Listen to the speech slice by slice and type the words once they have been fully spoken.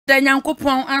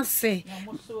Nyankopon ase.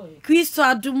 Kristo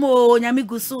adumo nyame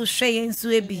gusu hwe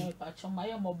yensu ebi.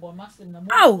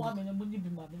 Aw.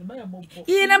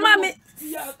 Ina mami.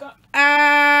 Ai.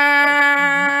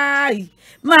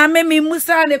 Mama mi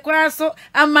musa ne kwa so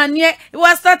amane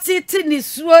wasati ti ni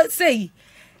suo sei.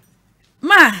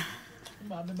 Ma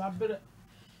bere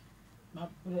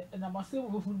na mase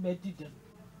wo hu medidem.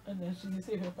 Ena so ni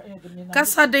sei papa ya de na.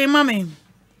 Kasa de mama.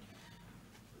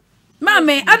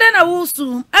 Mame, adena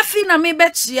wusu, afi na me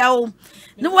bechia o.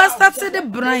 Ni was started the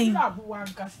brain.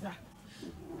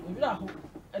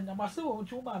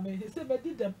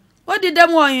 What did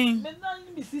them want?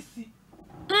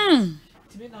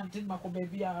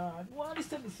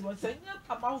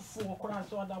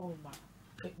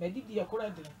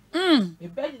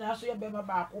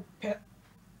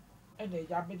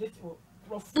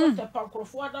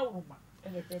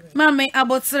 Mame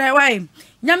abotre wai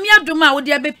nyame adoma wo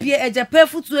de abepie Agyapa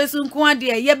Afutuo sunko ade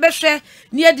ye behwe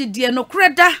ne adidie no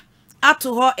kreda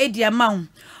ato ho edi amawo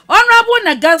honorable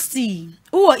Nagasti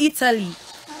wo Italy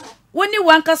woni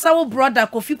wankasa wo brother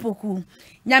Kofi Poku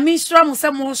nyame nsura mo se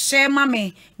mo share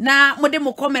mame na mo de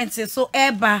mo comment so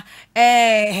eba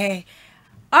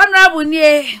honorable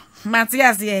nie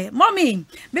Matias ye mommy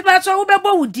me ba cho wo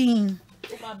bebo wudin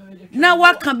na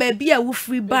waka baby a wo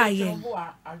free buy ye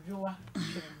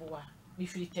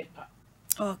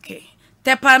okay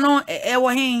tepa no wo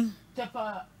hin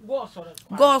tepa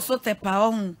go so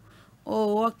tepa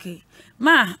oh okay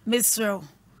ma misro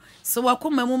so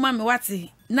wakoma mu ma me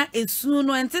wate na esu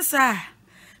no ente sa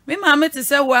me ma me te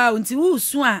se wa nti wo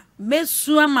su a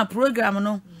mesu ama program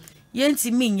no ye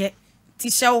nti minye ti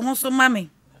hye wo ho so ma me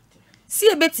si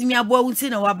ebetimi abo awunti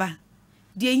na waba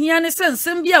de hia ne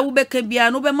sensem bia wo beka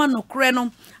bia no be ma nokre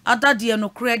no adade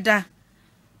nokre da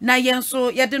na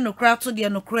yenso ye de nokra to de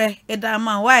nokre eda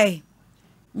ma why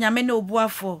nyame na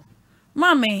obuafo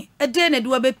mame ede na de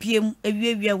wa bepiem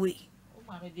awiawia we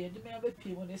mame de me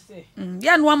bepiem ne se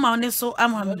ya no ma ne so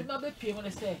ama me de me bepiem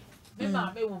ne se me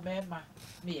mame wo mema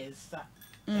me yensa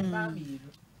e ma me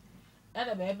yiru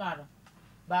ena be ma no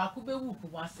ba ku be wu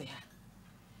ku ase ha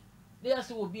ne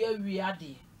ase wo bi awi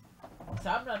ade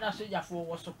samra na soja fo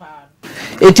wo so pa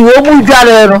eti wo mu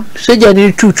dware no soja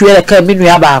ni tutu e ka minu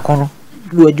ya ba ko no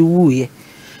do adi wuye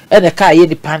e na ka ye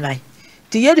ni panan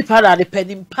ti ye ni panan de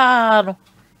panim pa no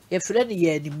e fre ni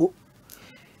ye ni mo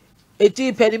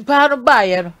eti panim pa no ba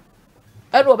ye no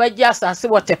e no be gi asase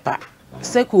wotepa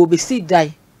se ko be si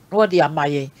dai no de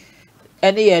amaye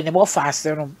e ne ye ni mo fa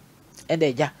ase no e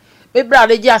de ja be bra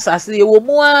de gi asase ye wo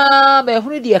mu a be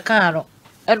hunu de ka no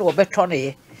e no be to ne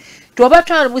ye to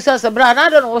obatwan musa sabra na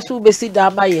do no so be si da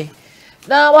amaye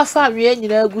na wafa wie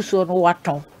nyina aguso no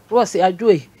waton wo se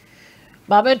adwoe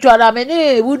ma me to ara me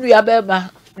ne wunu ya be ma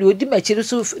ne odi machiri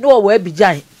so no wo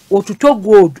abijan otuto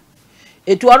gold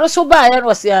etu ano so ba ya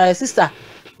no se sister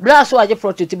bra so aje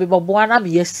protect be bobo ana me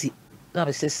yesi na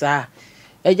me se sa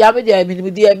eja me de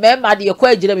me de me ma de ko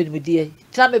agira me de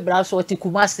tra me bra so oti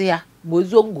kumase ya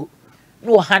mozongo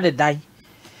no hande dan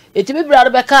eti me bra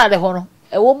be ka de ho no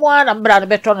e wo mu ana bra ne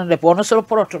beto no de po no so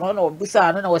proto no na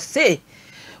obusa no na wo se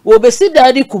wo be si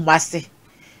da di kumase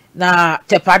na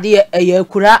tepade eye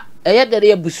akura eye dere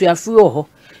ye busuafu ho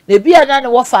na bia na ne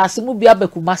wo fa asemu bia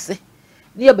bakumase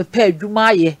ne ye bepa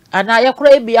adwuma ye ana ye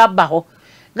kura bia ba ho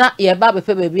na ye ba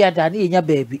bepa ba bia da ne ye nya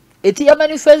baabi eti ye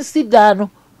manifesti da no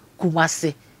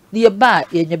kumase ne ye ba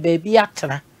ye nya baabi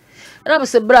atena na me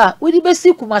se bra wo di be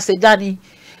si kumase da ni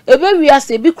ebe wi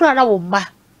ase bi kura na wo ma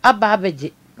aba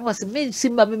abeje no was me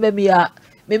simba me bia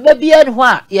ne ho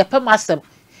a ye pa masem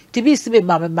ti bi si me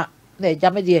ma na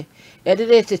ejame de e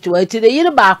de tetu eti de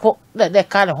yire baako na de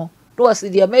ka ne ho no was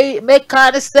de me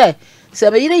ka ne se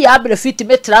me yire ya abra fit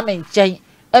me tra me nchen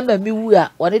e ma mi wu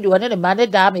a wone de wone ne ma ne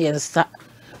da me yensa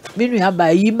me nu ha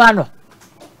ba yi ma no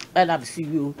e na si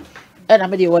wi e na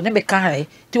me de wone me ka he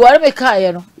ti wone me ka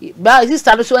ye no ba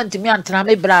sister no so antimi antra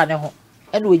me bra ne ho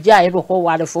e na ogia ye ro ho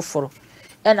wale foforo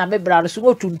e na me bra no so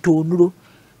otuntonuro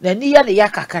na ni ya ne ya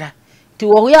kakara ti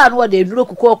wo ya no de nuro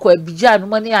kokko abija no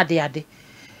mani ade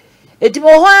eti mo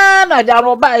ho na da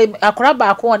no ba akora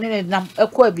ba ko ne nam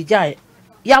ekọ abija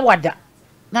ya wada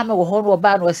na me wo ho no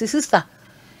ba no sister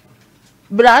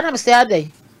bra na me se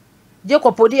adai je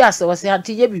ko podias wo se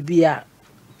anti ye bibia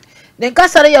ne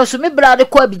nkasare ya so me bra de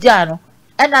ko abija no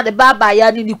e na de baba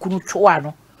ya ni kunu twa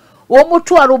no wo mu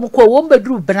twa ro mu ko wo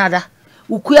mbeduru benada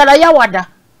ukuara ya wada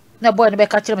na boy ne be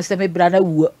ka kire me se me bra na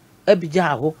wu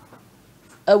abija ho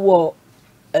ewo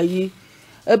ayi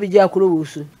abija kuro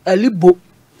wusu alibo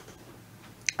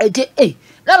eje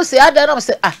na me se ada na me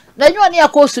se na nyo ne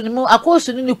akosu ni mu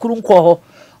akosu ni kuru nko ho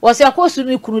wo se akosu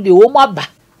ni kuru de wo mu aba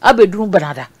abeduru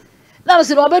benada na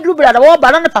se no obedru bra na wo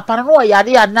ba na papa no wo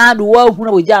yade ya na do wo hu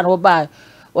na wo gya na wo ba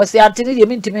wo se antini de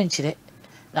mintimi nkyire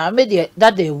na me de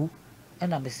dada ewu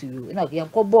na me se wu na ye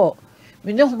kobo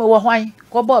me ne hu me wo hwan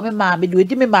kobo me ma me de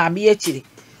odi me ma me ye kyire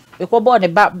e kobo ne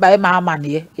ba ma ama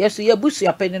ne ye so ye busu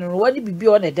apani no wani bibi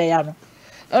o ne da ya no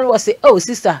and wo se oh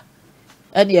sister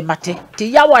and ye mate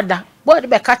ti yawada bo de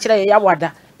be ka kyire ye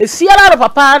yawada e fiara ro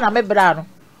papa na me bra no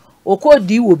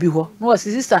okodi wo bi ho no wo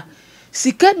se sister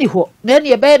sika ni ho na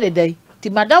ne be ne dai ti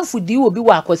madam fudi wo bi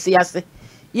wa akwose ase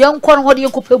ye nkọ no ho de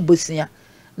yekopa bosia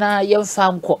na ye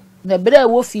mfa nkọ na bere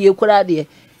wo fie kura de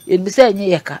ye mi se enye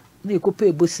ye ka na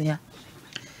yekopa bosia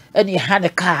ene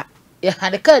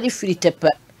haneka ni firi tepa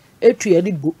etu ye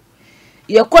ni bo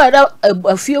ye kwa da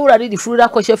afie wura de furu da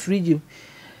kwahye fridge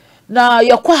na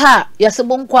ye kwa ha ye se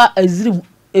bo nkwa azirim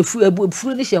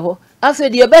furu ni hye ho afi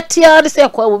de ye betia de se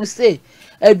kwa wo mi se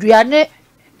aduane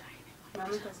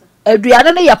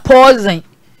ne ya poison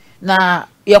na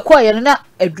ye kwa ye na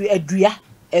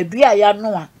adua ya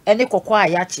no a ene kokwa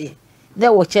ya che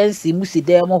na wo chance mu si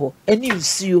dem ho ene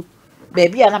nsuo ba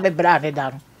bia na me bra ne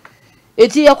da no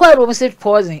eti ye kwa ro mi se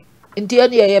poison nti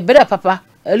ene ye bra papa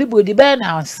alibodi be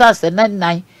na sas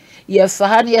nan ye fa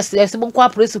ha ne ye se mo kwa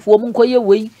principal mo nkoye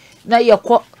wei na ye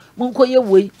ko mo nkoye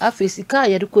wei afesi ka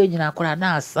ye de ko nyina akora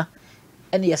na asa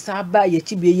ene ye sa ba ye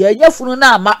chi be ye nya funu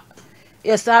na ama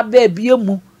ye sa ba bie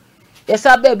mu ye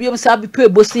sa ba bie mu sa bi pe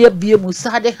bosi ye bie mu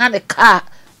sa de ha ne ka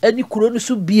ani kuro no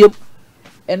so bie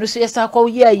eno so ye sa ko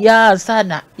ye ya sa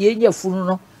na ye nya funu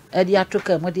no e de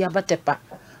atoka mo de abatepa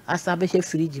asa be he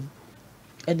fridge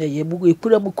ene ye bu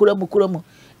ekura mu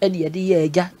ene ye de ye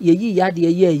eja ye yi ya de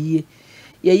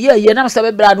ye na msa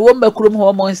be bra no wo makurom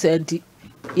ho mo nsanti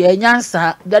ye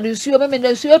nyansa da nsuo me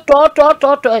na nsuo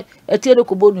to etie de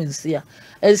ko bonu nsia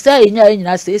ensa ye nya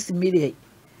nyina 6 million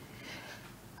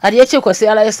ade ye che kwase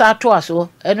ala ye sa to aso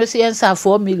eno se ye nsa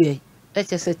 4 million e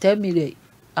che se 10 million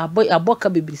aboka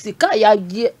bibisi ka ya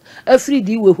ye afri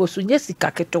di we ho so nye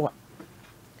sika ketoa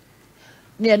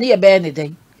ne ye be ne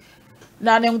den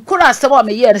na ne nkura asem o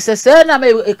me ye ne se na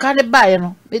me ka ne bae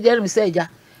no me de me se ja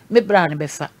me bra ne be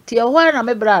fa ti e ho na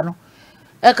me bra no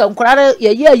e ka nkura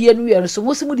ye no ye so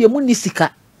musimu de mu ni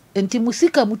sika enti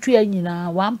musika mutu ya nyina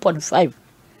 1.5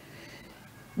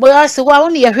 bo ya se wa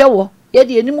woni ye hwewo ye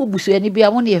de eni mu busu eni bia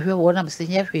woni ye hwewo na me se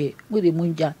nye hwe mu de mu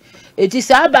nja eti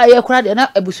sa ba ye kura de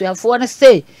na abusuafo ne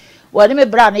se wani me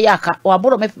bra ne yaka wa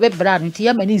boro me bra no enti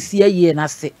ya mani nsia ye na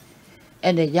se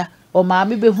ene ja o ma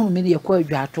me be hunu me ne ye kwa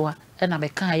adwato na me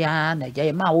kan ya na ja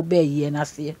ye ma wo be ye na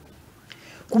se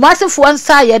kumasefo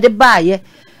nsa ye de ba ye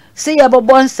se ye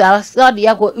bobo nsa so de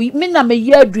yakọ mi na me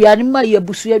ye aduane ma ye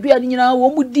busu aduane nyina wo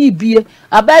mu di bie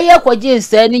abaye kwaje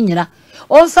nsa ni nyina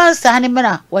on fa nsa ne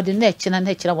mena wo de na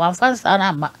kina wan fa nsa na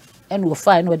ama ene wo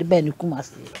fa ne wo de ba ni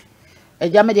kumase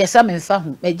eja me de sa me fa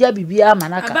hu eja bibia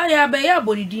manaka abaye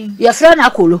abonidin ye fra na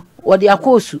akolo wo de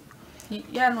akosu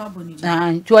ya no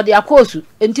abonidin nti wo de akosu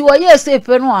enti wo ye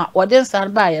sepe no a wo de nsa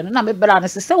ba ye no na me bra ne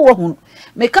se wo hu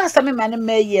me ka sa me mane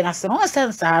me ye na se no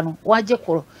nsa no waje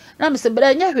koro na me se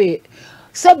bra nya hwe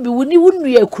sabi wuni wunu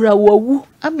ya kura wawu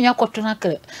ami akoto na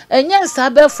kre enya nsa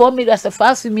be 4 million se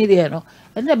 5 million no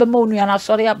ene be ma wonu ya na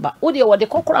sori aba wo de wo de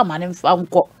kokora mane mfa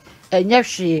nko enya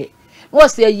hwe wo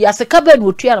se yi aseka be na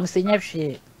otu ya na me se nya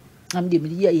hwe am de me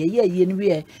ye ni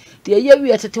wi de ye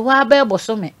wi tete wa ba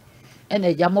eboso me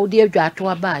ene ja ma wo de adwa ato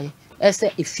abaye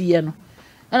ese efie no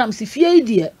na me se fie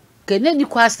idie kene ni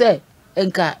kwa se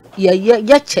enka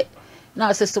ye che na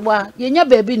aseswa ye nya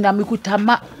ba bi na me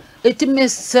kutama etime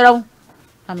serew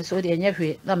na me so de nya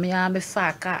hwe na me ya me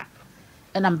fa ka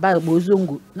na mba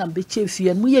bozongo na be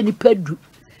chefie mu ye ni padu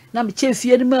na me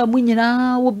chefie ni ma mu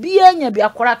nyina obi anya bi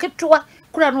akora ketwa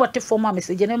kura no wote foma me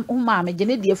se gene ma me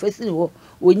gene die fasi ho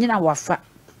onyina wafa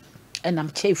na me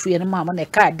chefie ni ma na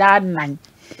ka da nan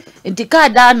enti ka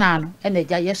da nan no na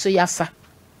ja yeso yafa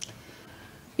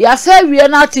wie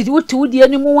na ati wudi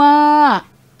ani mu a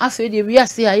afi de wi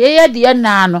ase a ye de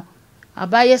na no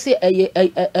abaye se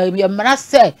ye mra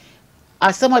se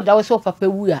asema da wo so papa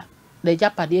wu a na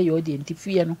Agyapa de ye odi enti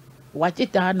fie no wache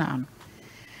da na no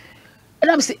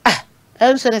na me se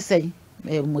enso ne sei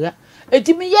me muya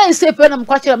enti me ye se pe na me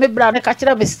kwakira me bra ne ka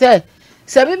kira me se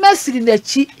me masiri na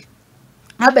chi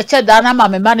abeche da na ma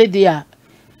me ma ne de a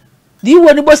di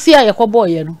woni bosi a ye ko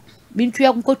boye no bi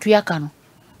ntua nkotua ka no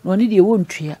no ni de wo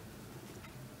ntua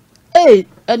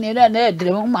ene na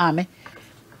edre mo ma me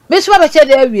so abeche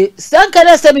de awie sanka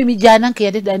na se mi gya na nka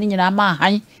ye de da ni nyina ma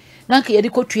han na nka ye de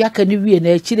kotua ka ni wie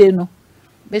na akire no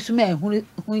so me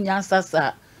hu nyansa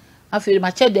sa afiri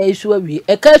ma che da isu awie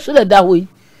e ka su da hoyi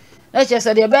na che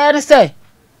se de be ne se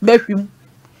behwim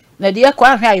na de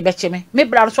kwa hwa ye beche me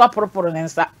bra so aporoporo ne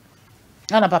nsa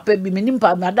ana papa bi me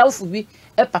nimpa me adawfo bi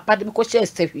papa de me ko share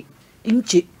stefi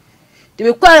nche de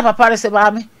me kware papa re se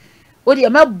ba me o de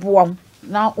meboam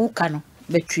na uka no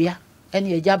betua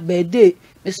ene agya bede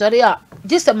me sori a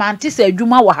gise mante se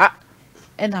adwuma wa ha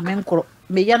ena me nkoro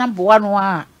me ya na boa no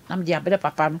a na me de abere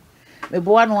papa no me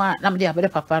boa no a na me de abere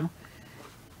papa no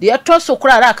de atoso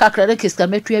kura ra kakra re kiska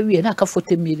metua wie na ka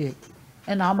 40 million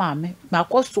ena ama me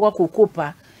makoso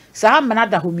kokopa sa amana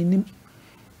da ho minim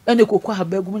ene kokko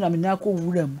habagum na me na ko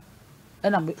wuram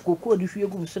ena kokko di hwie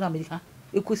gum so na me ka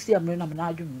ekosi amre na me na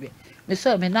adwumbe me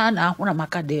so me na ahona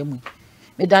maka da mu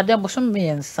me dada mo so me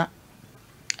yensa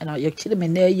ena ye kire me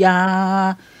na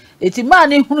ya eti ma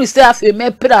ne hunu se afi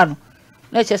me pra no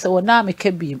na che se wona me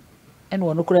ka biem ena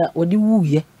wono kura woni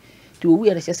wuye ti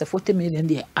wuye na che se 40 million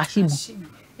de ahimu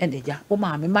ene ja o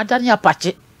ma me madane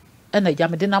apache ena ja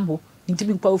me de nambo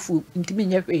ntimi kwa ofu ntimi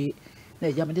nyehwe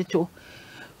na ja me de to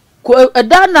ko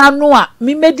eda na anu a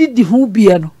me medidi hu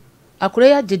bie no akure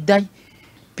ya gidan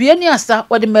pie ni asa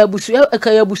wode mabusu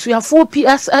aka ya busu afo pi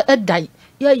asa edan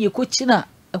ya ye ko china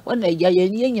ehwo na ya ye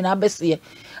nyina bese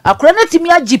akure na timi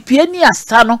agi pie ni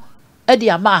asa no e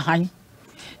de ama ahan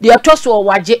de atoso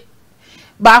waje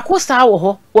ba ko sa wo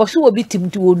ho wo so obi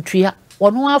timti wontua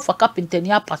wono afa carpenter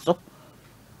ni apaso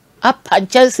apa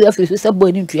nchese afisu se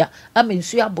bo ni ntua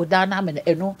amensu aboda na amene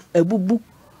eno abubu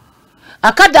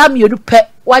akadami yenu pe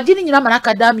waje ni nyina mana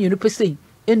akadami yenu pe sei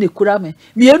ene kura me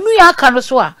mienu ya aka no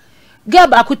so a ga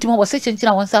ba akutimo wo se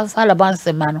chenchina won sa fala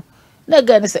banse ma no na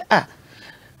ga ne se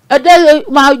ade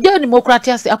ma je ni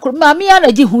mokratia se akuru ma mi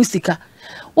ana ji hu sika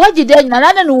waje de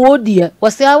nyina na no wodie wo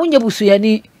se awunye busu ya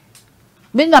ni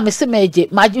me na me se meje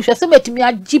ma ji hwe se metimi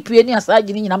agipie ni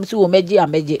asaje ni nyina me se wo meje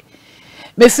ameje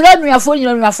me fra nuafo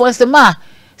nyina nuafo se ma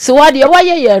se wade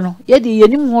waye ye no ye de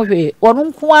yenim ho hwe wono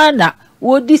nko ana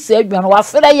wodi se adwa no wa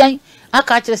fra yan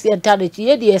aka kire se internet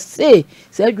ye de se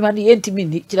adwa no ye ntimi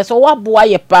ni kire se wo boa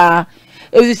ye pa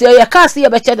se ye ka se ye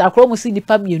be che da kro mu si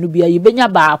nipa mienu bia ye benya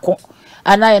baako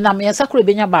ana ye na me sakro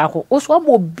benya baako o so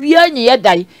mo bia nye ye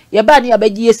dai ye ba ne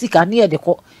abaji esika ne ye de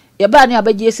ko ye ba ne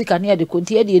abaji esika ne ye de ko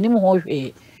nti ye de yenim ho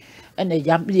hwe ene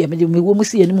jam ye me de me wo mu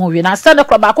si yenim ho hwe na asa ne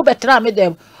kro baako betra me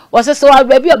dem wo se wa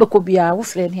ba bia be ko bia wo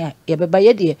frɛ ne ye be ba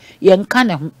ye de ye nka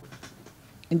ne ho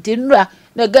nti nura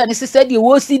na ga ne se de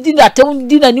wo si di na tem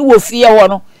di na ni wo fie wo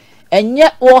no enye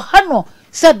wo ha no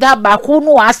se da baako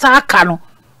no asa aka no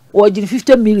wo gi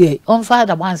 50 million on fa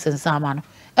da wan sensa ma no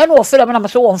ene wo frɛ me na me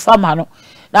so wo mfa ma no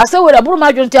na se we da buru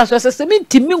ma dwonti aso se mi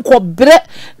ntimi nkobre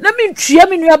na mi ntwia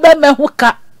mi nua ba ma ho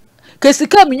ka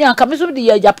kesika mi nya ka me so de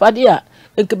ye Agyapade a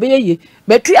enkebe ye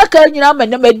metwia ka nyina ma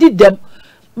na madidam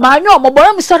ma anyo mo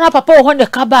bora mi sana papa wo ho ne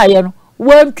ka ba ye no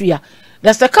wo ntwia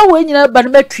na se ka wo nyina ba na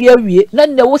matwia wie na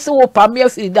ne wo se wo pam ya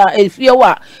fi da efie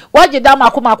wa waje da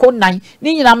mako nan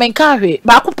ni nyina men ka hwe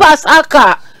ba ko pass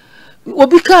aka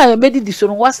obi ka ya medidi so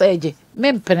no wasa eje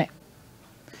mempene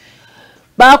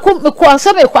ba ko me ko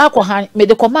ansa me kwa han me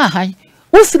de ko ma han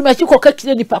wo firi ma chiko ka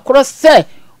kire nipa kro se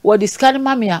wo diskani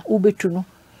mame a wo betu no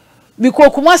mi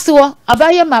ko kuma se wo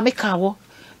abaye ma me ka wo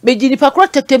me ji nipa kro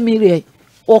 30 million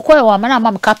wo ko wa ma na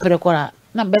ma me ka pere kora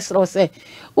na mbesro se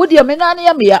wo de me na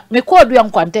ya me ya me ko do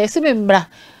yankwanta se me mbra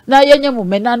na yenya mu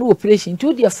me na no operation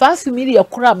tu de 5 million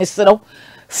kora me sero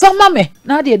fama me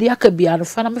na de aka bia no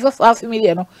fa na me fa 5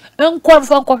 million no enko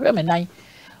fa nko hwe me nan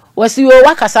wasi wo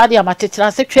wakasa de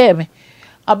amatetera se twa me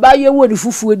abaye wo ni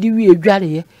fufuo di wie adware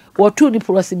ye wo to ni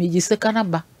prosi me ji seka na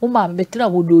ba wo ma me tera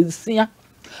wo do nsia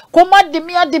koma de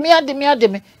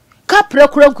me ka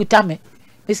prekura nkuta me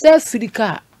se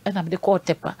Afrika na me de ko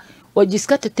tepa wo ji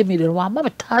ska 30 million wa ma me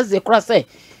taze kura se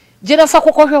jena fa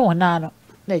kokko hwe wona no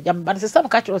na jamba se sam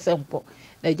ka chiro se mpo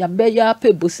na jamba ya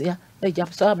pe bosia na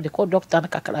jamba so me de ko doctor na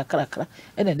kakra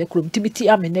ene ne krum timiti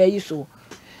ame na yi so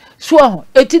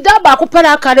eti da ba ko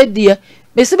pera akare die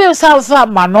me se be sa fa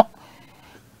ma no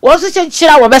wo so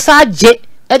chenchira wo be sa age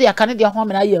e de akane de ho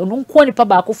me na ye no nko nipa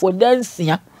ba ko fo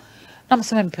dansia na me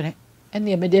se me mpene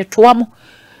ene me de toa mo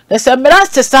na se mera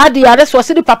se sa de ya so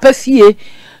se de papa fie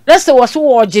na se wo so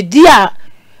wo gedi a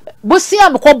bosia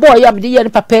me ko boy ya me de ye ni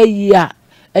papa yi a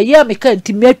eye me ka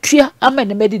ntimi atua ama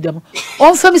ne medidam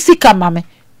on fa me sika mame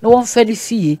no won fa ni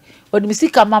fie on me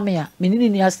sika mame a me ni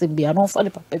ni asem bia no fa ni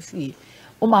papa fie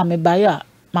o ma me ba ya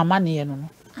mama ne ye no no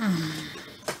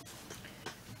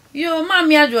yo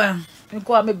mami adwa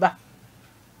nko ame ba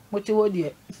mo ti wo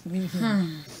die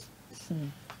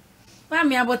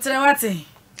mami abotre wate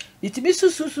itimi su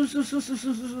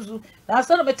na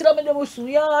so no metira me dem su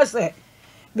ya se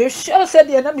me sure se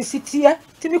de na me sitie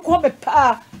timi ko me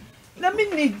pa na me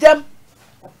ni dem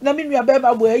na me nua ba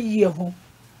ma bo ayi ho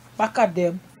maka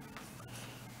dem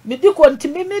me di ko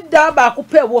ntimi me da ba ko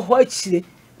pe wo ho akire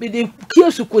me de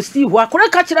kiesu kosi ho akora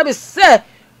ka kira be se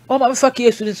o ma me fa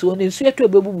kiesu ni so ne nsu eto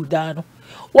ebebu da no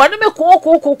wone me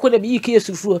ko na me yi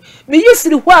kiesu furo me yi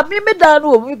firi ho a me da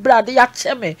no me brade ya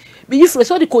cheme me yi firi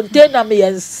so the container me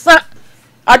yensa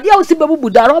ade a usi bebu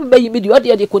da no me yi me di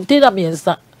ode container me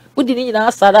yensa wodi ni nyina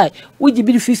asarai wogi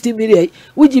bi 50 million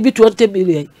wogi bi 20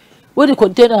 million wodi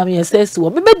container me yensa so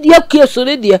me be dia kiesu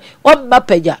ne dia o ma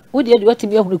pagya wodi de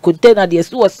watimi ehunu container de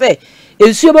so se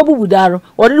ensuo bebu da no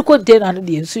woni container no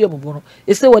de ensuo bebu no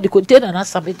ese wodi container na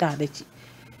sabita adachi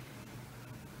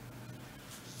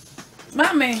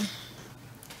mame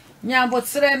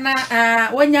nyabotre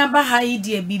na wanya ba ha yi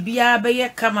de bibia be ye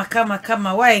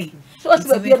kama why so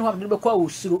ti be no be kwa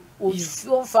osuro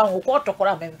osuro fa ho ko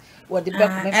tokora me wodi be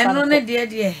me fa eno ne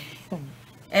de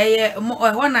eye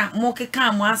ho na mo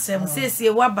keka mo asem sesie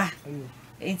waba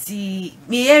enti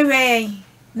me yehwe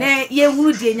na ye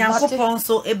huru de nyankopon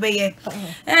so ebeye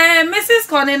Mrs.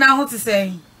 Connie na ho ti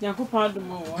say nyankopon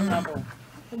adumo wona bo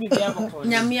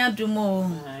nyame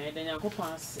adumo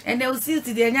and they will see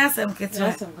to the nyasem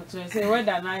ketra say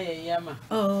whether na ye yama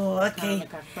oh okay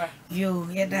yo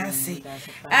yeah that's it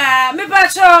me ba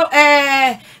cho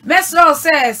mesro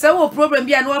say wo problem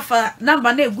bia no offer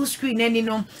number na egu screen ani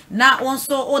no na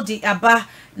wonso odi aba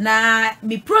na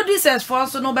me producers for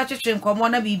so no ba twetwe nkomo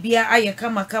na bibia aye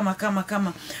kama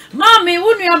mami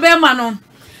wonu be ma no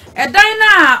edan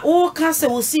na wo ka se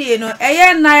wo sie no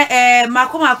eye na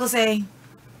makoma say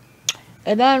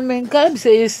and then men can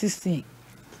say 16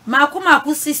 makoma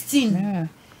 16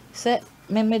 say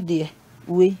me de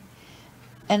we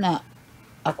ena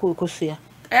akokosia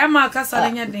ma ka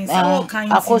sare nya den say wo kan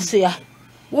akosia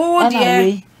wo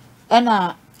de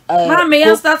ena mami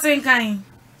ya starting kan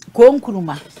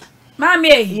konkuruma mami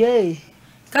ye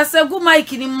kasagu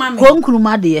mike ni mami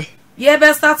konkuruma de ye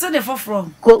be start the for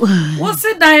wo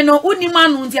sit down no unima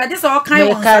no nti ade say o kan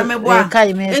won sa mebo a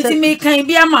enti me kan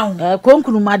bi ama wo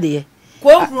konkuruma de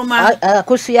konkuruma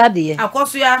akosia de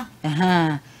akosia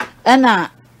ena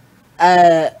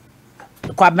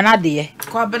kwabena de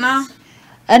kwabena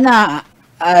ena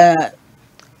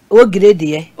ogre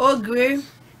de ogre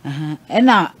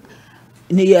ena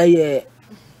ni ye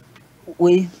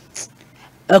we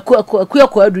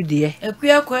akuadu de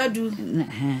akuadu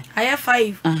aya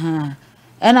 5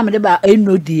 ena me de ba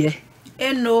eno de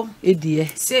eno edie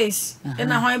 6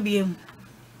 ena ho biem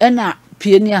ena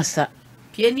pieni asa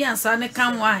ne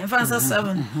kan wa in fact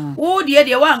 7 wo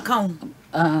de wan kan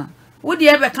wo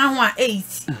de be kan ho 8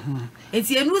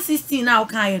 enti enu 16 na o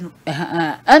kan ye no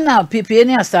ena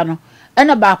pieni asa no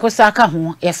ena ba akosa ka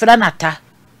ho ye fra nata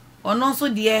ono so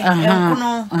de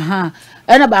enkono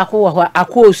ena ba akwo ho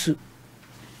akosu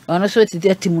ono so ti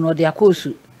de timu no de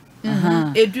akosu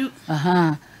edu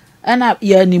ena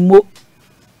ya nimo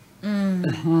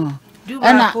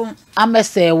ena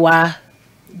amesewa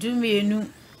dumienu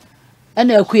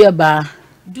ena akuya ba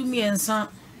dumiensa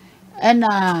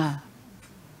ena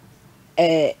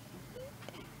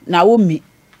Naomi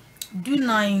du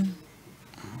 9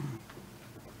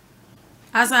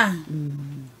 asa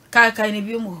kai ne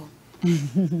bi mo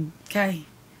kai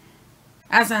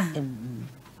asa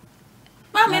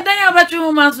mami dan ya batwe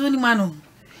mo maso ni mano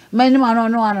mani mano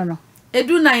no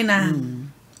edu 9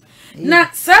 na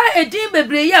sa edin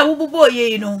bebre ya wububo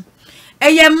ye no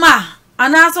eye ma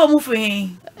ana so mu fe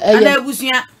ana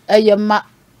ebusuya eye ma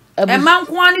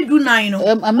nko ani du 9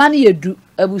 no mani yedu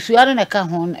ebusuya ne ka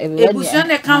ho ebusuya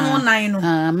ne ka ho 9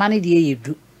 no mani de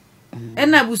yedu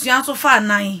ena ebusuya so fa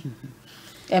 9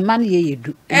 mani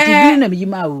yedu nti du na mi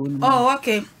ma wo no oh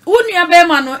okay unua be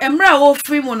ma no emra wo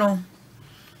free mu no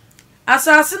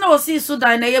asase na osi so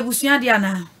dan na yebusuya de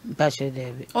ana ba she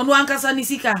debe onu ankasa ni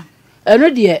sika eno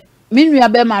de minua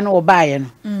be ma no obaye no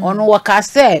ono waka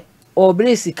se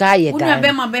obre sika ye dan unua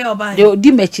be ma be obaye de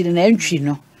di mechiri na ntwi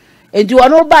no enti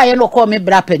ono obaye no ko me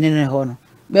bra penene ho no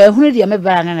ba hunu de me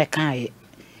bra na kan ye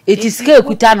eti sika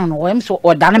ekuta no no wem so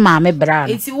odane ma me bra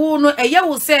no eti wo no eye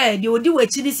wo se de odi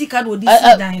wachiri sika no odi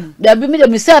si dan no da bi me de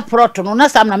me se proto no na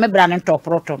sam na me bra ne to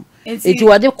proto eti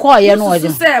wode ko ye no wode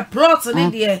se proto ne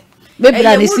de me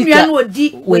bra ne sika no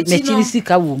odi wachiri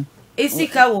sika wo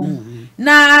esika wo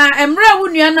na emra wo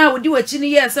nua na odi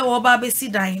wachiri ye se wo ba be si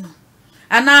dan no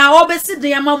ana wo be si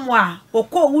dan mamu a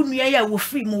okọ wo nua ya wo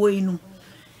free mo we no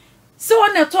so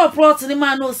on the top plot ni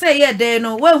man no say ye there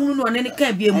no we hunu no ne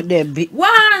kan biem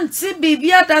one ti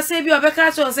bibia da say bi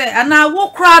obeka cho say ana wo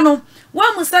kra no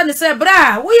wa musa ni say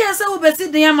bra wo ye say wo be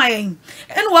si dan amayen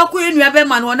ene wa ko enua be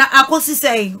man no na akosi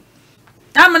say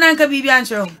amana nka bibia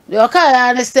ncho yo ka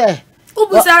ya ne say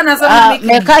ubusa na say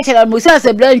me ka kira musa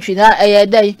say blantwi na eye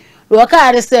dan yo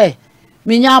ka ya say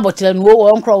minya abotre no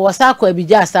wo nkro wo sa kwa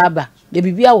bigya saba de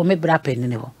bibia wo me bra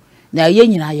penene ho na ye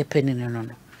nyina ye penene no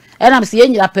no enam se ye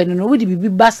nyina penene no wudi bibi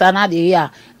basa na de ya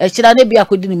e kira na bia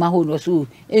kodi ni ma ho no so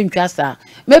entwa sa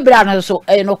me bra no so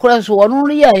no kora so wono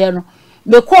no ye no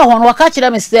me ko ho no waka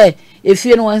kira me se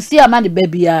efie no wansi ama de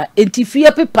babia enti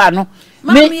fie pepa no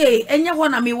mami enya ho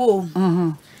na me wo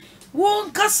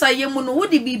won kasa ye mu no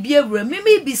wudi bibi awura me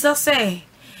bisa se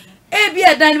bi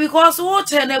edan because wo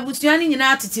che na abusua ni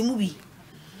nyina atete mu bi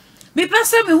me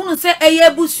pese me hunu se eye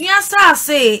abusua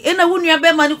saase e na wunua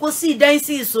be ma ni ko si dan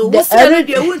si so wo se no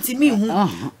de wunti mi hu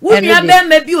wunua be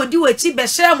ma bi odi wachi be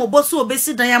hye mo bo so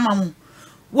obesi dan ama mu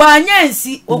wanya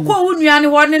nsi okọ wunua ni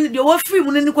ho ne de wo free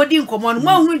mu ni ko di nkomo no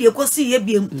ma hunu de ko si ye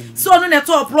biem so no ne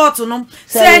to plot no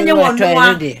se enye wo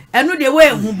no enu de we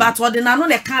hu but wo de na no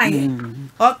ne kan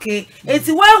okay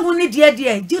eti wa hu ni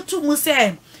de gitu mu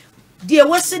se die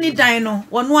wasi ni dan no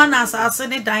wono ana asase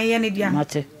ni dan ye ni dia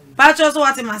mate pacho so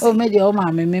wati mase o me dia o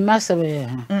ma me masebe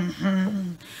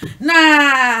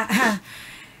na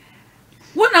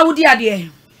wona wodi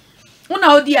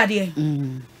ade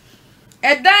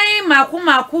edan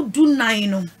maku du nan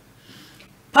no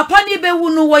papa ni be wu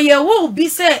no wo ye wo bi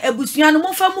se abusua no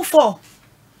mo fa mu fo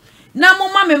na mo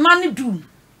ma me ma ni du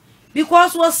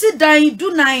because wo si dan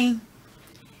du nan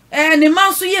ne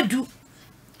man so ye du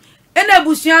ena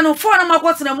abusua no fo na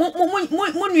makotena mu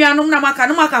nuanom na maka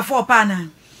no maka fo pa na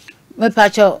me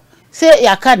pacho se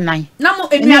yaka nan na mo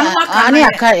enuanom maka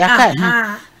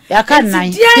na yaka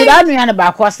nan tira nuane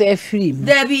ba kwa se afiri mu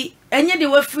debi enye de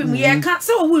wa free mu ye ka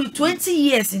se wo 20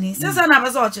 years ni se sa na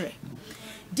ba so kire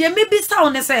de me bi sa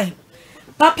one se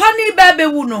papa ni ba be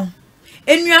wu no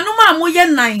enuanom a mo ye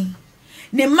nan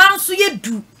ne man so ye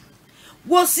du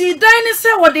wo si dan ni se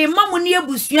wo de mamu ni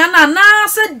abusua na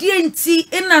se die nti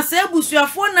ina se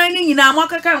abusuafo nan ni nyina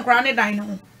amakaka nkra ne dan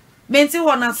no menti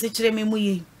wo na se kire me mu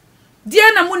ye die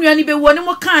na mu nua ni be wo ni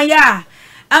mo kan ya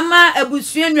ama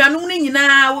abusua nuanom ni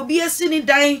nyina wo bi esi ni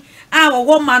dan a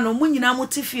wo ma no mu nyina mo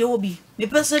tifie wo bi me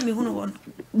pese me hunu wo no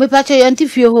be pacho ye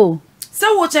ntifie ho se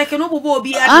wo check no bobo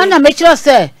obi ade na me kire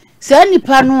se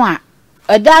nipa no a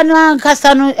edanu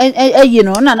nkasa no eyi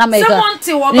no na meka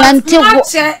semonti wo ba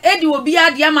che edi obi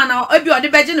ade ama na obi ode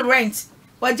beje ne rent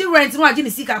waje rent no waje ne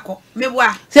sika ko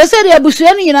meboa se de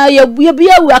abusua ni nyina ye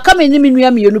bia wu aka me ni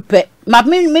menua me yenu pe ma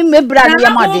me bra ne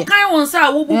yamade na kan won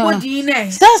sa wo bubo di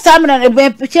ne sa mra ne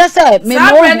be che se me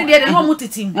mo sa ne de no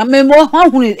mutitim me mo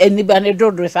hunu eni ba ne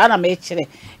dodo sa na me kire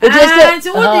e je se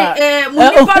wo de mu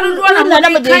ni pa do na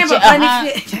mo kan ba ni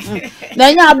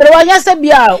na nya abre wa nya se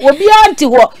bia obi anti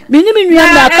ho me ni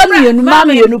menua na aka me yenu ma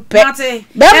me yenu pe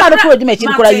be ma do ko di me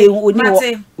kire kura ye oni wo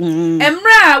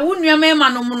emra wo nua me ma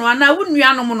no mo no ana wo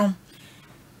nua no mo no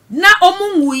na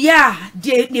omunwu ya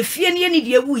de fie ne ni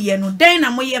de wu ye no dan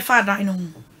na mo ye fa dan no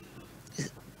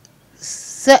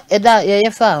se eda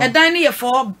ye fa edan ne ye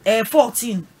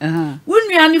 14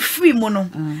 wunua ne free mo no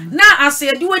na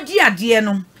ase de wadi ade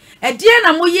no ede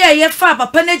na mo ye fa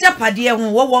papa na Agyapade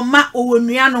ho wo ma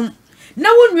owonua no na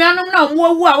wunua no na mo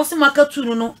awu a wo se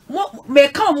makatu no me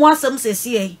ka mo asem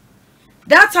sese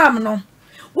that time no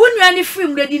wunua ne free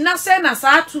mo de na se na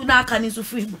sa tu na aka ni so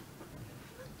free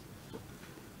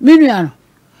minua no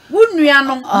wunua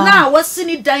no na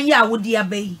wasini dan ya wodi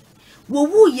abai wo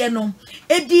wu ye no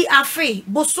edi afe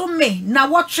bosome na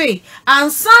wotwe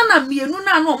ansa na mienu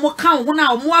na no mo kan ho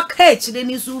na mo aka ekire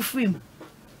ni so free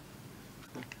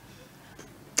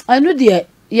anu de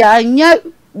ya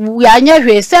nya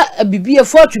hwe se bibie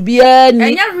fortu bia ni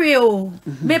enya hwe o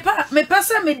me pa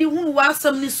se me di hunu wa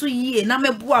asam ni so yie na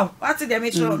me boa ati de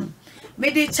me chiro no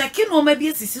me di checking no ma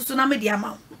bi sisi so na me di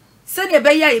ama se de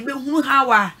be ya ye be hunu ha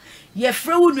wa ye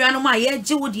frɛ wo nuanom a ye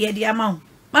gye wo de ama wo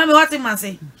ma me wate ma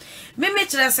se me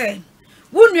kire se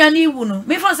wo nuane iwu no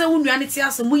me fa se wo nuane ti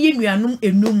ase mo ye nuanom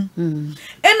enum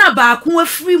ena ba ko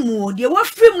afiri mu o de wo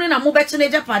afiri mu na mo be kye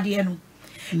Agyapade no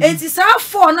enti sa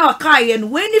for na ka ye no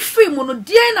we ni free mu no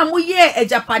de na mo ye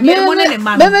Agyapade mo ne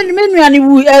ma no me nuane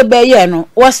wu be ye no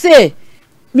wo se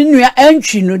me nua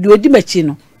antwi no de odi machi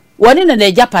no woni na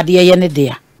Agyapade ye ne de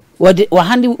a wo de wo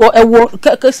hande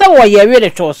wo se wo ye we de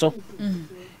to so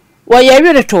wo ye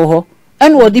we to ho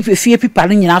en wo di fie pipa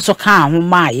no nyina so ka ho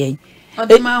ma yen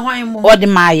odi ma hwan mo odi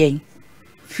ma yen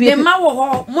fie ma wo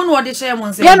ho mo no odi hye mo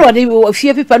nse ya no odi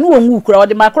fie pipa no wo ngu kura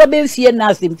odi ma kura be fie na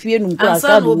asem fie num kura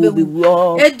sa no be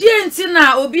wu edi enti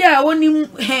na obi a woni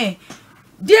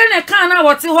die ne kan na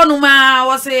wote ho no ma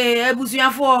wo se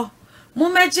abusuafo mo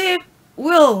meje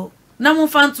will na mo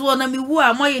fanto na mi wu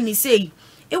a mo ye ni sei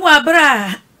e wa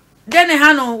bra then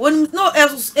hano when no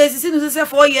esisi no say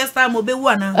 4 years time obewu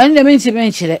ana and the men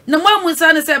chire na mo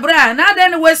amusa ne say bra na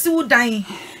then wasi wu dan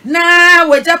na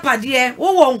Agyapade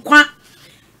wo nkwa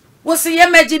wo se ye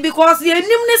meji because ye nim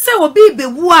ne say obi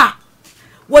bewu a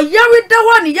wo yari da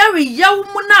ho ne yari yawo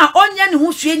mu na onya ne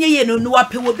ho hwe nye ye no no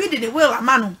wape wo bi de ne will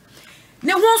ama no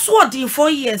ne ho so odin 4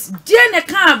 years die ne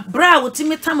ka bra wo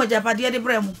timi tamajapa de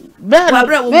bra mu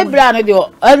me bra no de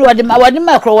wade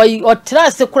ma kro wo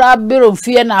trase kura bero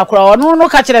fie na akra ono no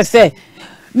ka kire se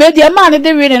me de ma ne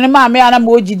de wi ne ma me ana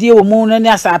ma ogidie wo mu ne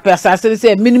asape asase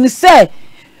se minim se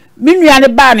minua ne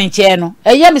ba ne nche no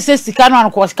eye me se sika no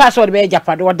an ko ka so de be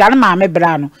Agyapa de wodane ma me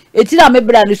bra no etira me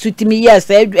bra no sutimi yes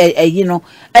eyi no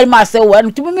e ma se wo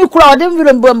no timi mi kura wode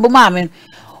mviro mbombo ma me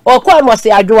o kwa no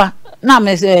se adwoa na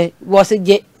me se wo se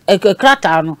je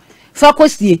krata no fa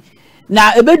kosie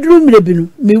na ebeduru mire no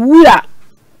me wura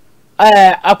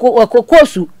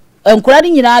akokosu enkura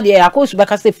ni nyina de akosu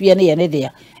beka se fie ne ye ne de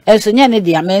ya enso nya ne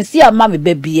de ya mensi ama me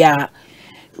babia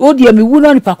odi me wu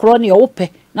no nipa kro ne wo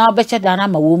pe na obeche dana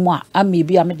ma wo mu a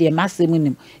amebi am de masem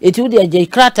nim eti wo de je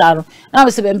krata no na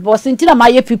me se be mpo sinti na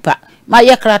maye pipa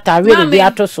maye krata we de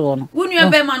ato so no wunu e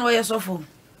be man wo ye sofo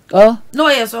no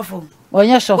ye sofo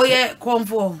onye sofo oye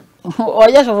konfo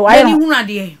oye sofo wa ni hunu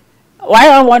ade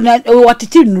wa won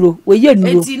titi nuro we ye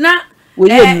nuro eti na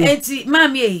eti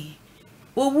mami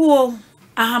owu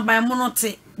ahaban mu no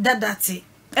te dadate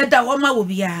eda ho ma wo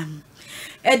bia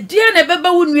edie ne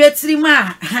beba wunu atiri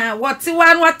ma wote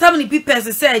wan watam ni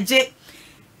pipes se eje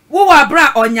wo wa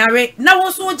bra onyare na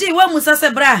wo so je wa musa se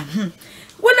bra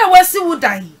wo na wasi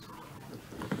wudan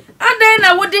adan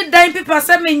na wo di dan pipes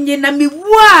se menye na me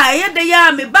wu a ye de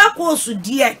ya me ba ko su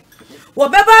die wo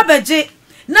beba abeje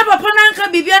na papa na nka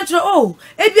bibia ntro o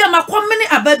ebia makomene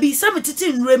ababi se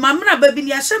metiti nure ma mena ababi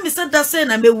ni ahye me se da se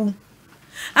na mewu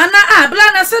ana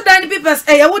bla na se dan pipes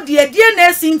ye wo die na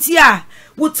esinti a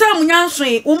wutam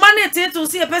nyansoe wo mane teto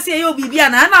se pese ye obibia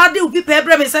na ade upipa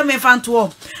ebre me se me fanto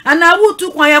ana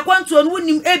wutu kwan ya kwanto no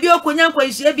nim ebi okonya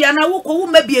kwanhie ebia na wo ko wo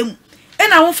mabiem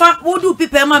ena wo fa wo du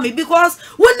upipa ma me because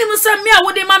wonim se me a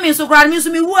wo de ma me so kra me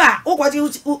so me wu a wo kwaje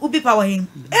upipa wa him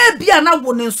ebia na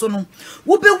wo ne so no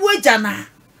wo be wu agya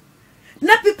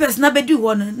na pipes na be du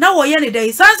wo no na wo ye ne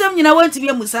dai sansem nyina wanti bi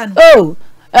amusa no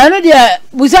eno de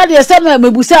busa de se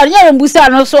me busa nya me busa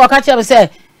no so ka che me se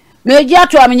me gi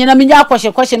ato amenyina me nya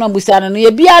kwhye no busa no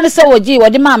ye bia ne se wogi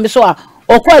wode ma me so a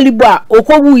okwa libo a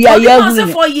okowu ya ya hu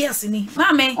 4 years ni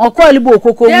mame okwa libo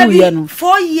okokowu ya no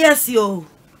 4 years yo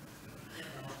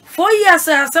 4 years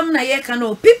asam na ye ka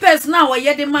no pipes na wo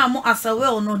ye de ma mo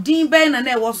asawel no din ben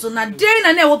na wo so na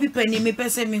den na wo pipa ni me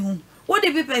pese me hu wo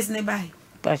de pipes ne bai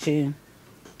pache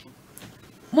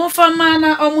mo fama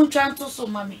na omu twanto so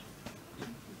mame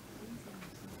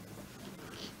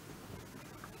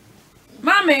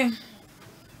mame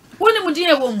woni mudi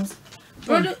e wo mu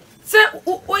se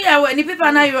o ya we ni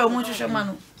pipa na yo mu hwehwe ma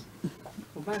no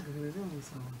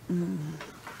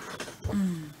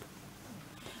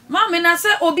mame na se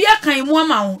obi akan mu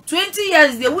ama wo 20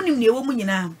 years de wonim ne wo mu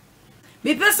nyina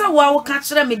me pesa wo ka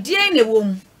kire me die ne wo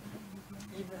mu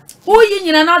wo yi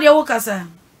nyina na de wo kasa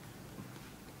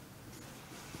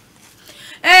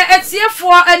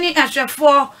etiefo ani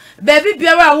ahwefo baby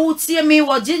biara wo tie me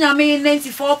wo ginya me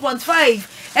 94.5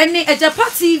 eni Agyapa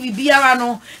TV biara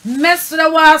no mesre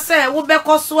wa se wo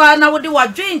bekoso na wo de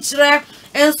wadwenkyere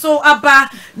enso aba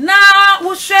na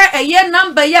wo hwe eye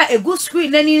number ya egu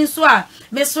screen nani nso a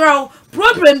mesre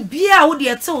problem bia wo de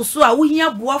etew so a wo hia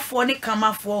boafo ne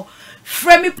kamafo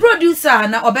frame producer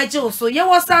na obeje so ye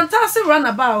was fantastic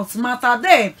runabout matter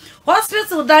there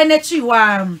hospital dynasty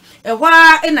wa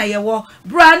ena ye wo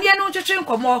brand ye no twetwe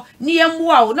nkomo ni ye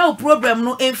mboa na problem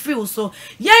no enfeel so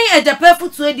yen Agyapa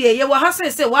Afutuo de ye wo ha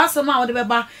se wa asema wo de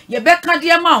beba ye beka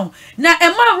de ma na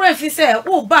ema refi se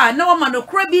wo ba na wo ma no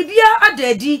kra bibia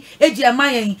adadi edi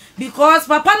ama yen because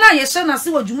papa na ye hye na se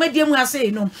wadwumadie mu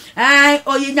ase no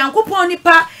oye nyankopon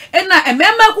nipa ena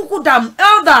emema kukudam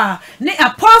elder ne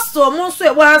apostle mo so e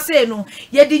wa ase no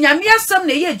ye di nyame asem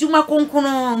na ye adwuma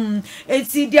konkono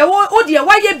enti de wo de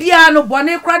wa ye bia no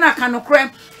bone kra na ka no kra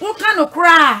wo ka no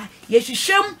kra ye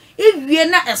hwehwem ewie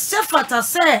na esefata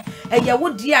se eye wo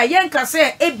de a ye nka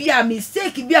se ebia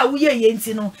mistake bia wo ye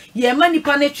enti no ye ma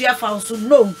nipa na twa fa so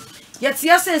no ye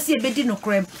tia se se ebedi no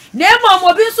kra na emo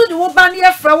obi nso de wo ba na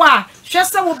ye fra wa hwe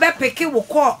se wo be peke wo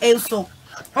call enso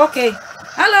okay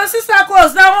hello sister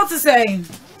calls now what to say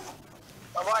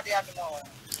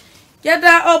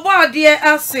Yada obody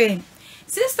ase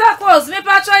sister calls me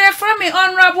pacha ye from me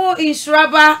honorable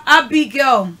Insuraba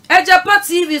Abigail Agyapa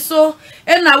TV so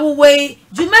na wo we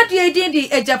dwumadie din di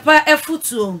Agyapa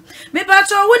Afutuo me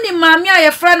pacha woni maami a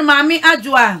ye friend maami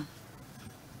Adwoa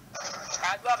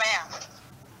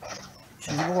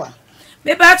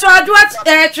me pacha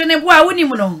Adwoa Tweneboa woni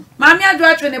mu no maami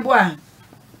Adwoa Tweneboa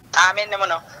amen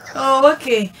no oh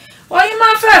okay oyi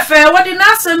ma fefe wodi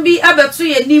na asem bi abetu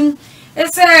ye nim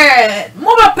Ese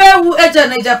mo ba pa wu eja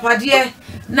na Agyapade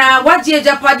na waje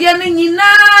Agyapade no nyina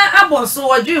aboso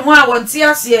wodwe ho a wonte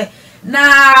ase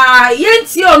na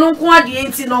yenti onu nko ade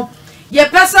yenti no ye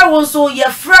pesa won so ye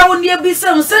fra won ye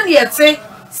bisa nse ne yete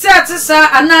set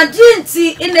sa anadinti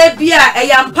ina bia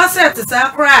eyampa set sa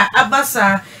kra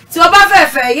abasa ti oba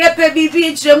fefe ye pe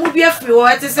bibi nchiremu bi afri wo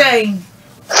ete sei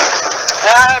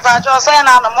ba jo say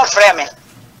na no mo frɛ me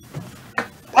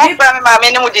mo frɛ me ma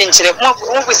me ne mu di nchire mo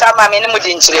bisa ma me ne mu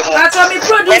di nchire mo ato mi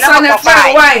producer na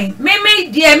fa why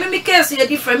me case ye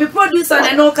different me producer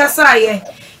na no kasa ye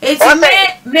eti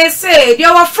me say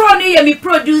dia wa fro ni ye me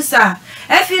producer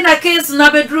efi na case na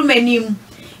bedroom anim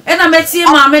ena metie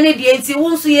ma me ne die enti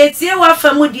wonso ye tie wa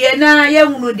fa mu die na ye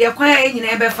hunu de kwan ye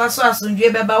nyina be fa so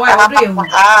asondwe be ba wa do ye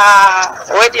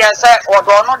hu we dia say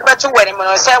odo no be to wani me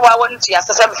no say wa won ti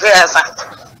asese be asa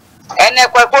ene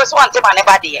kwakwo so ante ma ne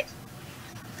ba de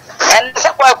and say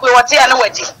kwakwo wote ya no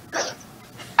wadi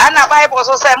ana bible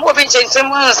so say mo bi nchensim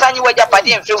nsanyi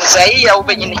w'Agyapade mfiri say ya wo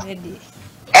benyini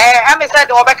ame say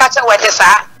de obeka che wete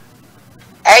sa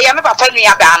ya me papa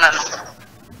nua ba no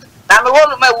na me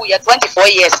wonu ma wu ya 24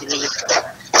 years ni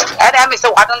ame say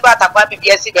wadon do atakwa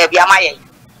BBS ba bia maye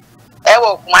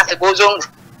wo kuma se bozon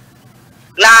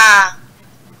na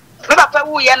me papa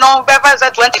wu ye no be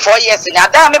 24 years ni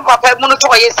ada me papa mu no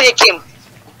to ye say kem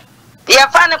ye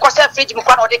fa ne ko se fridge mu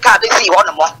kwa no de ka be si ho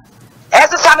no mo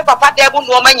ese sa me papa de bu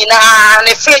no ma nyina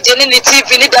ne fridge ni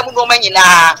TV ni de mu no ma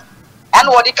nyina an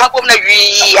wo de ka bom na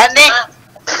wi ane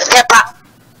tepa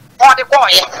o de ko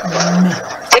ye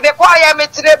te be ko ye me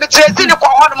tire si ne ko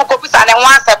ho no mo ko bisa ne ho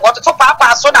asem wo to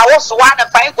papa so na wo so wa na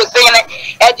fan ko sin ne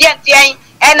e de ntien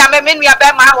e na me nua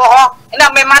be ma wo ho na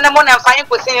me ma ne mo na fan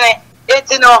ko sin ne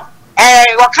enti no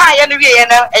wo ka ye no wi ye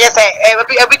no e se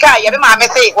e bi ka ye be ma me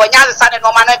se wo nya sa ne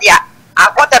no ma na dia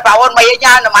akote ba won ma ye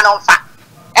nya no ma no mfa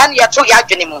en ye to ya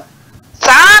dwene mu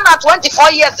sa na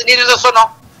 24 years ni so no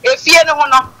e fie ne ho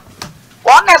no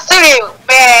won na siri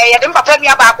be ye de papa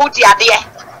nua ba ko di ade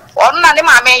won na ne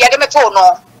ma me ye de me to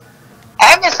no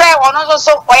e mi se won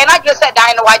so o ye na dwe se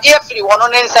dan no waje afiri won no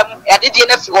nsam ye de die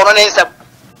na afiri won no nsam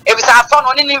e bi sa so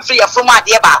no ne mfiri ya from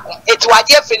ade ba ko eti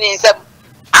waje afiri ne nsam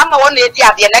ama won na edi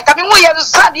ade na ka mi mu ye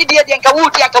so ade die de nka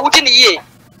wudi ne ye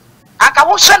aka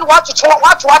wo hwe no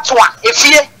watu a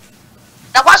efie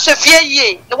na wahwe fie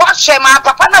yie na wahwe ma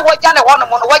papa na wagya ne hono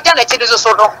mo no wagya na chidi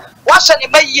so do wahwe ne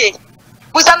mayie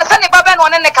busa ne sane baba no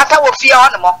ne kata wo fie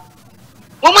hono mo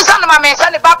wo musa na ma me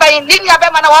sane baba yin ni nya be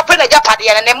ma na wape na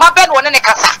Agyapade ne ma be no ne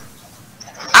kasa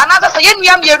anaza se ye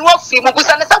nua mienu afi mo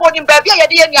busa ne se woni ba bia ye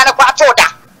de ye nua ne kwa ato da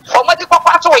o mo di kwa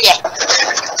ato ye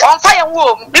on fa ye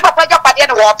wo bi papa Agyapade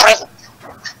ne wo pre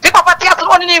bi papa ti ato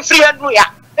no ne firi anu ya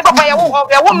bi papa ye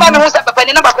wo ma me hu se papa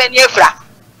ni na papa ni afira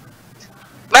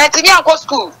ma ti nyan ko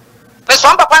school me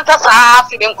so papa nta sa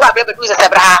afi me nko abre bedu se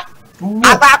sebra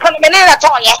aba kan me ne na to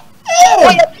ye o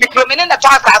ye me ne na to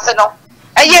asase no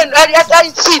eye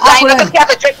si dai no ke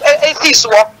ata si so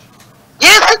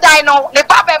yes dai no ne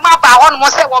papa ma ba ho no mo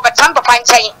se wo betam papa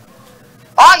nchen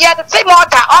o ye the same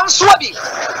order on so bi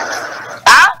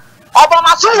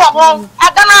obama so wo ho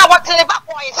adana wo tele ba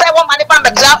ko se wo ma ne ba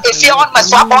betam efie on ma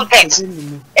so appointment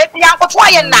e ti an ko to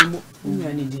ye na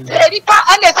Eripa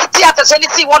ane siti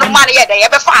attention one man here dey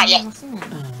be fire.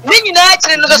 Ni nyina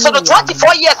akire no so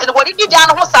 24 years no wodi di dan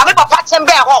ho sa me papa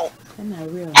chembe ho.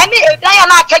 Ani edan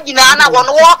na aka gina na wo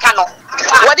no wo ka no.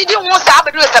 Wodi di ho sa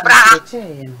bedu sebra.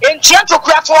 Entua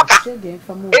tokura to ka.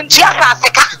 Entua ka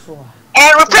seka.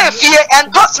 And repair fee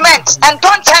endorsement and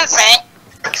don't tense.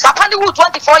 Papa ni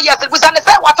 24 years we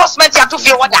say what endorsement ya to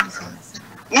fee wada.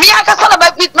 Me aka sala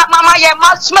ba bit mama ye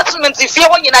management fee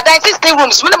wo nyina dan 16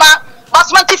 rooms me ma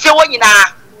basmati fie wo nyina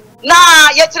na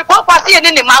ye tirikwa kwase ye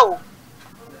ni ma o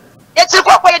ye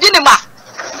tirikwa kwa ye ni ma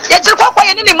ye tirikwa kwa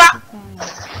ye ni ma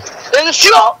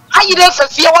ensuo ayire fa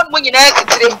fie wo nyina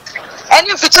titire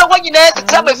eni mfitire wo nyina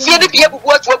titire ba fie ni bie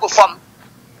bubu atu agu fam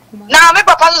na me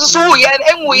papa so wo ye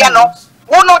enwu ye no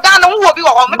wo no dan no wo bi wo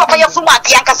ho me papa ye fu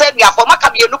ade ankasa anuafo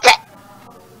maka me enu pe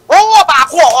wo ba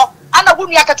ko ho ana wo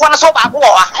nua ketwa no so ba ko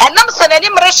ho enam se na ni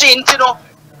mreshi ntino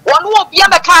one will be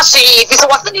a cashi if it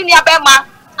was in your bema.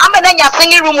 I'm an anya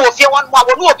singing room of your one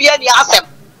will be any asem.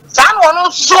 San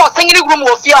one so singing room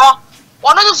of your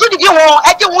one of the so did you want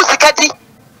at your musikati.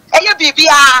 A baby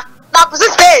now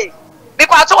this day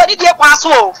because what did you pass?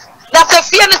 That's a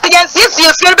fear against this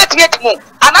year, feel better yet more,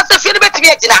 and that's a feel better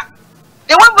yet.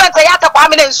 The one went a yata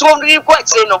permanent so really quite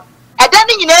say no. And then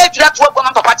in age that work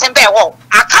on to patch and bear wall.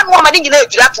 I can't woman in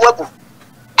age that work.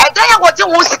 I don't want to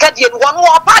music one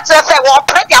more part of say, well,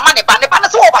 pray your money, but the banner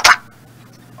over.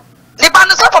 The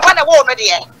banner over the wall, my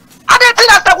dear. I don't think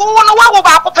that's the one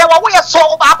about we are so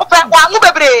about one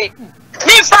baby.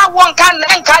 memfa won kan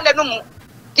enka na no mu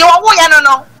de wo ya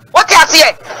no what you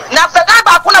say na se da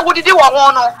ba ko na wodidi wo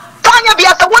ho no kanya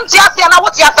bia se wonti ase na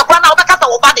woti ase kwa na wo beka se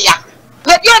wo ba de ya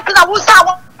na die nti na wo sa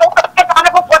wo ka na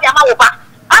ko po de ama wo ba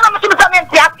ana mo tumi sa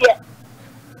menti ase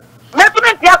me tumi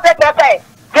menti ase tete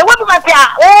de wo mo menti a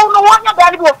o no wonya ba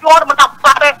ni wo fi wo mo na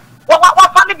pare wa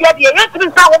family dia dia e tumi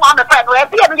sa wo ma na fa no e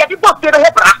bia no ye di boss de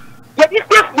ho bra ye di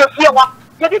safe ye fie wo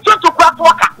ye di to kwa to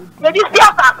ka ye di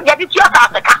siasa ye di siasa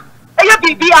ka e ye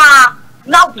bibia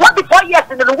now 24 years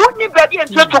in the wooden baby and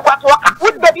to what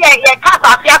would baby a cast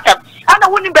of yatem and a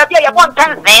wooden baby a 1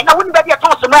 10 and a wooden baby a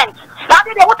toss cement. Now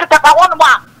they want to tap one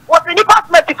more. What the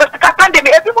department is to cut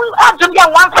pandemic. Everyone has to be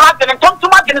 1,000 and talk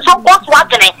too much and so what's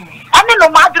watching it. And then no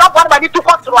margin of one by the 2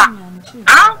 quarter.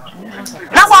 Huh?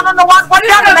 Now one on the one for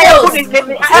the other. I put it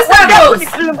in.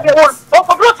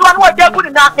 For Bruce one was there good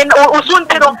enough in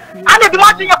Usuntino. And if you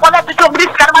want to your political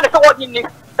risk, I'm not so ordinary.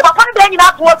 But one day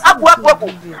enough was up.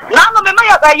 Now,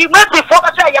 you must be for a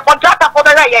contractor for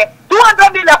the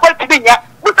 200 million for to be here.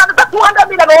 We can 200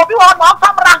 million over one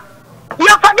camera.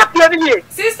 You find your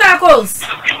Sister Goes.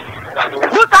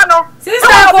 Sister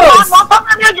Goes.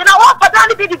 You know what? But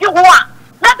only did you want.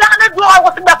 Not that I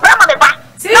was in the permanent back.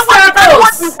 Sister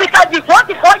Goes. Because you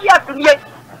 24 years to me.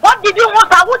 What did you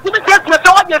want? I would even tell you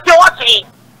what you're watching.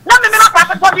 No, me not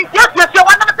happen for this. Yes, you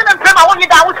want to tell them I want you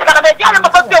down with the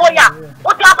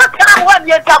what you have to one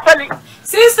year,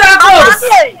 Sister Goes.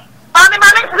 I'm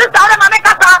sister, I'm a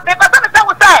the person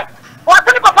was said. What's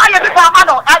the papaya before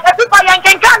Mano? I think I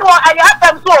can can what I have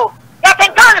them so. I can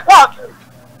can report.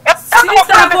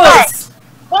 Sister Goes.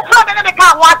 What's the name of the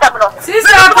car? What them?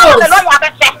 Sister Goes.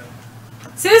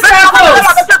 Sister Goes.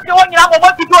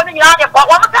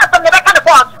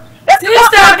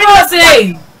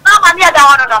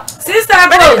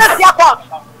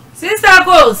 Sister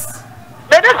Goes.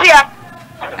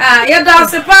 You don't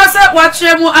suppose what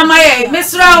you am I,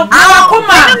 Miss Row?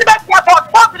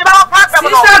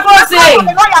 Sister Goes.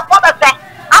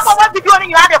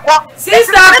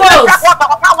 Sister Goes.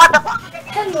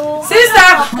 Hello. Sister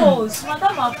Goes.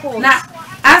 Madame Goes. Now,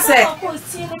 I said,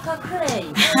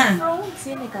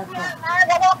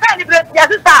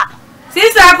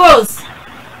 Sister Goes.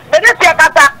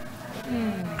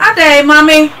 Ade,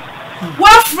 mommy.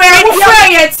 What friend?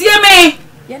 You me?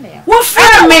 What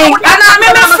friend me? And I'm a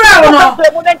friend.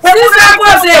 Sister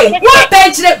Goes. What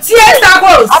page? Sister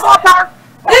Goes.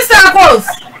 Sister Goes.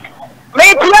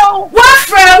 What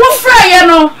friend? You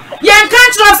know, you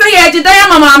can't trust a year,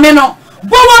 Mamma Mino.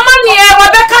 But what money?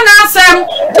 Rebecca Nansam.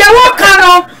 The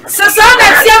Wakano. Sasana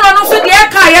Tiano for the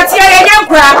Aka, Tia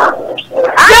Yankra.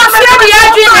 You see the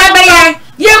Adrian.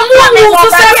 You move to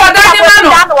say for that man.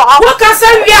 What can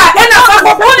say we are? And I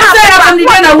want to say I'm the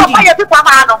dinner with you.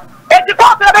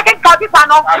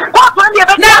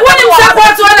 Now, when you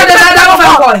support one another,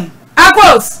 boy, I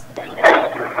goes.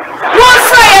 What's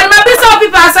saying, my bishop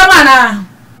people are some.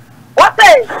 What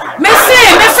say? Missy,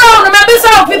 Miss Own, my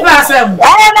bishop people are some. And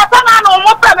I don't know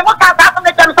what I'm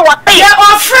to what they are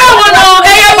offering.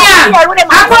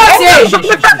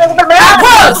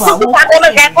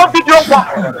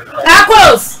 I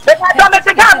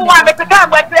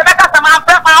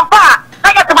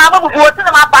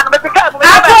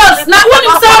now when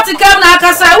you start to come now,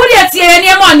 cause I wouldn't see any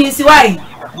money. See why?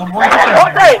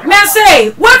 Me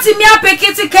say, what in your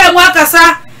picket to come work as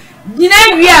you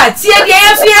know, we are see the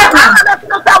air.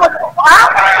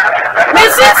 Me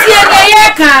see the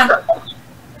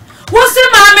what's the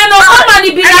man? No money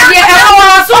be here.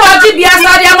 So what did be a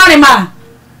money man?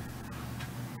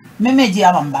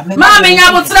 Mammy, I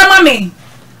will tell mommy.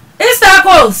 It's that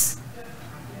close.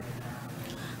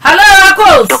 Hello,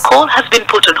 Akos. Your call has been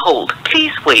put on hold.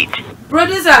 Please wait.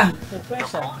 Producer.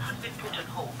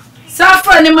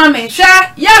 Safra mommy.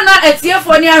 Sha, ya na etie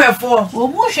for ni ahwefo.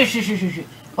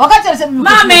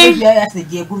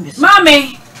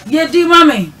 Mommy, ye di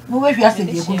mommy.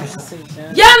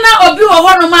 Ya na obi wo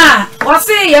ho no ma, wo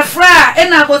se ye fra e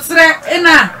na botre e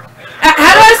na.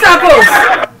 Hello, Akos.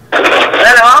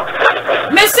 Hello.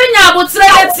 Mesinya abotre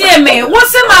etie me. Wo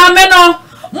se maame no.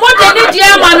 More than the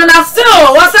dear man and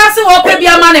still was asking what baby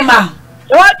a man.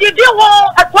 What did you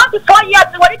want at 24 years?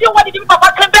 What did you want to do?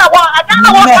 Papa Campbell? I don't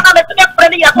know what I'm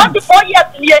friendly at 24 years.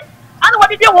 And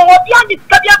what did you want? Beyond this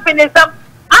career feminism.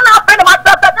 And I friend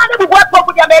myself that I will work for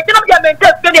the American government.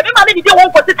 Everybody did you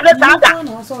want for 6 years.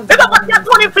 Because what you're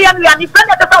doing free and you friend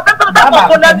at the South and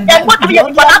what we are.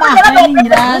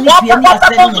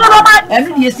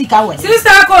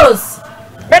 Sister Goes.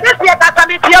 Let us see a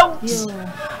catalyst.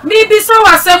 Maybe so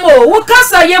asemo wo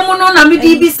kasa ye mu no na me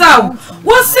di bisa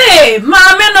wo say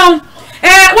maame no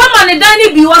woman ni dan ni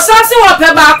bi wo sase wo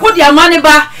pe ba ko dia mane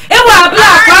ba e wa bla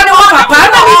akwa ne wo papa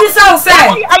na bi bi sa wo se I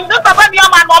know papa mi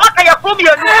ama no maka ya kum ye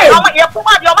nu o ma ye kum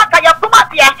ade o maka ya kum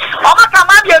ade o maka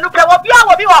ma bi enu pe wo bia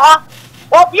wo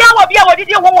ho obia wo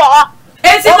didi wo ho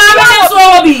enti ma me so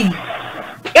wo bi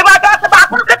e ba da se ba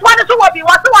ko ke twa ne so wo bi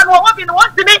wo se wa no wo bi no won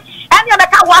timi eni na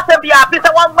ka wa se bia bi se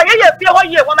wo ma ye fie ho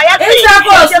ye wo ma ya ti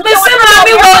exactly me se ma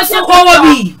bi wo so ko wo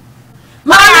bi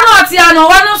ma no ti ano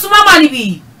wa no so mama ni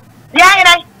bi ya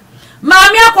ina ma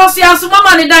mi akoso ya so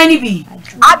mama ni dan ni bi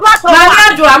adwa so ma mi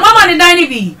adwa mama ni dan ni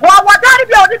bi wo dan ni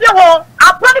bi o didi wo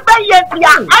apani be ye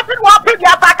tia I think wo pe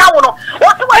bia ta ka wo no wo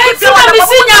se wo enti ma mi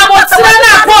sinya mo tira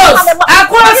na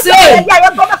akos ye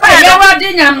wa de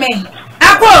nyame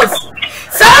akos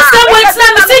sasa wo tira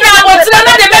mi sinya mo tira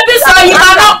na de be so yi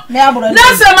ma no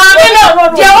na se ma mi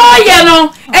no je o ye no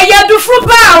e ye du fru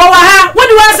pa wo wa ha wo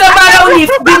di wa se ba la oni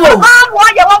bi wo wo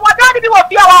ye wo dan ni bi wo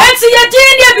fia wo enti ye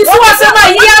din dia bi so wa se ma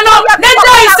yi no na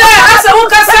dai se asa wo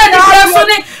ka se ni kra so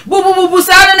ni bu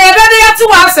sa na e be de ya ti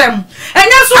wa asem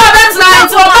enya so abetra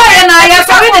enti o ba ye na ye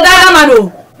so bi de da ma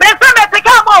no me se me te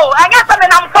ka mo anya se me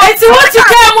na mfo enti wo ti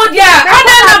ka mo dia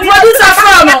ada na producer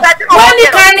from no woni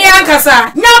kan ni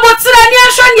ankasa nya botra ni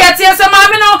ahwo ni atie se ma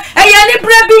me no e ye ni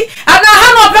brebi ana ha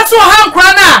no peso ha nkra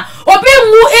na obi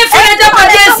mu infine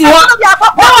japadesi ho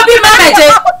na obi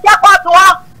manager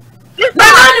na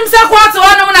anim se kwat ho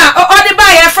no na o de ba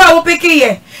ye fra wo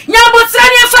pikiye nya botra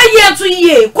ni fa ye to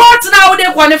ye kwat na wo de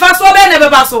kwa ne fa so be na be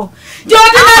ba so je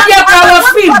odi na de kwa wo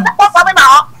film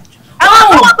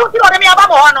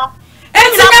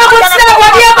enti nya botra wo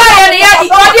de ba ye ne ya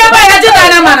wo de ba ye je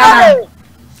na mana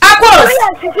akos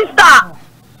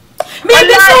me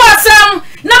bi so asam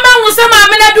na ma hu se ma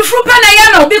me na du fru pa na ye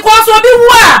no because obi wu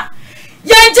a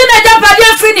ye nti na japade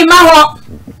free ni ma ho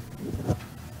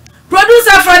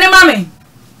producer for ni mame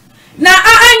na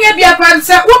anya bia kwan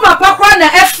se wo papa kwa na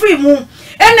free mu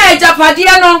e na japade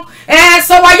no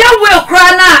so wa ye we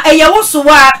kra na e ye wo so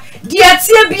wa dia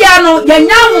tie bia no ya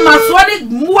nya ahomaso ni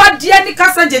muwa dia ni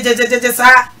kasa jejejeje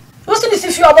sa wo si ni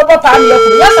si fi obobo pa mi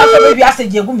yakuru ya sa fe bi ase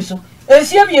je gumi so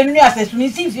ensie bi enu ase su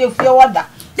ni si fi wada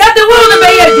ya de wo no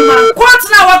be ye aduma court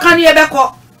na wa kan ye be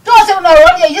ko to se no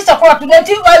wo ye yisa court do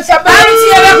ti se ba ti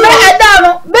ye be ko eda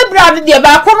no be bra de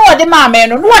ba ko no de ma me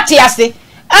no no wate ase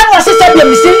anu ase se bi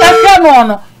mi si afre no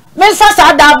no me nsa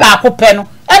sa da ba ko pe no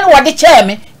enu wo de che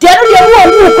me ti enu de wo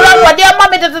kura no de ma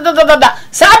me da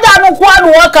sa da no kwa no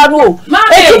wo ka no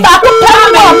e ti ba ko pe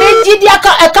no me jidi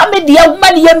aka me de ma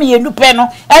ne ye me enu pe no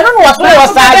enu no wo so wo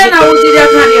sa na wo jidi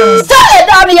aka de sa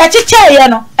eda no ya cheche ye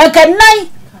no enka nan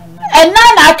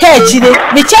na aka ejire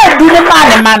ni che du ni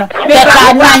ma no be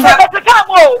ka nan me ti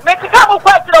ka mo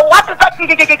kwa ti lo wa ti sa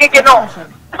gege no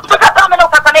to ka ta me no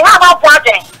ka ta ne ha ma po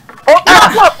ajen o ka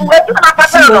po we ti na ka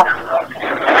ta no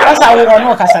asa wo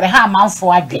no ka sare ha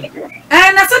manfo adwe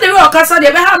na se de we okasa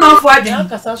de be ha manfo adwe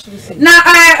na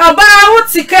oba wo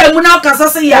tika mu na okasa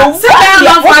se ya se be ha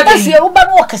manfo adwe wo ba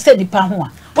no okasa di pa ho a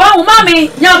wa wo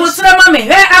mami nya bo sere mami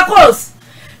akos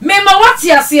me ma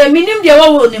wati ase minim de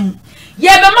wo nim ye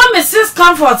be mami sis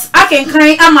comfort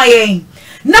akenkan amayen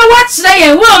na wachire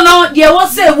ye wo no de wo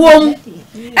se wom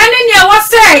ene ne wo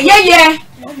se ye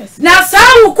na sa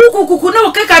wu kuku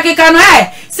no keka no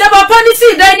se papa ni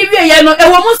si dan ni wie ye no e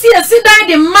wo mu si dan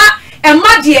de ma e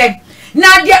ma de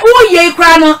na de wo ye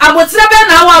kra no abotire be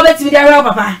na wa betimi de ara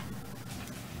papa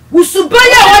usuba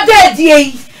ya wo de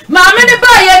die ma me ne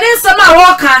ba ye ne nsama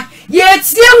wo ka ye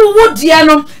tie wu die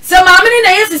no se ma me ne na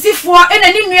yesisifo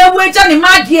ena ni nua wu eja ne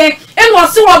ma de e wo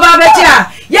se wo ba beje a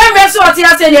ye mbe se wo te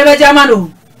ase de beje ma no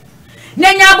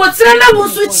na nya abotire na wu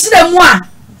su kire mu a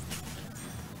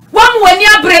one when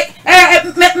you break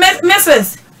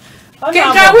Mrs.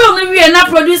 Can we be na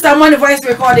producer money voice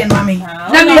recording, mommy?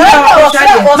 Let me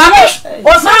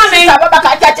mommy, baba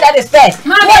ka tira the stairs.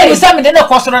 Mommy, say me dey no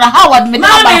cost na how would me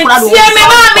na ba kura do. See me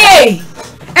mommy.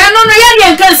 And no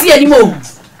ye can see anymore.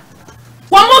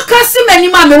 One more kasi me ni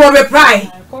mommy will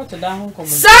reply.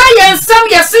 Say some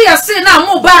ye na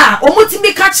mo ba o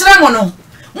mutimi ka kire mo no.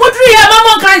 Mudru ye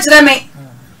mama kan kire me.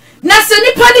 Na se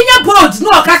nipa ni nya bold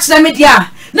no ka kire me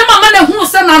dia. Na mama na hu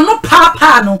se na no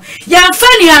papa no ye mfa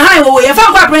ni ahan wo ye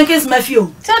fa kwa brinkins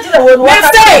mafio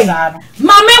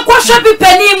mama kwhwe bi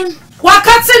panim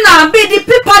wakati na bi di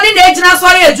pipa ni na ejina so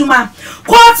ya adwuma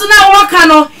court na woka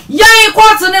no yan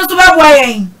court ni so bebo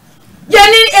yan ye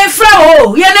ni efra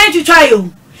o ye na ntwitwa yo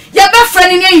ye be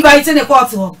friend ni invite ni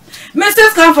court ho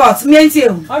Mrs. Comfort me antie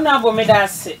o honorable me da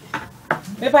se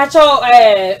me pa cho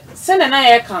se na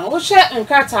ye kan wo hwe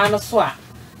nkata no so a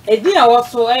edi a wo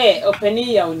so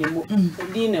opani ya onimu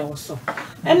edi na wo so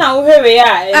e na wo hwewe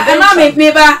ya na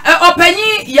me ba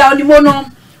opani ya onimu no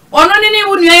Ono ni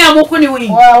wunua ya moko ni wi.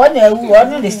 Wa na ewu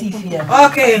ono the see here.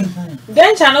 Okay.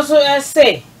 Then channel so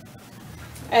say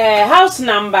house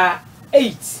number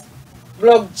 8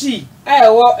 block G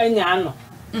wo anya ano.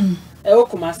 Ewo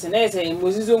Kumasi na say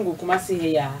Mozizo ngu Kumasi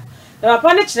he ya. Na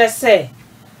papa ne kire say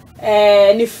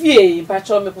ni fie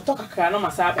mpacho me poto kakra no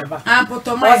masa baba.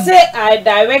 Poto mai. I say I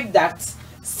direct that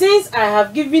since I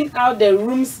have given out the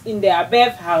rooms in the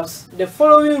above house, the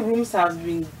following rooms have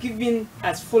been given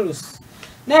as follows.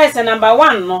 Now it's number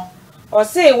 1 no. Or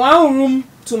say 1 room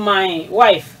to my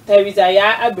wife, Teresa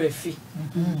Ya Abrefi.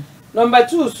 Number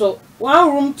 2, so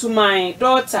 1 room to my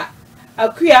daughter,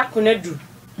 Akuya Kunedru.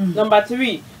 Number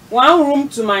 3, 1 room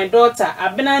to my daughter,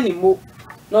 Abena Nimo.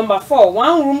 Number 4,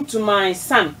 1 room to my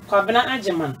son, Kwabena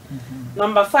Ajeman.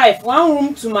 Number 5, 1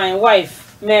 room to my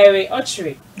wife, Mary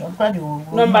Ochre.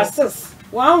 Number 6,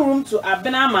 1 room to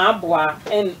Abena Maabwa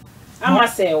and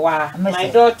Amasewa, my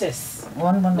daughters.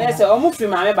 There's a almost free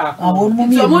my back. So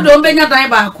don't bring a die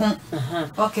back.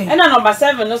 Okay. And number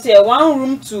 7, no say 1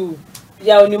 room to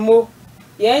Yaunimo,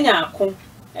 Yenya Kun,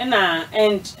 and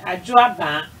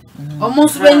Agyapa.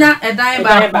 Almost bring a die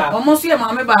back. Almost your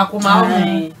mamma back.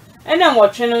 And then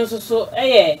what channel so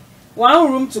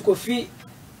 1 room to Kofi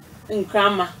in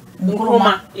Nkrama,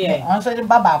 yeah. Answer the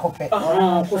Baba Cope.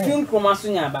 Kofi Nkrama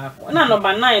Sunya back. And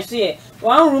number 9, so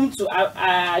 1 room to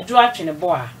Agyapa in a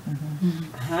boa.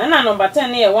 And number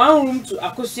 10 here, 1 room to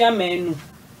Akusia Menu.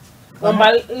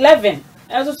 Number 11,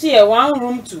 also see 1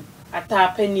 room to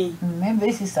Atapeni. Maybe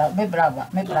this is me brava,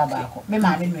 me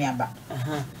mammy nearby.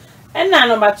 And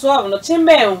number 12, no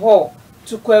chamber and hall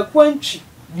to Kwekwenchi.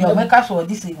 You make us for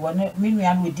this one,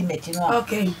 Minian with Dimetino.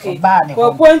 Okay,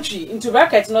 Kwekwenchi into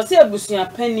brackets, no say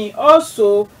Busia Penny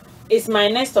also is my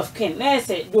next of kin. Let's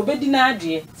say, Dobedina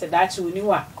dear, said that you knew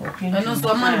what. And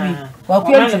also money.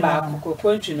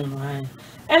 Kwekwenchi no.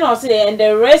 And also, and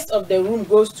the rest of the room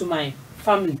goes to my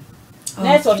family.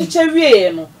 Next of teacher,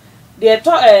 no. They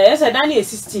taught said Danny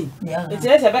 16. It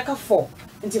is a Becca 4.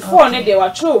 Into 4, they were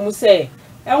true, must say,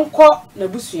 and call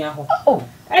Nabusia. Oh,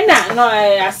 and now, no,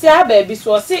 I see our baby,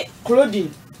 so I say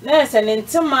clothing. Nurse and in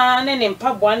some man and in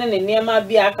pub 1 and near my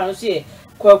beer, I can see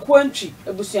Kwekwenchi,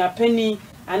 a Busia penny,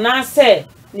 and I said,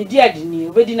 Nidia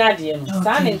didn't, wedding idea,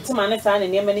 standing to my son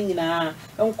and Yemen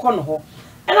and Cornhole.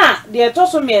 And they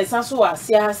told me and Sanso,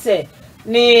 see, I say,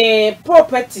 ne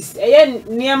properties,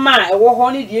 near my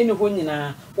honey, the end of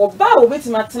Honina, or bow with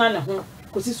Matana,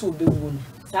 because this will be one.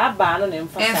 Saban and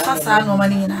Fasa no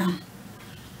money now.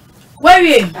 Where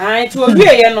you? I told you,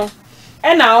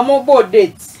 and now I'm on board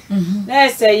dates.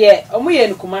 Let's say, yeah, Omuye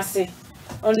and Kumasi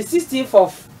on the 16th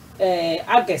of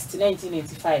August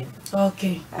 1985.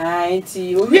 Okay. I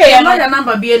see, we are not a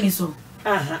number being so.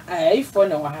 If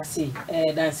one of us say,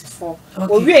 dance for.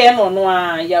 We are no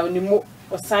Yaunimo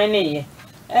or signing,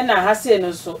 and I have seen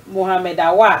also Mohammed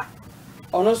Awa,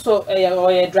 or also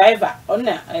a driver on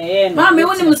a Mammy,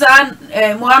 when was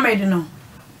Mohammed no.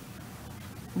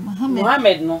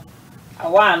 Mohammed no.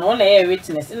 Awa on a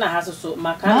witness in a house so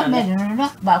Macana,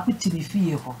 not back to be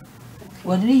fearful.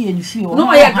 What do you feel? No,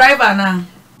 I a driver now.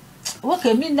 What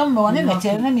can mean number 1 in a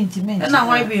chairman intimate? And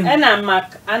I be and I'm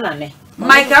Mac Anane.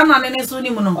 My camera and so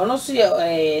also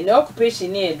no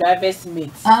occupation near driver's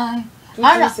mate. Anna,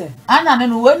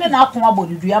 and when an outcome about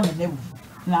the Yaman.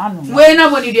 When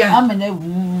nobody there, I'm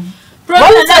an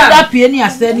producer peony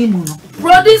as any moon.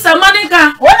 Producer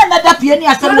Monica, one another peony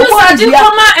as a no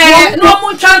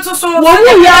more chance so. Was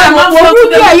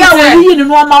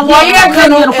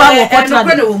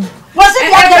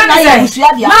it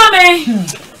Mammy?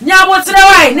 Now what's the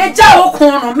way? Nature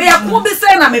corner, may I could be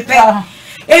saying I'm a pair.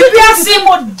 If you have seen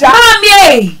what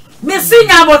Dammy, Missing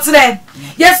about them.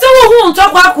 Yes, so won't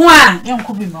talk about one. Young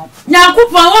Kubimo. Now,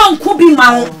 Kupa won't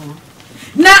Kubimo.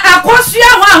 Now, of course, you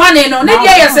are one in on it.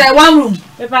 Yes, 1 room.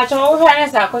 If I told her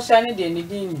as I question it in the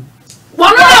dean.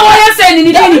 One of the way saying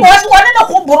in the was one in a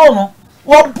Kubrono.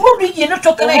 Or brooding in a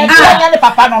chocolate and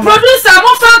papa. Produce some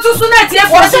more fun to Sunet. Yes,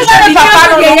 was it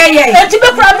papa? Yeah, to be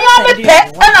from me,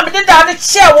 and I'm the down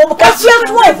chair. Because this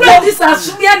is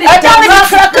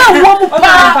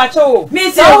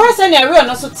me, so I send a real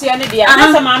no so tea and the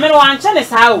other mamma one channel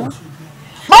out.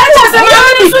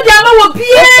 Will be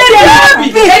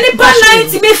any night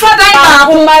to be for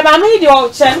my mammy, the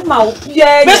old chen mouth.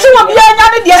 Yeah,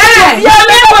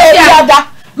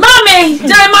 Mammy,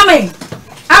 dear Mammy.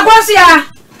 Agosia,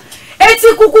 eti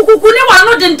kukukuku ni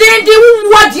wano dendende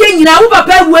wumwadie nyina wo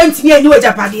papa went me anyi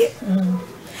Agyapa.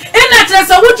 Ena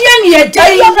tresa wodi ani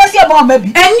ejai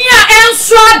eni a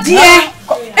enso ade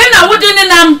ena wodi ne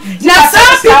nam na sa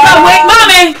pipa we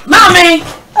mame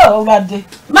oh god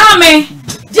mame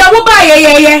dia wo ba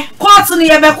ye court ni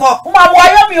ye be ko ma wo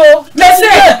ayami o me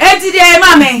say enti dia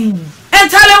ma me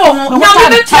entale wo ho na wo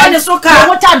be tia ne so ka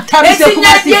wo tan tam se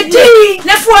kuma si ye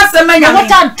ne fu asema nya wo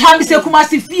tan tam se kuma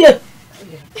si fie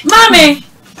mame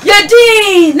ye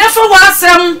di ne fu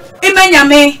asem imenya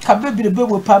me ka bebirebe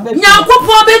wo pa be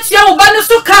nyankopon be tia wo ba ne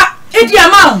so ka edi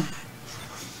ama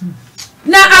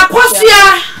na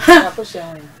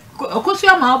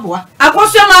akosua ma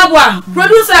aboa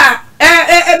producer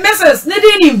Mrs.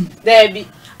 Nidinim Debbie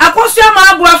akosua ma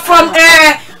aboa from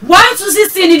 1 to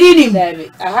 16 Nidinim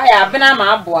Debbie aha ya bena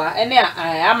ma aboa ene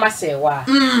amasewa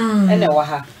ene wa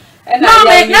ha ena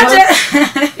ya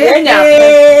enya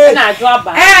na adwo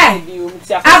aba bi o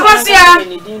mti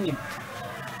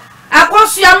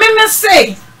akosua meme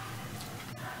say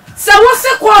se wo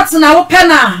se court na wo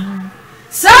pena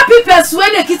sa papers we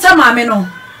ne kita maame no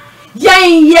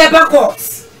yen ye be court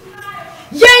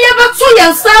yen ye be to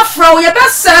yen safra ye be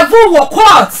serve wo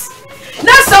court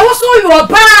na sa wo so yo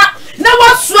ba na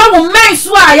wo so wo men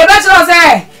so a ye be tell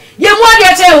say ye mu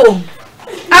ade che o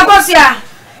agosia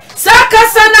sa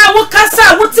kasa na wo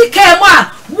kasa wo tike mu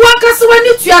a wo kasa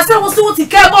wani tuase wo so wo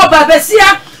tike mu ba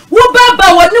besia wo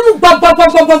baba woni mu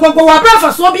gbogbogbogbogbogbo wa bra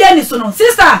fa so bia ni so no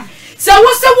sister se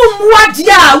wo se wo muade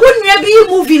a wo nua bi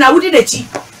movie na wo di dachi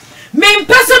me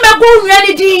mpese me go nua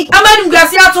ni di amani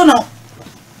ngasi ato no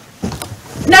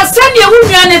na sani e wo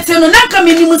nua ne te no na ka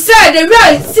me nimu se the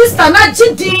real sister na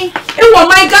gidi e wo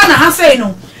my Ghana ha sei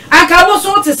no aka wo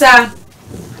so te sa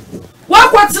wa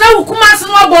kwatena wo kuma se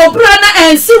no bo bra na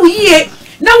ensi wo yie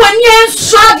na wani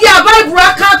enso ade a Bible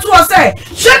aka to o se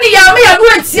hwani ya me ya no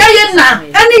antia ye na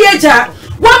ene ye ja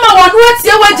wama wonu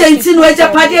atie wagenti no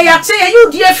Agyapade ya che ye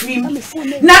yudi afrim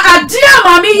na ade a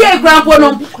mama ye grampo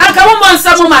no aka wo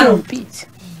monsa ma no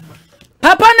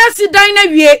papa na si dan na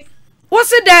wie wo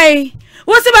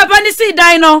si papa ni si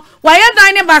dan no wa ye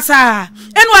dan ni basa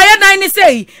enu wa ye dan ni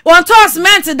sei won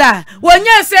tossment da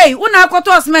wonye sei una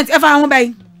akoto cement e fa ho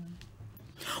bai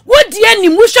wo die ni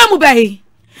muhwa mu bai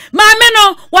mama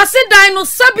no wa si dan no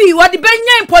sabi wo de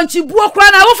benya ponchi buo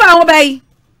kra na wo fa ho bai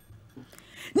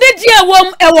ne die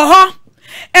wom ewo ho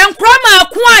enkrama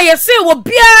ko a yese wo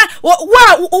bia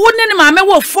wo ne maame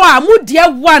wo fo a mu die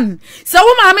 1 se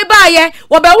wo maame ba ye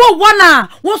wo be wo 1 a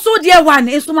wo so die 1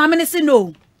 eso maame ne se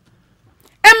no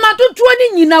emma tutuo ni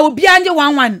nyina obi anje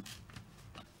 11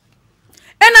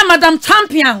 ena madam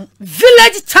champion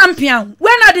village champion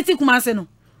when aditi kumase no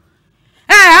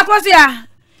akosia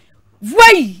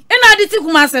voi ena aditi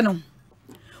kumase no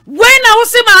when na wo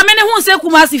se maame ne hu se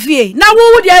kumase fie na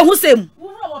wo die hu sem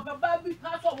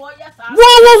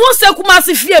wo hu se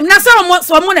kumase fie na se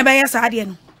mo ne be yesa ade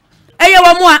no eye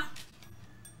wo mo a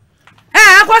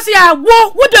akosia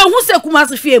wo de hu se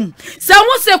kumase fie mu se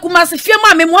hu se kumase fie mu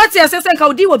a me mo tie se nka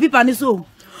odi wo pipa ni so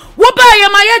wo ba ye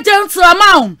ma ye gentle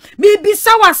amount mi bi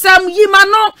sa wasam yi ma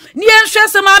no ni enhwe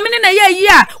se maame ne na ye yi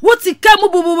a wo tika mu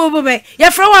bububube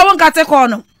ye fra wa won kate ko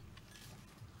no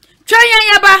twen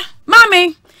ye ba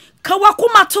mami ka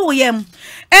wakuma to yem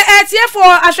tie for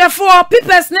ahwefo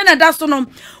peoples ne na da so no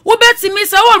wo betimi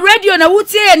se wo radio na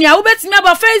wutie ne a wo betimi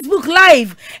aba Facebook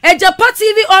live Agyapa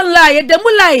TV online ye demu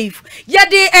live ye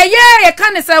de ye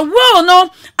kan se wo no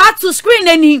atu screen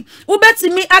ani wo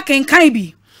betimi akenkan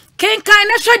bi kenkan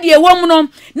na hwede e wom no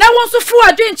na won so fu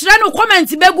adwen kire no comment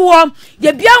begu wo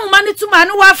ye bia homa ne tuma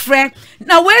ne wa frɛ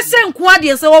na we se nko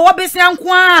ade se wo besia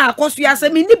nko a akoso ya se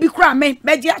me ni bi kra me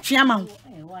beji atwe ama wo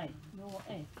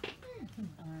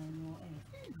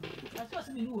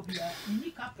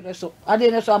so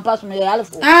ade ne so ampas me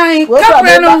alfo ai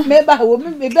kapre no me ba wo me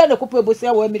be na kopo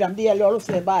ebosia wo miram de yele oro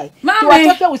se bai to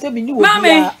atwa wo se me ni wo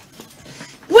bia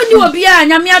woni wo bia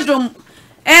nyame adom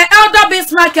elder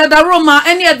Bismarck da Roma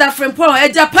any other friend po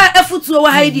Agyapa Afutuo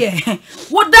wa haidie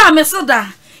wo da me so da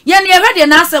ye ne hwede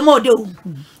na asem ode o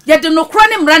ye de no kro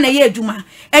ne mra na ye adwuma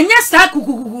enye sa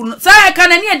kukukuku sa e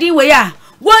kana ne edi we ya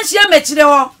won hia mechire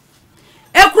ho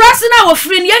ekurase na wo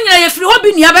firi ne nyina ye firi ho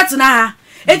bi nua betena ha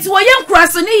eti wo ye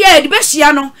nkurase ne ye de be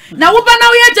hia no na wo ba na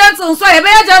wo ye gentle so ye be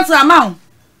ye gentle amount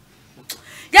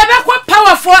ye be kwa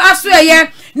powerful aso ye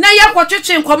na ye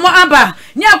kwotwetwe nkomo aba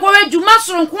ni akwa adwuma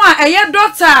soronko a eye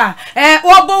doctor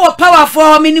obo wo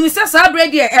powerful minim se sa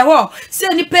bread e ho se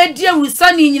ni pedi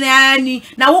awusa ni nyina ni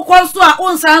na wo konso a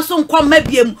onsan so nkom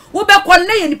mabiem wo be kon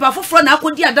na ye nipa foforo na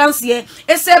akodi adanse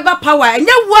ese ba power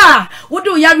enye wo a wo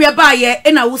de yare ba ye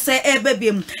na wo se e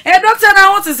babiem doctor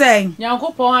na wo te se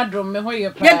Nyankopon adrom me ho ye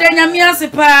pa ye de nyame ase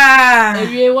pa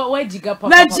ewie wa jiga papa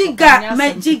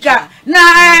majiga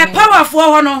na powerful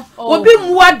ho no obi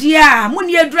muade a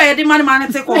muni edura ye de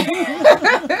man te ko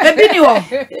ebi ni wo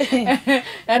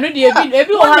eno de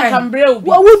ebi wo ha kambre obi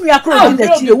wo nua kro di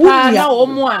na chire wo nua na wo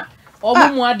mo a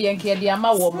omo ade enke de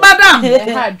ama wo madam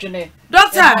ha adwene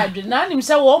doctor na nim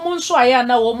se wo mo nso aya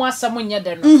na wo mo asam nye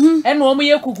de no e na wo mo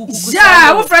ye kukukuku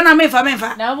ja wo fra na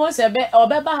mefa na mo se be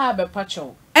obeba ha be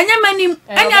pacho enya manim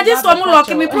enya just wo mo lock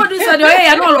me producer de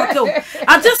oya no lock o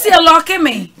I just see lock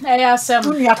me ya asam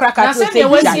Nua kraka na to se say de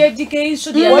wasi ejike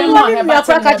isu de wo nua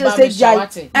kraka to say jai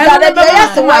da de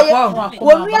yes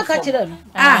wo nua ka kire no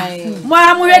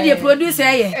mo hwe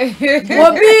producer ye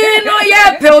obi no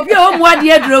ye pe obi o mo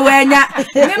ade aduro wanya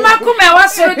me makoma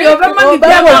waso de obema mi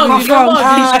bia ma confirm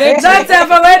doctor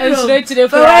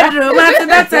for wedro ma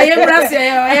doctor ye brase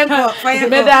ye ko fire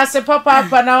me da se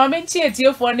papa na wa menti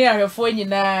etiefo ne ahwefo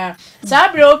nyina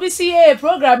sabre obi si e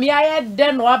program ya ye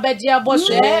de no abeje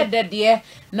aboso e de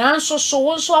nanso so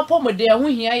wonso apomode ho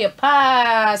hia ye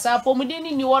pa sa apomode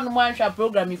ni wonu manhwa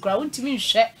program ikura wontimi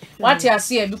nhwe wate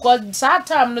ase because sa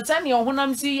time no tane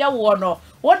honam si ye wo no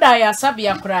woda ya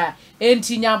sabia kura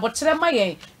enti nyabotre ma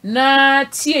yen na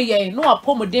tie yen no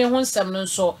apomode ho nsem no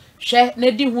nso hwe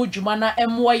na di ho dwuma na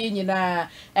emwa ye nyina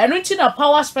eno nti na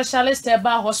power specialist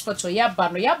eba hospital yaba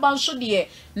no yaba nso de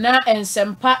na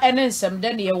ensempa ene nsem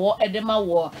de ne ye wo edema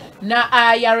wo na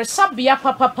ayaresabia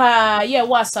papa ye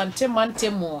wo asante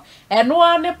mantemu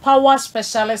eno ne power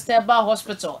specialist eba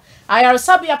hospital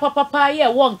ayaresabia papa ye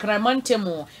wo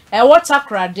nkramantemu e wo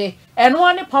takrade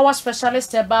eno ne power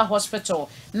specialist eba hospital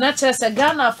na chese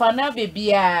Ghana fa na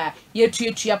bebia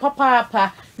yetuetua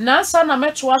papa na sa na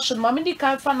metro action mamidi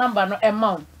kan fa number no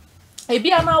amount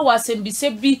ebi ana wasembise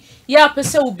bi ya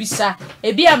pese ubisa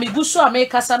ebi amiguso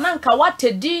amekasa na nka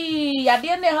watedi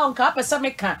yade ne ha nka pese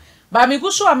meka ba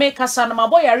amiguso amekasa na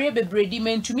maboyare bebredi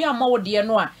mentumi amawode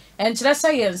no a enkyere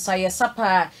science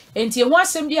ayesapa enti ho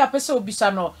asem bi apese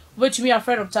ubisa no wetumi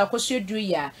afre Dr. Akosua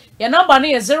Duya ya number no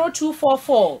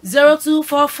 0244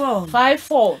 0244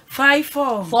 54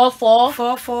 54 44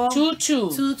 44 22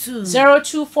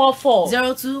 0244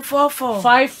 0244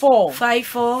 54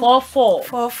 54 44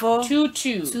 44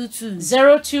 22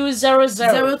 0200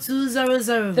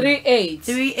 0200 38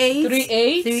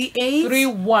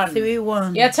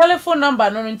 31 ya telephone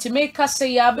number no ntime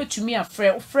kase ya betumi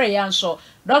afre ya nso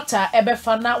Doctor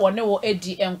Ebefana wone wo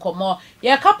edi enkomo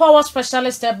ya ka power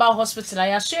specialist eba hospital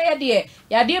ya so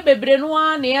ya de bebre no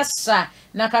a na yesa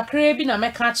na kakra bi na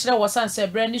meka kire wo sanse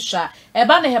brand sha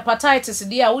eba na hepatitis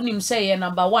de a wonim say ye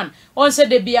number 1 on say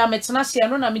de bia metena se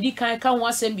no na medi kan ka ho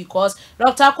asem because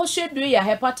Dr. Akosua Duya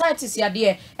hepatitis ya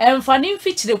de emfani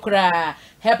mfichire kura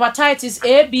hepatitis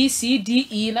A B C D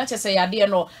E na chese yade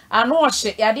no ano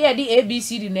ohye yade de A B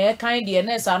C D na kan de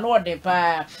na sa no ode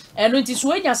pa eno nti so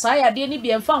enya sa yade ni bi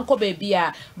emfa nko ba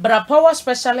bia bra power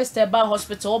specialist eba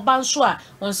hospital banso a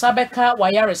onsa beka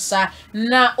wayaresa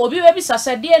na obi we bi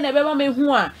sase de na beba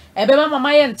mehu a ebeba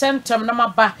mama ye ntentem na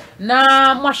maba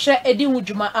na mohwe edi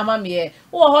hudwuma amameye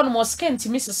wo ho no mo skin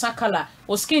timi sesa kala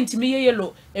o skin timi ye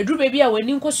yellow edru bebi a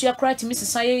wani nkosua kra timi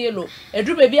sesa ye yellow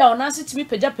edru bebi a onase timi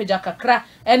peja kakra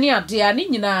eni ade ani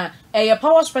nyina eye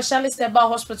power specialist eba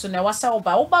hospital na wasa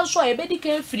oba nso a ebedi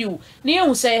kan free na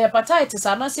yehu say hepatitis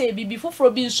anase ebibi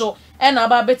foforo bi nso ena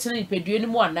aba betene pedue ni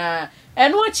mu ana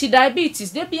eno achi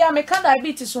diabetes de bia meka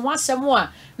diabetes ho asem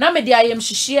a na me de ayem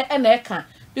hihie ena eka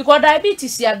because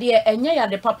diabetes ya de enye ya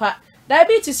de papa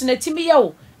diabetes na timi ya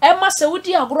o ema se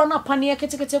wudi agoro na pane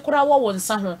ketekete kura wo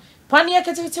nsa ho pane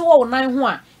ketekete wo nan ho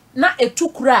a na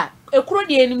etukura ekuro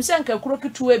de enim se nka ekuro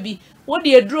kituwa bi wo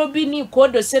de eduro bi ni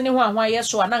kodo se ne ho ahwa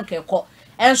yeso ana nka ekọ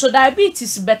enso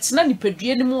diabetes betna ni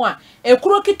pedue ni mu a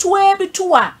ekuro kituwa bi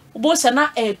tuwa bo se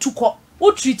na etukọ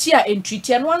wo treat a entreat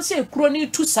no anse ekuro ni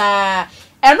tu saa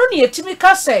eno ne etimi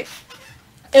ka se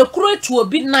ekuro etu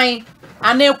obi nan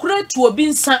ana ekuro etu obi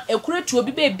nsa ekuro etu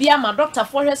obi be bia ma doctor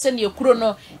for hwese ne ekuro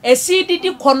no esi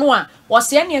didi kono a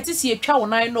wose ene etisi etwa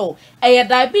wonan no eye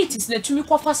diabetes na tumi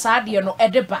kofa saade no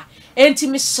edeba enti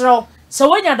misro se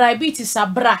wonya diabetes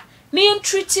abra ne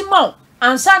entreat ma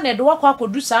ansa na de wakọ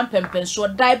akodu sam pempenso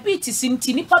diabetes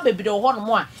nti nipa bebre ho no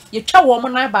mo a yetwa wo mo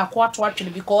nan ba ko ato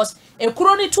atwene because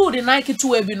ekuro ni tu de nan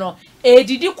kitu ebi no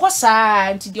edidi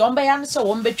kosa nti de ombe ya no se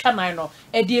wo mbetwa nan no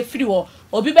e de efiri ho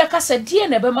obi beka se die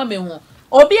na be ma mehu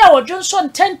obi a wodwonso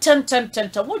ten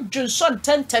wodwonso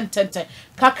ten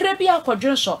kakra bi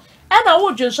akodwonso ena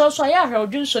wodwonso so ya hwe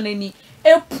wodwonso nani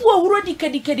epu ohuro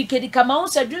dikedi kama wo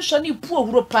se dwonso ni pu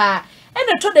ohuro pa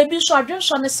ena to da bi so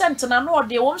adwonso ne sent na no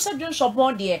de wo se dwonso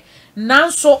bon de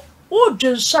nanso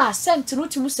wodwonso a sent no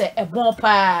timu se ebon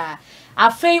pa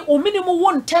afei o minimum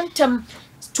won tentem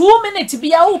 2 minutes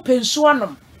bi a wo pensu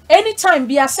anom anytime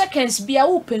bi a seconds bi a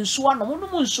wo pensu anom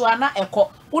unum nsu ana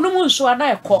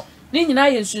ekọ ni nyina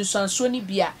ye nsunsuanso ni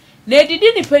bia na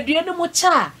edidi ni pedue ni mu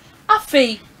cha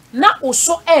afei na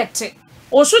oso ete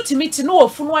oso timiti no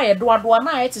ofunu aye doado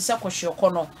na aye te se kwhweko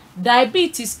no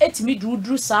diabetes etimi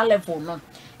drudru sa level no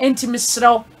entimi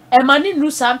srew emani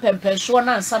nu sa mpempenso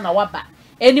na ansa na waba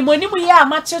enimonimu ya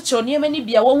amachecho ne emani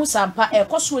bia wo hu sampa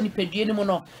ekoso nipadue ni mu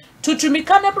no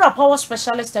tutumika ne bra power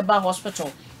specialist eba hospital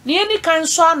ne eni kan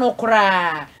so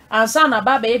anokra ansa na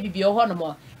baba ye bibie ho no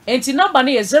mo enti number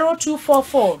ne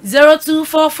 0244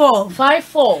 0244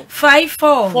 54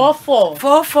 54 44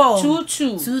 44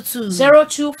 22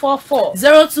 0244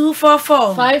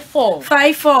 0244 54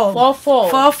 54 44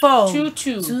 44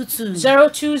 22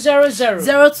 0200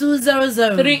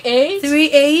 38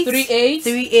 38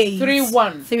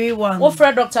 31 wo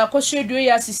fra Dr. Akosua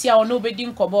ya sisi a ono obedi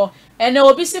nkobo ene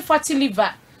obi se fatty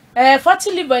liver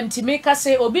ntimi ka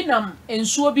se obi nam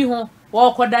ensuo bi ho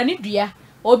wo kodane dua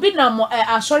obi nam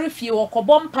asori fie wo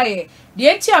kobo mpaye de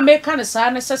enti ameka ne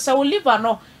saa ne sese wo liver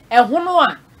no hono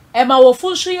a ema wo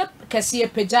funsu ye kese ye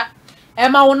peja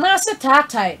ema wo na se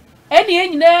taatai eni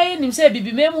enyina nim se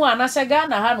bibimemu anase ga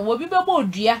na ha no obi bebo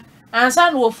odua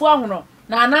ansa na wo fu ahono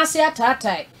na anase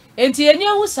ataatai enti enye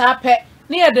hu saa pe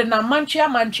ne ye de na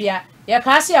mantwea ya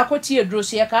ka ase akoti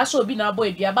edroso ya ka ase obi na abo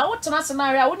edua ba wotena se na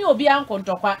area woni obi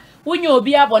ankontokwa wonye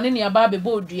obi abone ne aba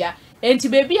bebo odua enti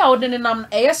bebi a wode ne nam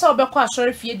eyese obekọ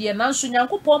asori fie de nanso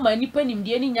nyankopon ma nipa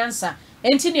nimde ni nyansa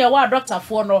enti ne wa doctor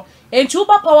fo no enti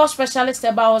uba power specialist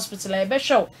eba hospital ebe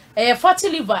show fatty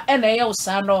liver na eye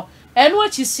usa no eno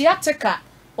achi sciatica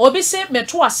obi se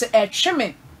meto ase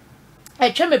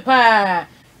etweme pa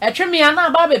etweme ana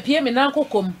aba be pie me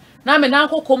nankokom na me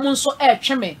nankokom nso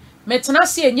etweme metena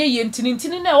se enye ye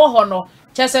ntini na ewo ho no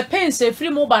chese pain se free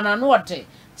mu banana ode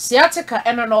sciatica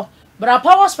eno no bra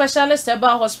power specialist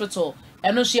eba hospital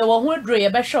eno so ye wo ho aduro ye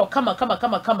be show kama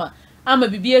ama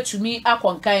bibi atumi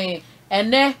akonkan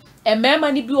ene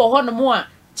emema ni bi wo ho no mo a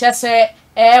chese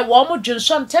wo mo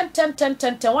dwonson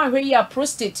 10 wan hwe ya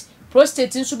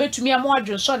prostate nso betumi amo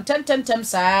adwonson 10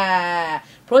 saa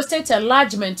prostate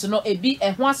enlargement no ebi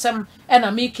ho asem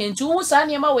na me kenti hu saa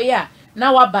ne ma we ya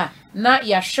na waba na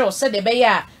ya show se de be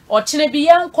ya ochine bi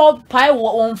yenko pai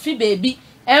wo onfi baby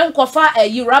enkofa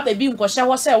yira baby nkoshe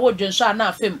ho se wo dwonson na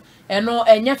afem eno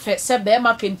enye fe se be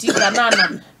ma kenti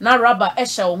kanana na rubber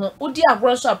ehye wo ho udi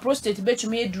agro so prostate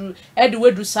betumi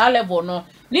eduru saa level no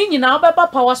ni nyina obeba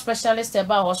power specialist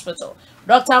eba hospital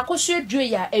Dr. Akosua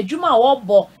ya edwuma wo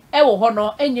bo ewo ho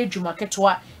no enye dwuma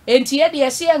ketwa enti ye de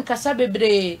ese nkasa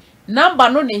bebre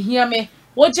number no ne hia me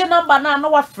woje number na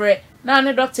no wafre na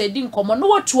ne doctor edi nkomo no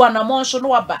watu anamon so no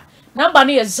waba number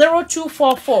no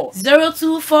 0244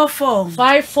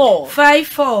 54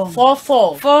 44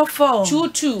 44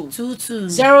 22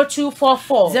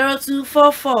 0244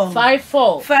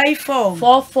 54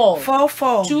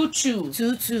 44 22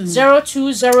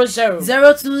 0200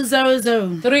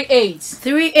 38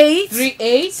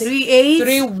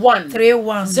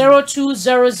 31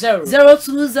 0200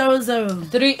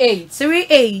 38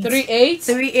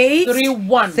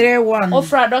 31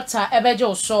 ofra doctor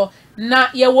ebeje so na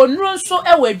ye wonuro nso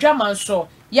ewadwama nso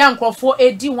ya nkrofo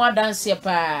edi ho dance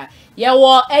pa ye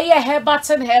wo eye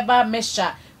herbal mixture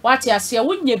wati ase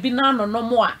wonye bi na no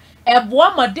mo a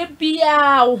eboa made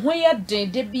bia wo ho ye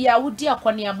de bia wodi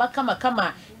akone abaka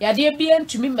kama ya de bia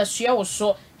ntumi mesua wo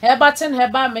so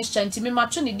herbal mixture ntimi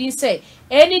mato ne din say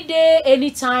any day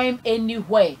anytime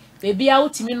anywhere baby a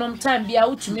utimi nom time bia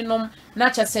utimi nom na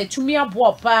chase tumi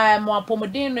abo pa mo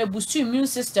apomodin no ebusu immune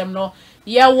system no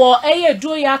ye wo eye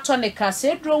duro ya tonica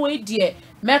se duro we die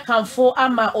mekanfo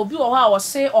ama obi wo ha wo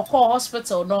se okọ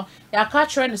hospital no ya ka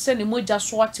kire ne se ne moja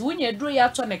so ati wunye duro ya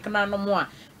tonic na no mo a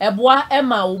eboa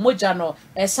ema wo moja no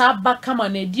esa ba kama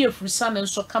na die frusa ne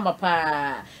nso kama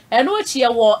pa eno echi ye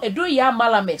wo eduro ya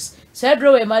malamex se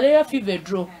duro we malaria fever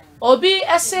duro obi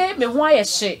ese me ho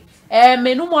ayehye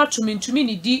menu mo atumentumi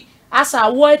ni di asa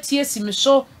wo atie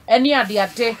simiso eni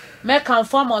ade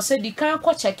mekanfo ama se di kan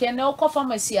ko cheke na okọ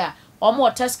pharmacy a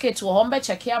omo test kit wo hombe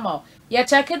cheke ama ya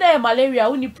cheke da malaria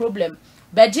uni problem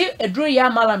beji eduro ya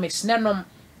malamex nenom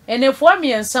enefo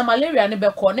amiensa malaria ne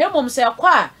beko na emom se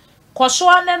kwa koso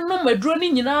anenom eduro ni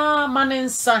nyina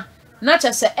manensa na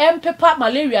chese empepa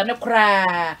malaria ne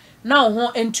kra na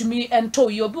ho entumi ento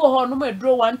yi obi wo ho no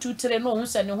eduro 1 2 3 no ho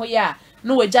se ne ho ya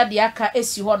no wejade aka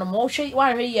esi ho no mo hwe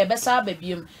wanhwe ye besa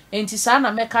babiem enti saa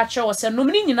na meka kye wo se nom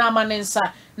ni nyina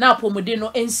manensa na apomode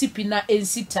no ensipi na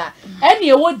ensita ene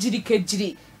e wo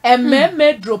jirikejiri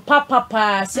emmemme dro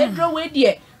papa se dro we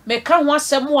die meka ho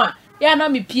asem a ya na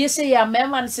me pie se ya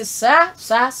mema ne se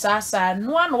sa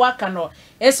no anu waka no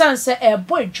esanse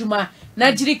ebo adwuma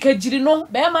na jirikejiri no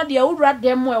be ma de awura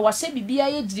dem e wase bibia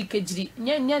ye jirikejiri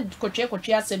nya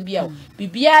kotwe asem bia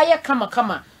bibia ye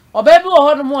kama obabi wo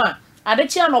ho no mo a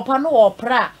adechi anopa no wo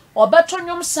pra obeto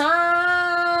nwom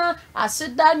saa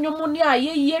aseda nwom ni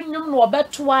ayeye nwom no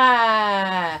obeto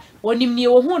a wonim ne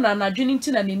wo hu na nadwene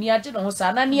ntina nani age no ho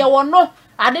saa na ne wo no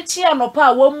ade tie anopa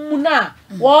a wamu na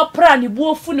wo pra ne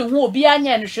buofu ne ho obi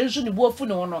anya ne hwensu ne buofu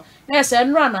ne ho no na ese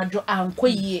nro anadwo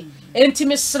ankoyie enti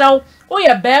mesraw wo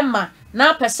ye bema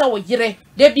na pese wo yire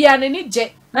de bia ne ni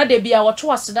je na de bia wo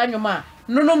to aseda nwom a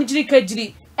nonom giri ka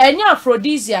giri enya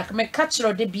aphrodisiac me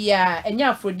kachiro de bia enya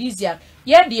aphrodisiac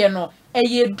ye de no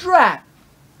eye dura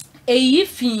eyi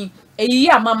fi eyi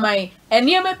amaman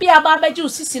eniem bia ba abeji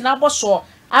osisi na boso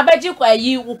abeji kwa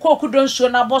yi ukokudo nsuo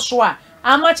na boso a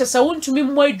ama chese wontumi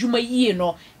mmɔ adwuma yie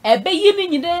no ebe yi ni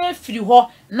nyine firi hɔ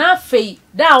na afei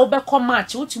da wo be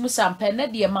match wotumi sampa na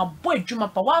de ma bɔ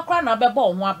adwuma pa wakra na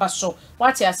bɛbɔ ho abaso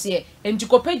wate ase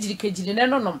entikopa girikagiri ne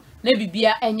nonom na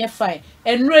bibia enye fine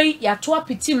enrei yato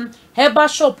apitim heba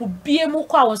shop bie mu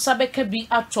kwa wonsa beka bi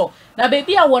atɔ na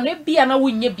bebi a wone bia na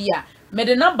wonye bia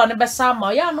mede number ne besa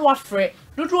ma ya no wafre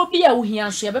dodo bia wo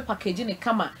hia so ye be package ne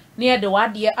kama near the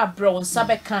wade abro wonsa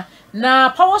beka na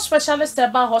power specialist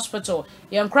eba hospital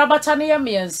ye nkrabata ne ye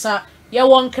miensa ye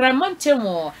won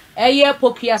kremantemo eye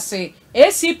pokiase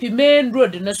ACP main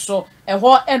road ne so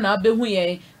eho na abehu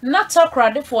ye nata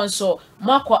kradefo nso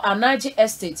mako Anaji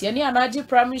estate ye ni Anaji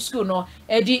primary school no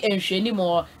edi enhwani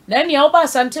mo na ne oba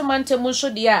asante mantemu nso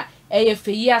de a eye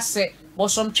feyi ase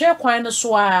bosomtwe kwan no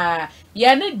so a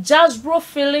ye ne Jasbro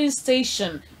filling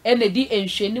station ene di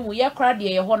enhwani mu ye krade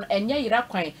ye ho no enya yira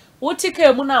kwan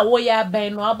wotika mu na wo ya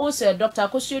ban no abose Dr.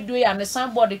 Akosiedu ya ne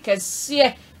signboard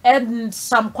kese and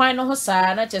some kwan no ho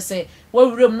saa na chese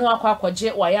wawuram no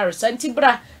akwakoje wayaresa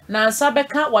ntibra na nsa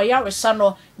beka wayaresa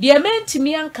no de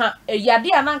mentimi anka yade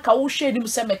ananka wo hwe nim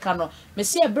se meka no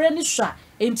mese ebre ni so a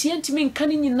enti nka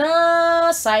ni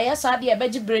nyina saa saa de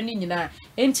ebeji bre ni nyina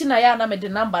enti na ya na me de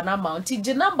number na ma enti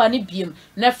je number ni biem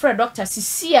na frɛ Dr.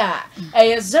 Sisia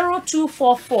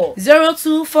 0244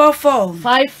 0244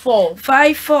 54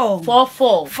 54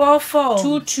 44 44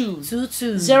 22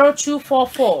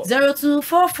 0244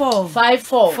 54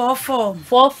 44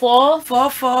 44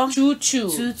 44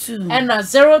 22 and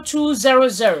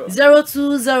 0200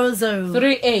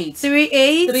 38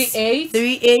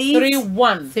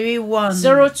 31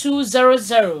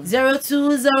 0200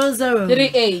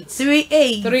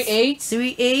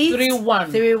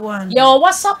 38 your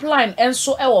WhatsApp line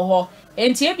enso ewo ho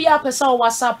enti e bia pesa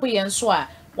WhatsApp yenso a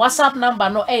WhatsApp number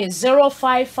no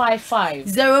 0555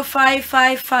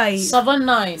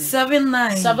 79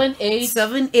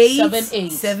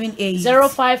 78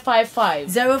 0555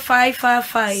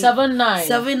 79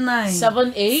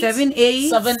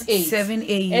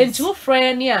 enti wo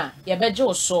friend ya ye beje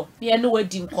wo so ye no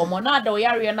wadi nkomo na da wo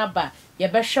yare na ba ye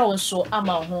be hwe wo so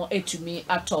ama ho etumi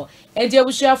ato enti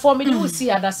abusua for me wo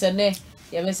si adasene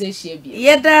ye be se hie bia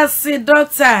ye da si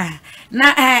doctor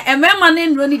na emema ne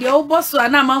ndro ni de oboso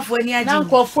ana amanfo ani age na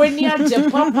nkofo ani age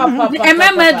papa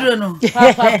emema ndro no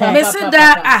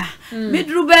mesida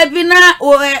midru baby na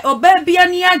obabi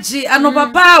ani age ano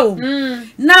papa o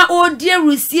na odie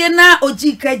rusie na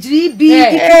ojikagiri bi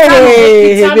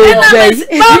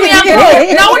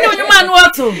na woni onyuma no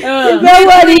oto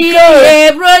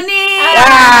broni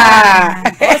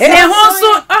ne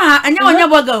hoso anya wonya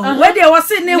boga we de wo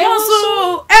se ne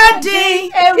hoso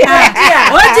edi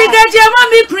ojikaji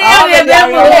mami priya we be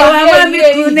mami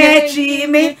kunechi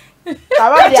me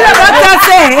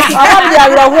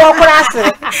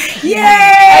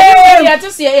ya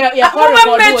to see ya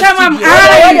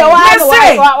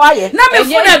na me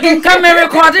funa bin camera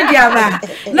record dia ba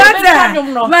not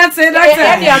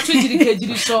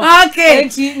okay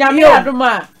nyame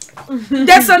adoma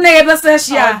that's on the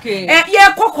Bessia.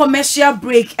 Yeah, commercial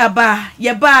break aba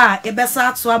ye ba ye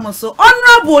besa to am so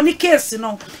honorable ni case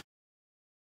no.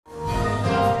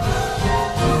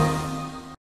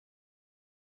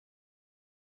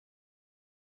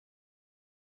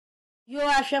 You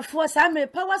are chef for some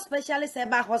power specialist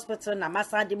about hospital na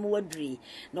masadi mu wadri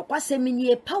no kwase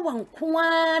minye power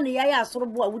nkoa na ya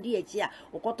asorobo awudi echi a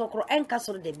okotokro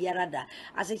enkasoro de biarada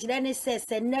asechire ne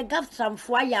se negative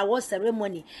tramfo aya wo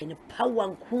ceremony ne power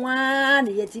nkoa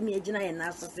na yetimi agina ye na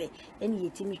asose eni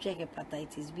yetimi hwe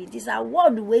hepatitis B this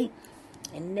award way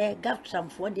and negative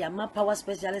tramfo de ama power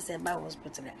specialist about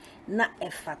hospital na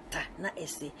efata na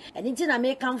ese eni ti na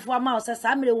me kanfo ama o se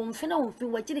samre wo mfe na wo mfe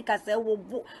wachiri kase wo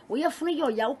bo wo ye funu yo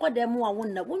ya ukodem a wo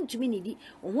na wontumi nidi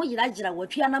wo ho yiragira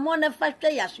watwa na mo na fa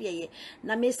hwe ya so ye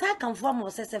na me sa kanfo ama o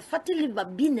se fatty liver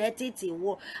bi na etete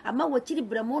wo ama wachiri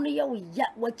bramo no ye wo ya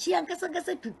wachi ankasa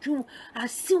kasa tutu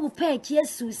asi wo pa ki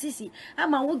asu sisi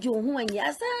ama wo gye wo ho anya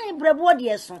asa brabo de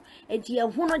eso enti ye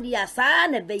hu no de asa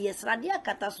na be ye srade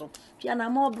akata so twa na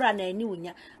mo bra na ani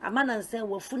unya amana nse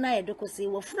wafu na ye dokose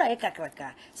wafu ra ye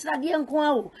kakraka srade nko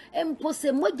awo empo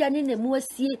se mogya ne na mu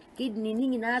asie kidney ni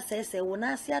nyina sese wo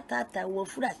na asia tata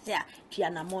wafu ra sia tua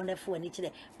na mo na fo ani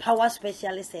kire power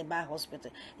specialist eba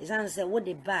hospital isan se wo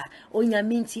de ba onya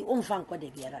minti omfa nko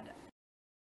de biarada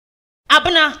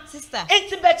Abna sister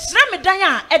enti betre me dan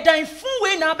a edan fun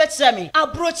we na betre me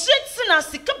abrochi na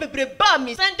sika bebre ba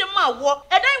me send ma wo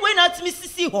edan we na timi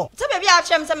sisi ho so baby a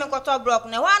chem se me koto block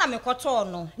na wa na me koto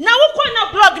no na wo ko na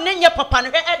blog na nye papa no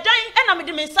edan e na me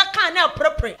de me saka na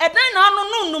propre edan na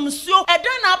anu num suo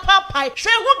edan na papai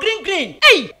hwe ho green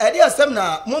ei edi asem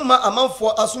na mumma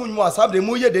amanfo asonmu asabre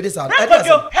mu ye dede sa edi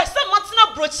asem hese matna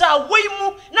brocha awoi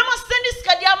mu na ma send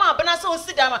sika dia ma abena so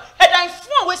sidama edan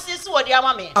fun we sisi wo dia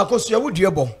ma me akoso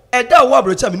Diebo. Eda wa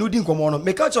brocha mi nudi nkomo no.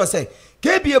 Me catch you say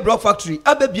KBA Block Factory,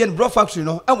 Abebien Block Factory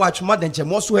no, and watch more than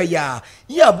Chemosu ya.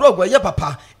 Ya blog where ya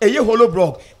papa, a ye hollow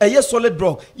blog, a ye solid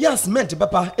blog, ya cement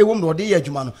papa, a woman or the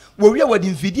edgeman. Where we are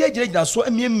wedding video that so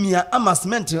a mia, ama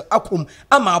cement, akum,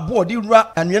 ama board,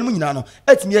 ra, and Yamunano,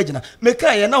 et me agena.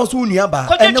 Mekaya now soon yaba,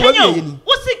 and no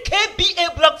what's the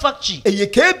KBA Block Factory? A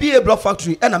KBA Block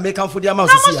Factory, and I make for the amount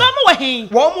of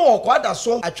one more quad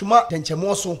song at Chuma than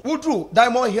Chemoso, who drew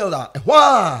Diamond Hilda,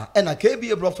 and a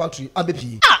KBA Block Factory,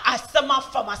 Abepi.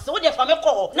 Pharmacy wo de fa me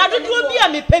ko na dodo bia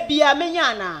me pa bia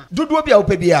menya na dodo bia wo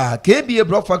pa bia KBA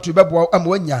Block Factory bebo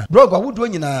amwanya blog awodo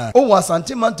nyina o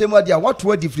wasante mantem ade a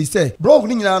wato adi free say blog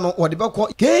ni nyina no wo de beko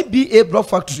KBA Block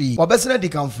Factory obesena di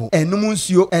kanfo enum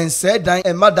nsuo ense dan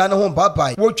emada ne ho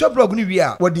papai wo twa blog ni wi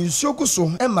a wo di nsuo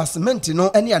kuso ema cement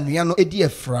no ene anua no edi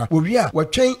efra wo wi a wo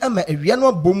twen ama awia no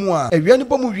abomu a awia ni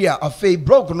bomu wi a afei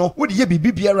blog no wo de ye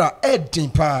bibiara edin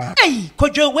pa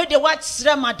kodwo we de wa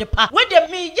kyerɛ ma de pa we de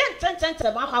me ye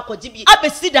ntentente ma ha kojibi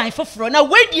abesidan foforo na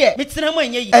we de metena mu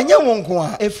enye yi enye wonko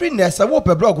a efri nesa wo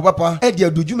pe blog papa e de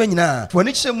adudwuma nyina fo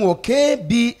ni kyerɛ mu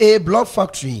KBA Block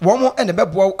Factory wo mo ene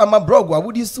bebo ama blog a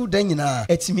wodi su dan nyina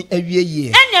etimi awie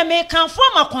ye ene me kan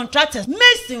former contractors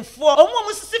mason for omo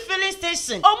mo sisi filling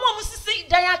station omo mo sisi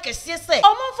dan akese se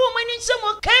omo fo mo ni kyerɛ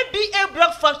mu KBA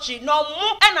Block Factory no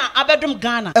mo ena abedum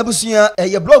Ghana abusia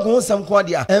ye blog ho sam ko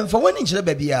ade a emfa woni kyerɛ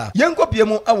ba bia yenkopie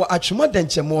mu awo atwoma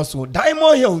dankyemo so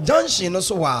Diamond Hill Junction no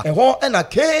so wa eho ena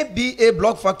KBA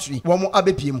Block Factory wo mo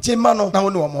abepiem timma no na wo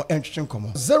ne wo mo entwetwe nkomo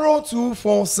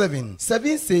 0247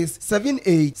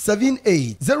 7678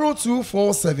 78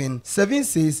 0247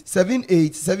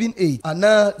 7678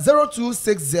 ana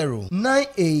 0260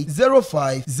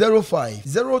 980505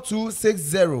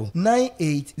 0260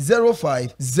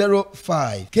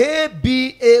 980505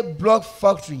 KBA Block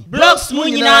Factory blocks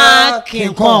munyina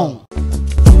King Kong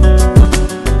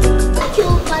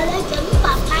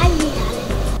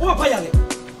papa yale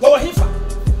wo hifa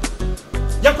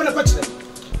yakona kwachire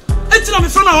etina me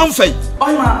fa na won fai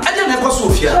oyma ade na ekoso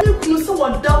ofia kunu se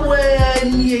wodawe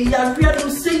ni ya ria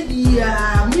dum sedia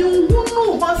mi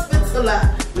hunu hospital a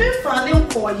me fa ne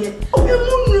nkoye obi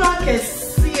munu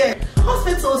akese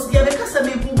hospitals dia de kasa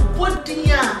me bu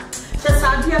bodia se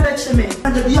sadia be cheme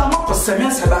ade bia mo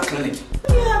Semen Saba Clinic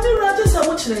yeah me raje sa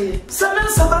wo chire Semen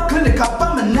Saba Clinic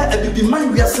aba me na abibi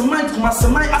man wiase man kuma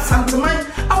seman asanteman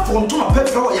afonto na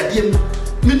pefra ya dem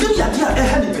me nim ya dia e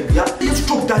ha ni bebia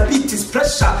stroke diabetes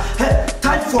pressure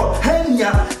typhoid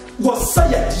hernia wasa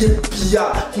ya die bia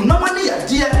kunama ne ya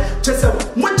die chese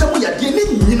moja mo ya die ni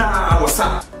nyina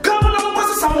wasa kama na mo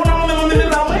kwasa samo na mo me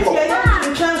ba mo ko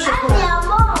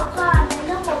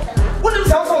woni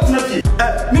za fa tuna fi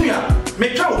minia me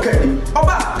twa o kani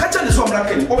oba ka cha ne so mra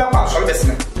kani oba kwa so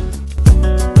besene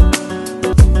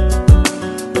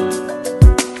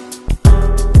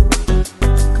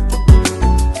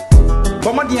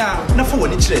Bomadia na for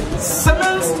woni kire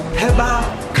Semen Herbal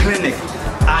Clinic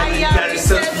I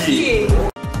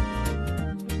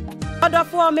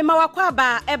Odofo me mawakwa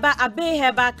ba eba Abe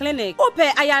Herbal Clinic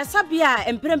ope ayarsabia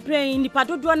emprempren nipa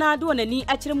dodo na do nani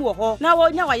akire mu ho na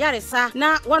wonya wayaresa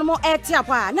na won mo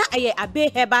etiapa na eye Abe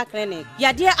Herbal Clinic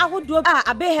yade ahodo a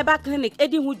Abe Herbal Clinic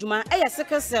edi hudwuma eye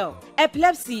sickle cell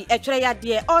epilepsy etwere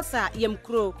yade ulcer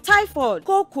yemkro typhoid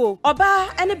koko oba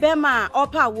ene bema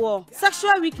opa wo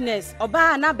sexual weakness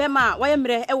oba na bema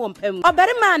wayemre ewo mpam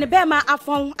obarima ne bema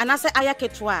afon anase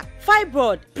ayaketwa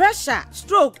fibroid pressure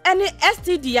stroke ene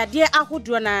STD yade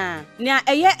ahodo na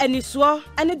eye anisuo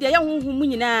ene de ye honhom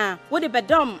nyina wo de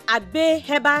bedom abe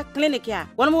heba clinic a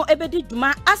wono ebedi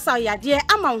dwuma asa yade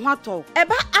ama ho ato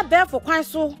eba abefo kwan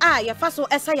so a ye fa so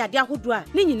esa yade ahodo a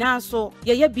ne nyina so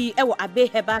ye bi ewo abe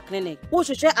heba clinic wo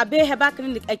hwehwe abe heba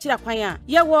clinic akira kwan a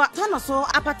ye wo tano so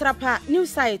apatrapa new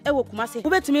site ewo Kumase wo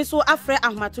betumi so afre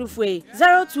ahomatrofo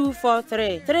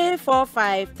 0243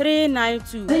 345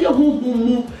 392 say your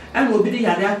honhom and obi de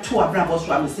yade ato abrabo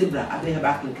so amesebra abe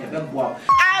heba clinic be boa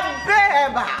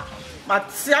abeba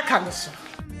matia kanoso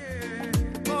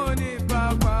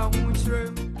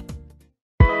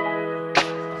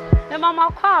the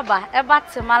mama kwaba eba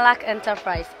Malak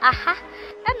Enterprise aha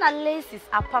ena laces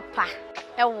apapa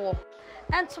ewo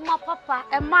entuma papa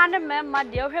e man mema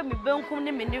de ohwe me benkum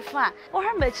ne me nifa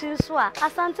ohwe machi nso a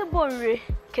asante bonre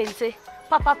kente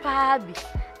papa pa bi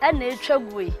ena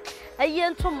etwagui eye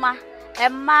ntuma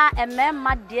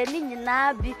emema de ni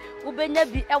nyina bi ubenya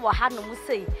bi ewo hanom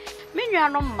sei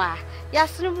menwano ma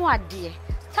yasre mu ade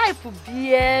type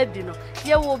bia bi no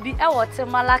ye wo bi ewo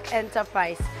Malak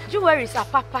Enterprise jewelries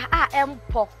apapa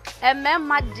empo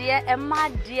emema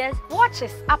de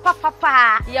watches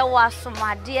apapa ye wo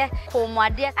asomade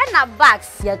komade na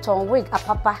bags ye ton wig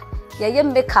apapa ye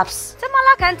makeups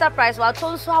Malak Enterprise wa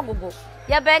ton so agogo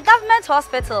ye be government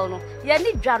hospital no ye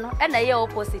ni dwa no na ye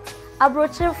opposite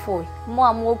abrochefo mo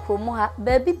amokro mo ha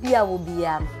baby bia wo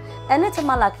bia no ene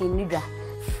Malak ni dwa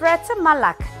fret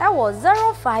Malak ewo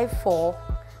 054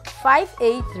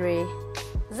 583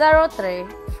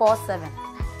 0347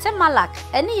 Malak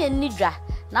eni ye nidwa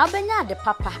na obenya de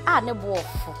papa a ne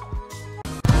boofo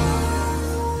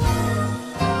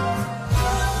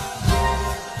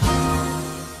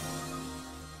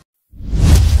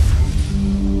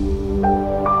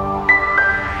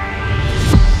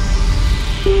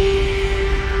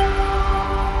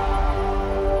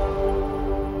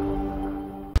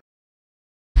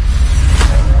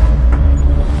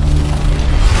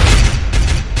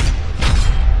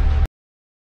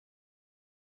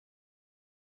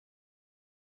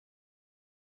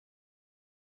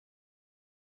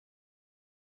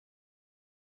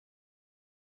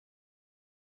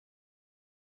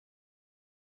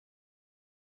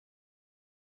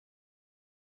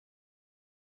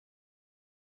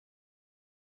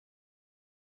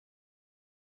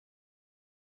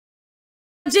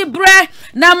Jibre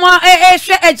na mo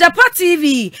ehwe Agyapa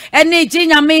TV ene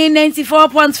jinyame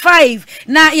 94.5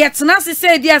 na yetena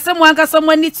se dia asemo anka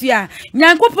somo anitua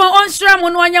nyankopon onhira mo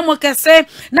no anya mo kese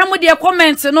na mo de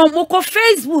comment no mo ko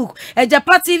Facebook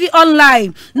Agyapa TV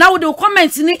online na wo de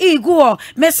comment ni iguo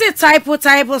me se type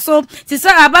so ti se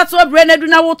abato brenedu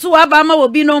na wo to aba ma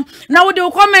obi no na wo de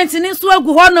comment ni so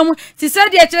agu honom ti se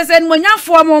de kire se mo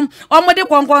nyafo mo o mo de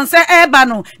konkonse eba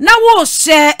no na wo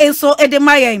share enso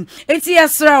edemayen enti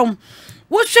Sram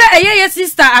wuhwe eyeye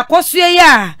sister akosue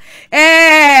ya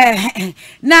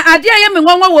na ade aye me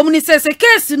nwanwa wo mu ni sese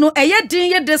case no eye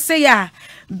din ye de se ya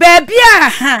baby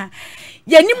a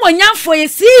ye ni monyamfo ye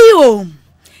CEO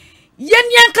ye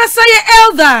nyankasa ye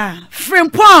elder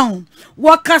Frimpong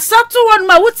wakasa to won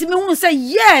ma wutimi hu say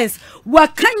yes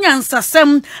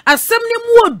wakanyansasem asem ni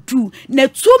mu odu na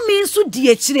tumi nso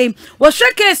di akire wo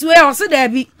hwe case we o se da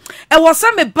bi e wo se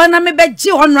me bana me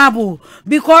beji honorable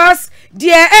because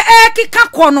die kika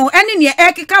kono ene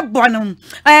ne kika bono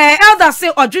elder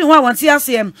say odwin ho awonti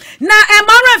asem na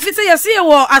mara mfite yesi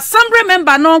wo assembly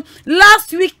member no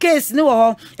last week case ni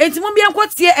wo entimo bi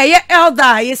enkotie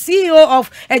elder ye CEO of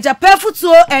Agyapa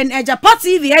Afutuo and Agyapa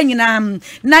TV anyina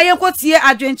na ye kotie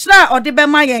adwenkyira ode be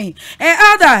mayen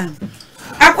elder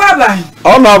akwaba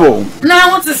honorable na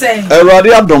what to say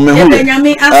erade adom me ho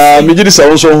me gidi se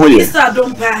wonso ho ye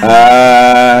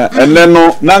enne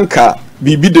no nanka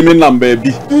bibi de me number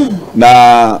bi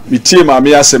na mitie ma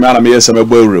me asem na me yesem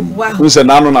ebo awrem unse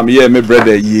na no na me ye me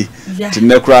brother yi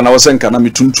tinekura na wo senka na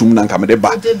metuntum na nka me de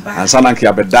ba ansa na nka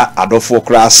ya beda adofo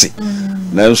kura ase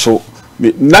nanso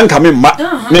nanka me ma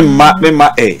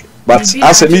but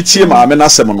ase mitie ma me na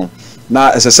asem no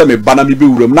na esese me bana me be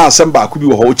awrem na asem ba ku bi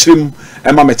wo ho kirem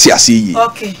e ma me ti ase yi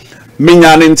okay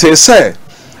minya ne nte se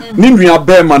ni nua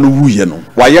be ma no wuye no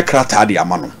wa ye krata de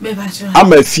ama no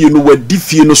ama fie no wadi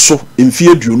fie no so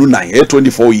mfie aduonu nan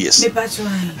 24 years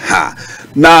ha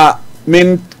na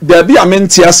men da bi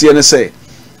amenti ase ne se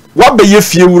wa be ye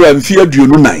fie wura mfie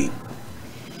aduonu nan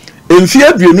mfie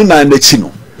aduonu nan na chi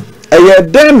no eye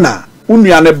den na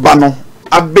unua ne ba no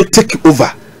abe take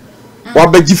over wa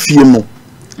be gi fie no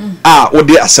wo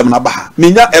de asem na ba ha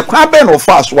menya ekwa be no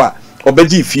fa so a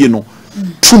obegi fie no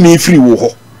tumi free wo ho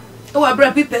o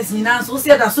abra papers ni na so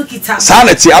se da so kita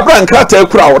sanity abra nkrata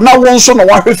ekura na won so no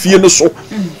wa hwe fie no so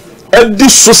edi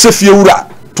so se fie wura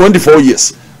 24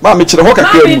 years ma me kire ho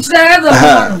kakra mu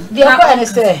de ko ene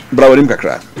se bra warim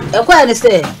kakra e ko ene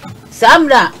se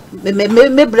samra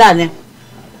me bra ne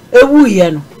ewu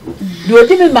ye no de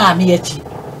odi me ma me yachi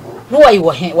no wai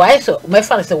wo hen wai so me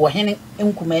fa se wo hen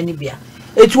nkuma ni bia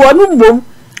etu wonu mbom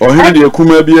o hen de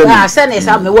kuma bia ni se ne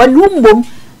sa me wonu mbom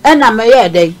ena me ye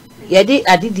den ye di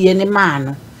adidie ni ma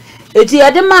no eti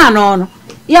ye di ma no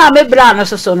ya me bra no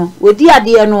so no wodi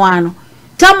ade no ano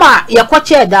tama ye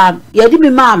kwache da ye di me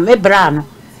ma me bra no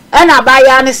ena ba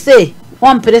ya ne se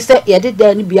won pere se ye di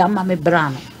da ni bia ma me bra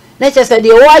no na che se de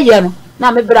wo ye no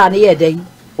na me bra no ye den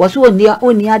wo so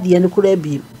oni ade no kura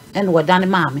bi ena wo dan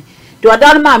ma me de wo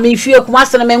dan ma me hwie kuma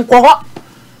se me nkɔ hɔ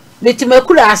metima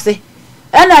kura ase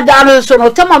ena da no so no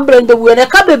tama brende wo ne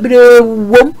ka bebre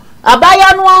wom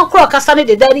abaya no akro kasa ne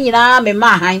de da ni nyina me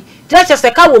ma han treche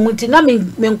se ka wo muti na me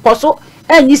nkɔso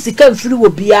anyi sika mfiri wo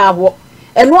bia ho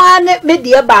eno ane me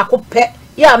de ba ko pɛ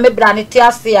ya me bra ne te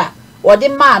ase a wo de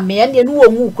ma me ene no wo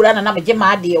hu kura na me je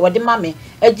ma de wo de ma me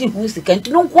agi hu sika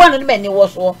nti no nko ne me ne wo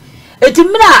so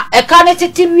etimira e ka ne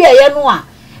tete wie ye no a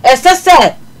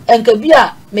esese enka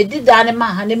bia me di da ne ma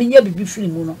ha ne me nya bibi firi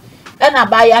mu no ena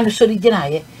abaya no so ri gina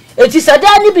ye eti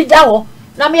sada ni bi da ho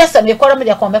na me yesa me kɔrɔ me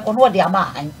de kɔn me kɔn wo de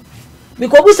ama han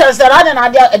because we say sarana na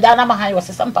dia dana ma han was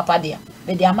some papa dia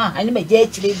me dia ma han me je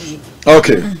chire bi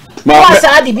okay ma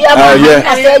sa di bi ama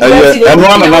eno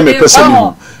ana na me pese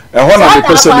mu ho na me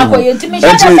pese mu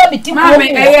enti ma me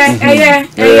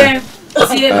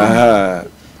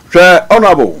hwɛ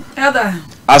honorable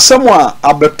asɛm a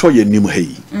abeto ye nim ha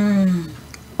yi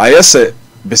ayese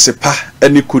besepa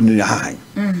ani kunni han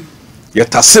ye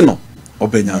tase no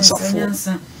obenyansafo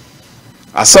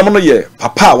asɛm no ye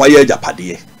papa wa ye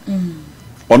japade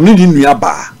onu ni nua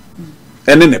ba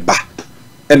ene ne ba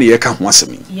ene ye ka ho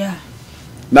asemi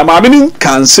na maame ni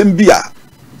kansem bia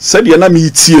se de na me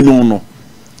tie no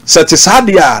se te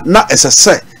sade a na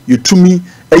esese yetumi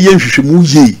eye nhwehwemu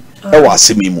ye e wa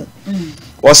asemi mu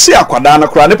o se akwada na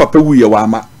kura ne papa wuye wa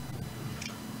ama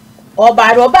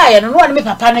oba ye no no me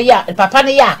papa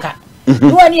ne ya aka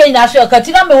no ani ye na so aka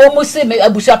ti na me wo mu se me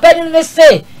abusuapɛ ne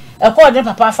se e ko ne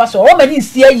papa fa so o ma ni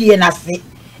sie yie na se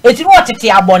eti no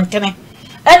tete abontene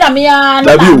ena me ya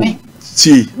na me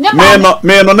ti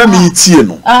me no na me tie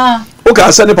no o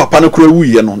ka se ne papa ne kura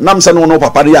wuye no nam se no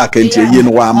papa de ya aka ntie yie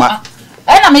no wa ama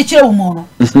ena me kire wo mo no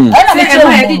ena me kire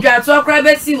wo e di dwa to akra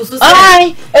be si uso se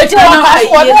ai eti o ka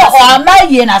so no o ama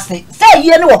yie na se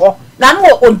yie no wo ho na no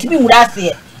ontimi wura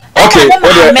se okay o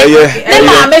de ne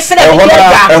ma me fere e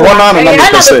hona na me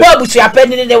pese na me bo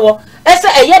busuapɛ ne wo ese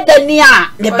eye dani a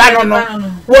ne ba no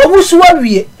wo wusu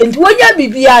wawie enti wonya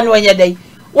bibia no wonya dai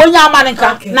wonya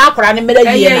amanka na akora ne mera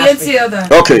yie na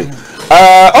okay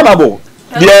honorable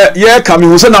ye kami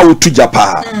hu se na wo tu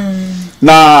japa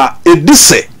na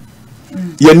edise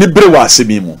ye ni bere wa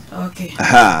asemi mu okay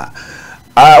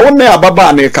wonne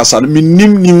ababa ne kasa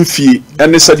minim nimfie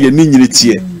ene se de ni nyire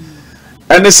tie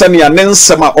ene se ne ne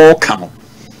nsema o ka no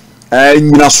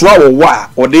nyina so a wo wa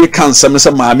o de kan nsem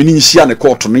se maame ni nhia ne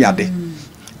court no yade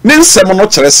ne nsem no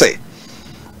kyere se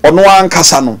ono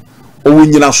ankasa no o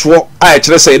nyina so a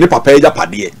kyere se ne papa eja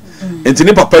pade enti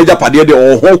ne papa eja pade de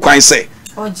o ho kwan se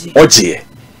oje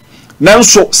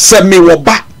nanso se me wo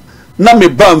ba na me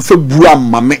ba mfa bu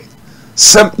amame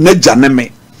se na jane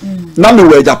me na me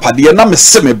wo eja pade na me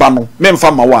se me ba no me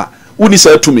mfa ma wa uni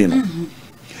se atumi no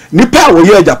nipa wo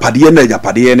ye eja pade na eja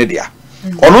pade ne dia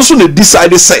ono so ne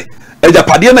decide se eja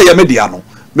pade na ye me dia no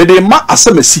me de ma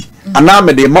asemasi ana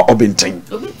me de ma obenten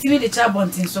obi timi de cha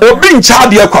bontin so obi ncha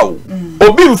de kwa wo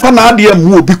obi mfa na de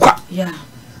mu obi kwa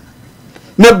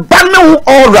ne ba ne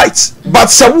all right but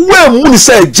se wo mu ni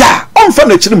se eja on fa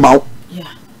na chiri ma wo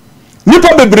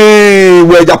nipa bebre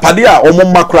wo eja pade a omo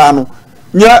makra no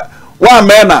nya wa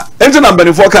mena enti na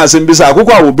mbenifo kan asem bisa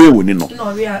akoko a wo be woni no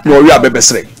no wi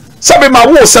abebesre sabe ma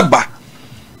wo se ba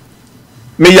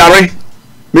me yare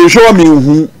me hwo me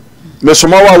hu me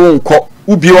soma wa wo nko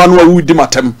ubi wa no wa wudi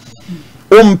matem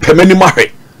o mpemani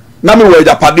mahwe na me wo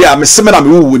Agyapade a me seme na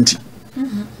me wo nti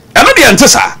eno de ente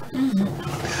sa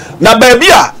na ba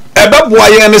bia ebeboa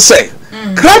ye ne se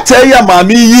krata ya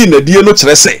maami yi na die no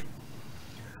kire se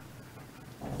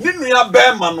ni nua be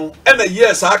ma no ena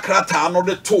yes akrata no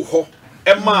de to ho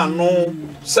ema no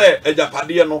se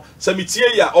Agyapade no se mitie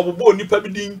ya obobo nipa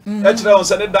bidin e kire on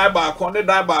se ne dan baako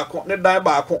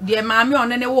de maami on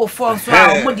ne wo fo so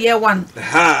a mo de one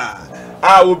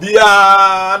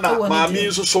obia na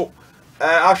maami so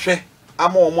ahwe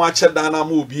ama omo ache dan na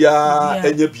ma obia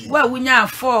enya bi wa wunya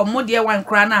afọ mo de one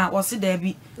kra na wo se da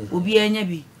bi obia enya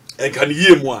bi enka ne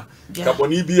yie mu a ka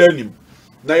boni bi anim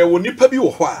na ye wo nipa bi wo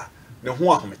ho a ne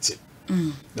ho ahomete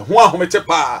ne ho ahomete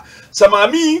pa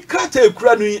samami krata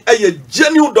ekura no eye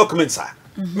genuine documents a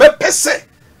me pese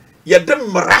ye de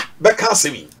mra be ka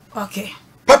asemi okay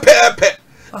pepe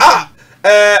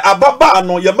ababa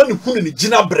no ye mani hunu ni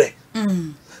gina bre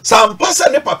sampasa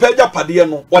ne papa Agyapade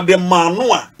no wode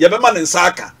manu a ye be ma ne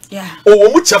nsaka owo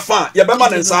mu chefa ye be ma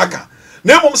ne nsaka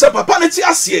na emom se papa ne ti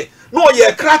ase no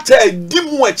ye krata di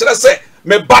mu a kire se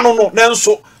me ba no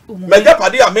nanso me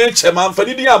Agyapade a me chema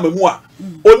mfani di amamu a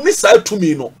oni sa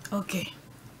tumi no okay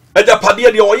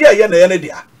Agyapade de oye ye na ye ne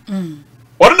dia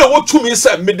oni na wo tumi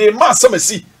se me de ma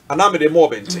samasi ana me de mo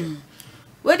bente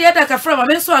we de da kafra ma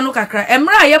me so anu kakra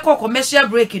emra ye kọ commercial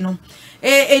break no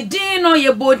edin no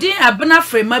ye bodin abena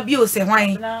frema bi o se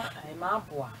hwan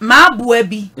maabua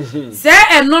bi se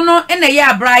eno no ena ye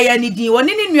abra ya ni din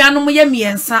woni ni nuanom ye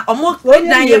miensa omo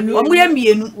dan ye omo ye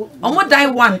mienu omo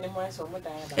dan one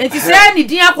enti se ni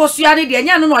din akosua ne de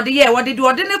nya no no de ye wode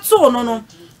ne to no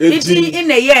edin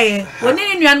ena ye woni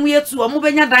ni nuanom ye tu omo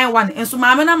benya dan one enso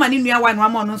maame na ma ni nua one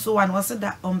ma no so one wose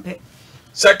da ompe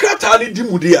secretary di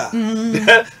mudia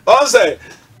on say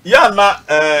ya na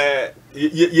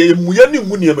ye muye ni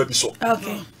mu niam bi so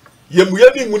okay ye muye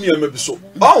ni mu niam bi so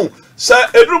say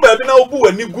edru ba bi na obu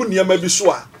wani gu niam bi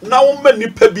so a na wo ma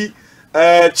nipa bi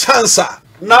chance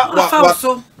na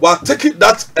wa take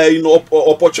that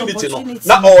opportunity no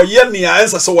na oye ni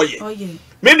answer so wo ye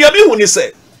me dia bi hu ni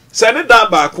say ne da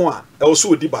ba ko a e wo so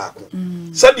odi ba ko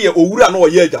say de owura na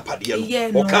oye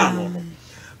Agyapade no o kan no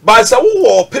ba sa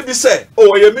wo pebi se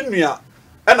o ye menua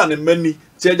ena ne mani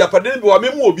ti Agyapade bi wa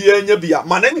memu obi anya bia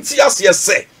ma na nti ase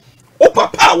se o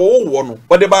papa wo no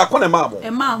wo de ba ko ne maamo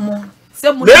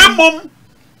se mu nemom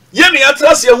ye ne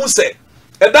atrase hu se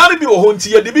edare bi wo ho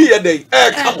nti ye de bi ye dey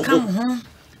kam ho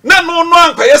na no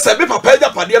anka ye se be papa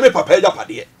Agyapade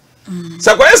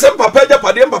se kwa ye se papa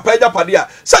Agyapade a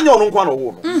sa nye ono nkwa no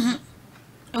wo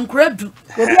no nkradu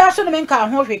obi aso ne menka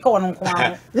ho hwe ka ono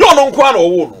nkwa nye ono nkwa no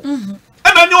wo no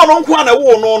ena nye ono nkwa na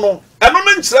wo no eno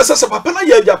no nkyere se papa na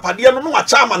ye Agyapade no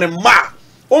acha ama ne ma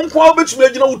onkwa obetumi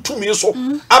agina wutumi so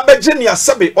abegye ne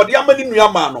asebe ode amani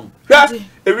nua ma no hwa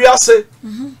ewi ase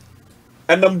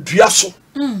enam dua so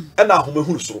ena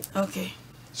ahomehunu so okay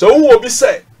so wo obi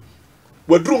se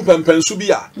waduru mpempensu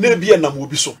bi a na ebi enam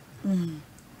obi so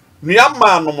nua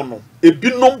ma no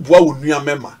ebinom boa wo nua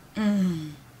mema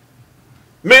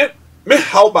me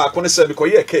how ba ko ne se bi ko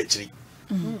ye ka akiri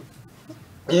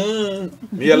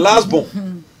me last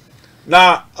born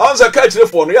na onza ka akiri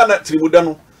for no ya na trimuda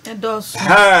no edos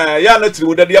ya na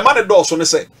trimuda de ma ne dos ne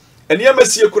se ene ya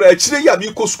masie kura akiri ya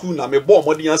bi ko school na me bo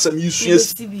modin ansam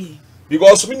yisua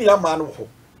because me nua ma no ho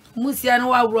musia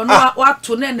no awro no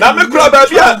wato na na me kura ba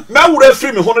bia me awro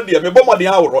free me ho no de me bo modin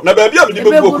awro na ba bia me di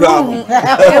me go kura no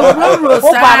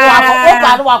o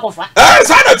pa no akofa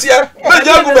sa na tie me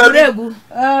jagu ba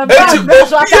bi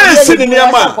yes ni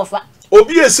niama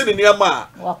obi esi ni niama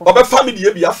obe family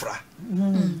e bi afra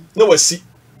na wasi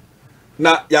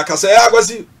na yakasa ya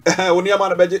agwasi woni niama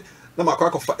na beje na makwa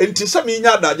akofa enti se me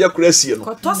nya adaje kura asie no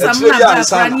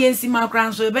akra ni ensima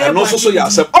akra so e be no so ya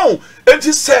asem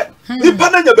enti se nipa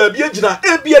na nya ba bi agina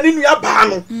e bia ni nua ba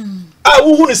no a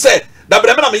wo hu ni se da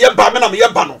bre me na me ye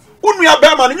ba no wo nua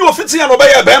ba ma no nyi ofiti ya no ba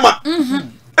ye ba ma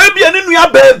e bia ni nua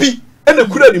ba bi e na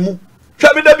kura ni mu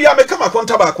hwa me da bia me kama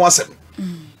konta ba ko asem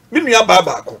me nua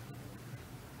ba ko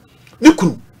ni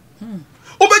kunu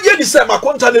obeje di se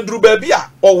makonta ne duru ba bia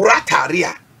owura tare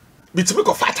a bitimi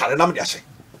ko fatare na me de ahye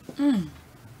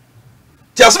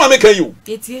ti asema me kan you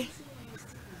etie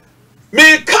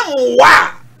me kam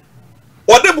wa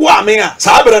ode bo ame a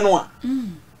sa bere no a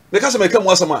me ka se me kam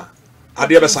asema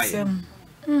ade be san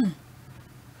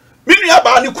me nua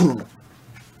ba ne kunu no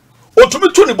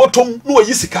otumi to ne botom no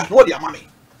oyi sika no de ama me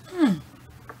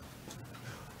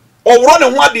owuro ne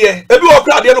ho ade ebi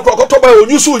okra ade no krokoto ba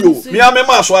onyusu yo mi ame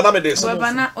ma so ana me de so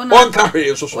on ka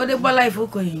hwe so ode bo life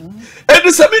okoyi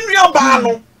edi se me nua ba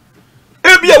no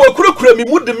ebi a wakurakura mi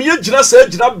mu de me agina sa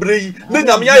agina brei na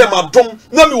nyame aye madom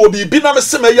na me wo bibi na me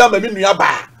sema ya ma me nua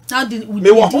ba na de me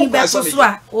wo ba so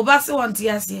a oba se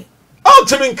wonte ase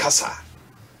ultimate nkasa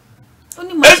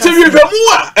enti wiwe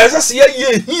mu a esase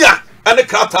ye hia ane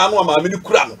krata no ama me ni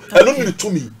kura no eno ni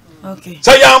tumi okay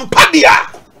sa ya mpadia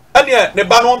ane ne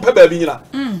ba no mpa ba bi nyina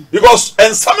because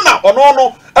ensam na ono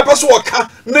no epeso woka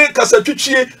ne kasa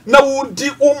twitwie na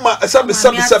wudi uma esabe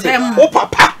wo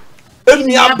papa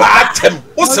enia ba tem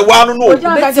wo se wa no no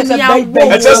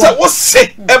ejesa wo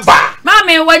se eba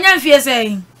mama wanya mfie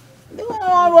sei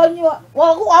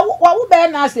wo be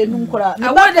na se num kura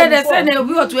awo de se na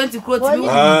obi 20 crore ti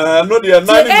no de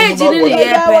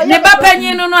 9 ne ba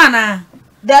panyin no ana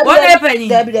wo de panyin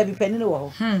da bi panyin wo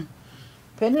ho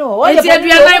penny o e ti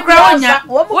aduan kra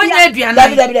wonya aduan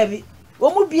dabi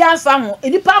omu bia fa ho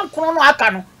enipa nkron no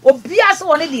aka no obia se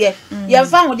woni de ye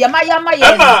fa ho de ma ya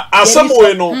na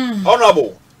asemwe no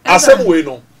honorable asemwe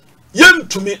no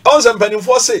yentumi onse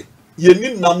mpanimfo se ye ni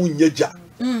nam nyaja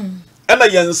na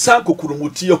yensa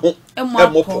kokurumutie ho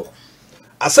emopo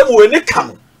asemwe ne ka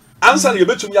no ansa na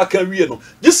yebetumi aka wie no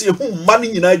gisi ye hu ma ne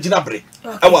nyina gina bere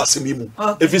ewa asemi mu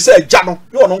efise agya no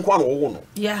ye ono nko an wo no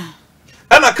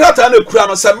ana krata na kura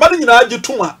no se ma ne nyina agi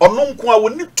tuma ono nko a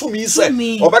woni tumi se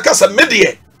obeka se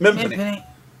medie mempene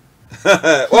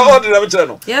what did I tell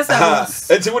you? Yes, I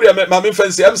was. And you would my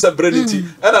fancy, I'm some brilliant,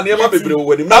 and I near my baby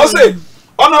wedding. Now say,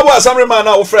 on our some man,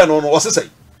 our friend, on what's to say?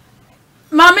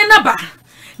 Mammy Naba.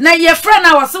 Now your friend,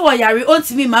 I was so yari on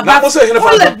to me, my baby.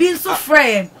 All the beans so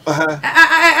friend.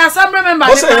 I some remember.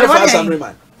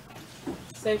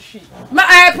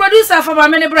 My producer for my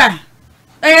many bra.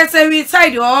 I say we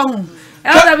side your own.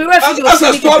 I'll be refugee. As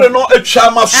a story, no, a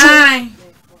chamasum.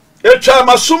 A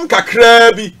chamasum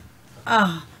kakrabi.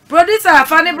 Producer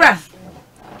Fanny Bra.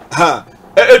 Ha,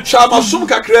 a chamasum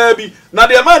kakrabi. Na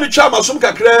the man chamasum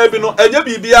kakrabi no enye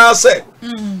bibia se.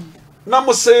 Na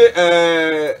mo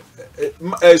se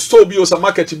store bio sa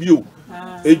market bio.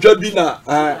 Edwa bi na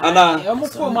ana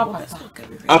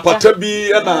apata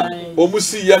bi na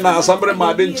omusi ye na asambre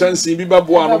ma de nchansi bi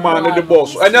babo ano ma ne de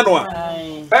boss. Enye no a.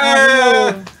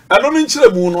 Ano no nchire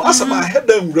mu no asama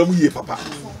heda nwuram yie papa.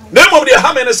 Nemo de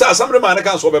ha me ne sa samre ma ne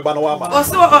kan so be ba no wa ma.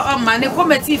 Oso ma ne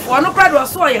committee for no crowd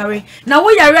was so yare. Na wo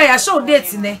yare ya show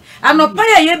date ne. Anopa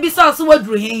ya ye bi so so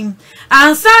waduru hin.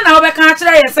 Ansa na wo be kan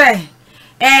kire ye say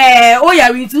o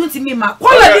yare ntimi ma.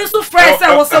 Kola bi so fresh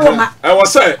say wo so ma. I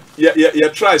was say ye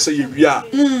try say ye wia.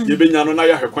 Ye be nya no na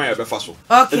ya hwekwan ya be fa so.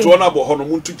 Enti wona bo ho no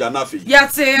muntu gya na afi.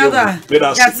 Yate yada.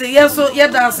 Yate yeso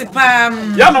yada se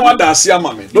pam. Ya na wada ase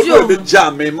ama me. Do be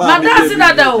gya me ma. Madasi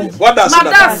dada o.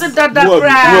 Madasi dada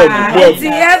bra. Enti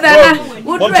yada na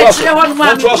udu ekire ho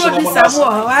ma producer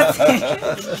mo what.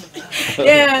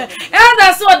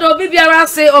 Elda so do bibiara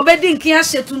say obedi nkin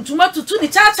ahye tuntuma tutu ni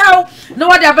chaachao na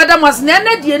wada abada mas na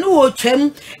na die no wo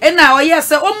twam na oye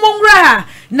se omonwura ha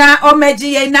na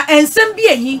omegiye na ensem bi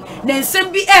ehi na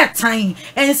ensem bi etan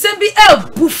ensem bi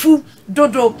ebufu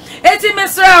dodo eti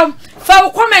mesra fa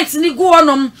comment ni go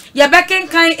onom ye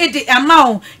bekenkan edi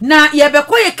amount na ye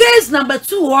bekoye case number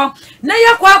 2 ho na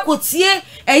ye kwa akotie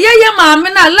ye maame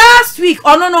na last week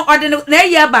ono no ode na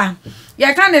ye ba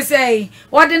ye kan say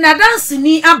ode na dance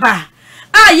ni aba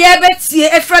ye betie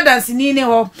efra dance ni ne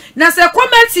ho na se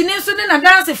comment ni so ne na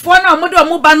dance fo na omo de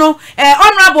omo ba no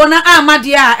honorable na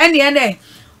amade a ene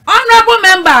honorable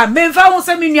member memfa ho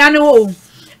se menuane ho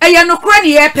eye no kro ne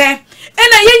ye pe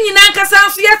ena ye nyina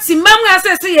nkasa so ye timam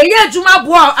asese ye adwuma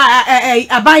bo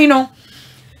aban no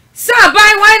sa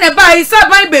aban wan na bai sa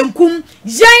aban benkum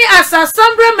yen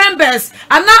asasambre members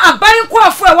ana aban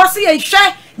kwafo e wose ye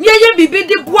hwe ye bibi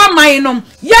di bo aman no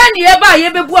ye ne ye ba ye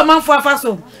bebu amanfo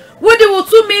afaso wodi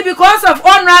wutu me because of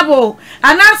honorable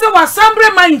anase wasambre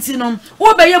manti no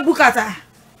wo be ye bukata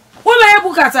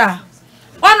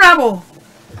honorable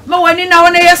ma wani na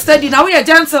wona ye study na we ye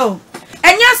gentle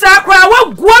enya sa akra wa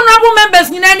gu honorable members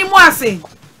nyina ni mu ase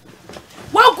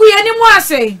wa gu ye ni mu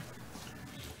ase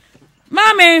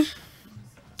mami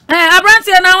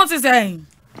abranti na won say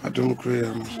adom kure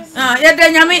ye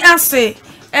de nyame ase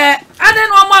aden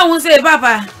no mo ahun say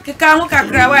papa keka hu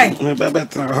kakra wai me baba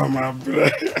tra ma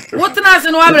bre wotna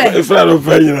ase no abre ifra no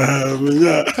fa nyina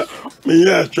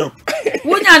menya chop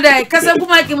wonya dai kasa bu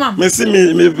maki mam me si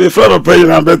me ifra no pa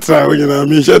nyina betra nyina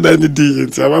me hye da ni di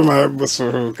nti aba ma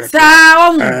boso sa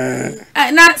o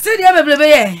na se dia beblebe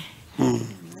ye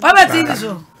baba TV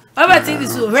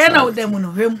so he na odemu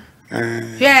no hem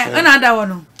ana da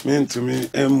wono mentumi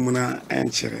emuna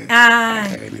enchere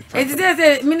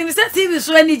etite minimum TV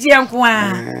so ani ji enko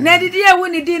a na didi e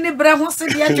woni di ni bra ho se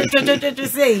dia twetwetwetwe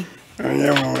sei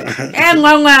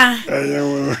enwanwa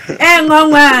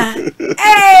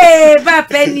ba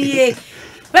penie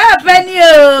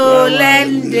o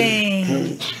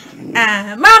lending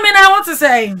mama na want to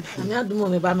say me adumo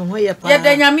me ba me ho ye pa ye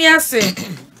da nyame ase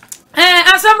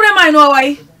asambre man no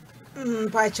wai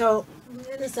pa cho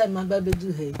ni say ma ba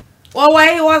bedu he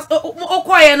why was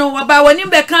okoye no ba wani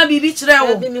be kan bibi kire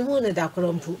wo bi me hu ne da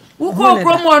krompu uko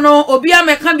kromo no obi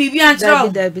ameka bibi an kire wo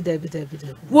dabi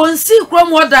wonsi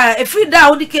kromo da efri da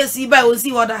wo dikesi ba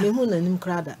wonsi woda me hu nanim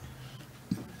krada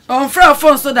on fra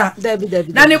phone so da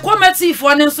dabi na ne committee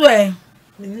fo ne so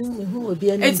me hu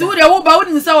obi ani enti wo de wo ba wo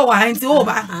ni sa wo ha enti wo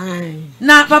ba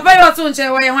na papa yo to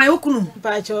nche wo ye hwan ukunu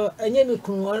pa cho enye mi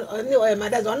kunu ni o ma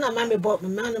da zo na ma me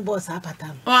bo sa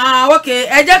patam okay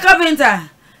eja carpenter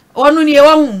onu ni e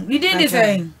wo hu ni din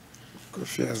say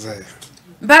Kofi Azai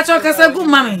Bacho kasagu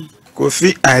mami.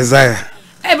 Kofi Isaiah.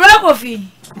 Hey, bro, Kofi.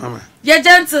 Mama. You're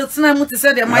gentle, tina muti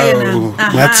said your mama.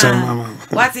 That's mama.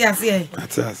 What you say?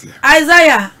 That's it.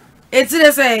 Isaiah, it's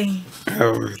the same.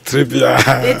 Oh, trivia.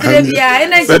 Trivia.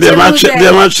 And I said the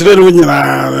match children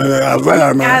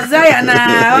Isaiah na.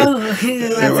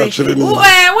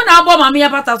 When I bought mammy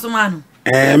about that man.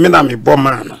 Me na me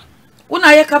bomb. When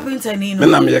I carpenter ni. Me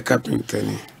na me carpenter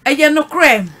ni. No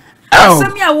crème.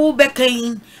 Some ya will be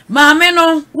king. Mamma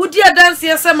no, would you dance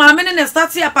here? Some mamma in a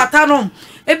statia patano.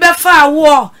 Ebe fa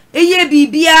war. Eye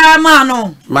bibia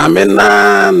mano. Mamma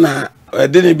na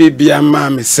didn't be a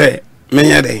mammy say.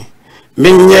 Menya day.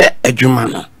 Menye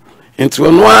adwumano. Into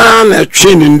one a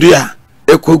train in dia.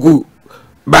 Ekogu.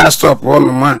 Bus stop on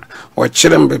ma. Or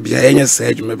children baby a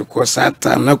sage me because that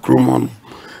time no crewmon.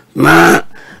 Na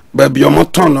baby your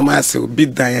moton no ma say be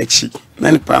diachi.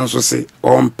 Nani pounds will say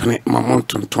on penny mamon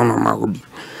to ton on my hobby.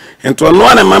 Into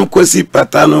one a mam kwesi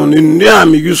patano in dia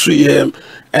me use yem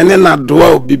and then a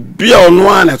door be on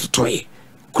one at a toy.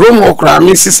 Chromo cry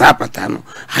Mrs. Apatano.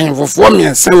 I am for me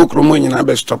and say chromo in a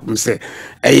best stop and say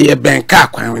a year bank car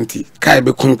quantity, Kai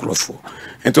be concrofo.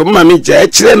 And to mammy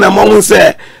children among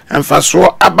say and for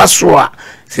so abaswa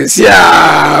says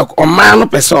ya or man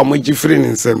up a saw my different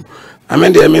in some. I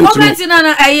mean, they mean to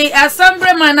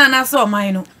assembly man and I saw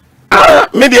mine. Ah,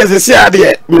 maybe as I say,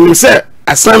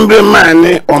 assembly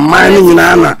man or mining in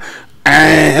Anna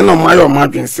and on my own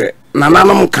margin say.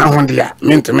 Nananum can dia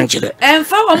mean to mention it. And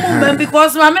for a moment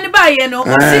because my many by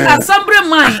assembly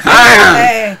man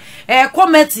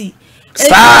committee.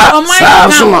 Sounds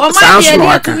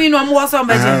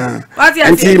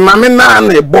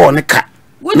mamma a born cat.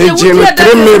 Would you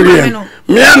 3 million?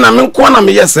 Me and I'm in corner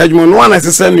me, yes, Edmund, one as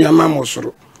a send your mamma.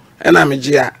 And I'm a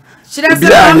gia. Should I say,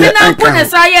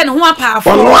 I one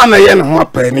powerful one a yen, one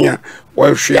penny.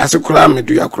 Well, she has a cry, me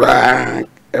do you cry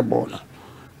a bone.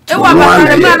 Be a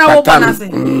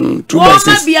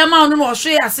man or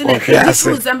she has seen a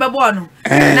fruits and babono.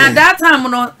 Now that time,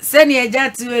 no, send ye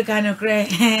jet to a kind of cray.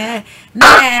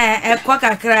 Nah, a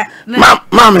quacker crack.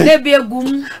 Mammy, there be a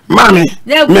goom. Mammy,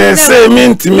 may say,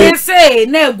 mean to me, say,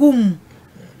 no goom.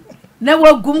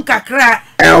 Never goom crack.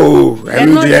 Oh,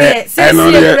 and no,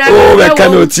 I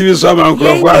cannot see some uncle.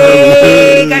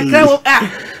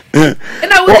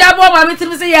 And I would have one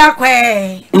to say,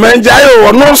 Yaqua. Manjayo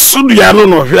or no Sudiano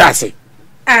no Fiasi.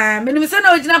 Minister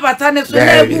Patane,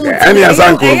 and yes,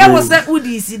 uncle, I was that would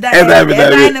easy that I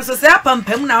was up on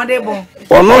Pem nowadays.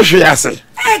 Or no, she has it.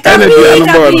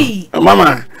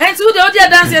 Mamma, and to the other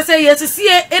dancer say, yes, see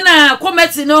in a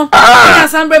committee, no,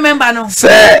 assembly member, no,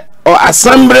 say, or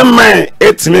assembly man,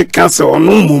 it's me cancel or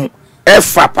no moon,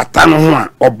 F. Patano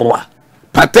or boa.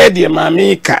 Patedia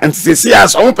mamika and see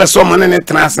as own person in a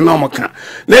transnormal can.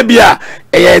 Nebia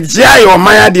a jay or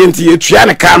my identity,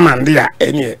 Triana Carman, dear,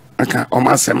 any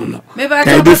almost no. Maybe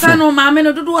I don't know, mamma,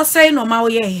 no do a say no, my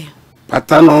way.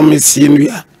 Patano, Miss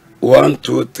India 1,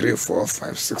 2, 3, 4,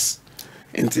 5, 6.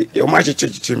 Into your magic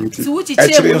church, which is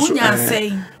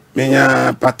saying,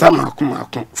 Menya Patama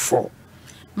 4.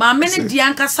 My many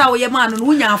Dianca saw your man and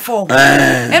Winya 4.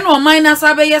 And all miners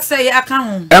say, I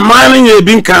can't. A mining ye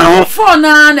been count 4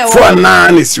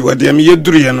 9 is what them ye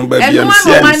dream, baby.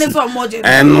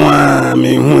 And one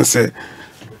me who say,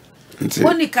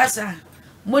 Money Cassa,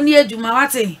 Money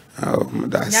Jumawate. Oh,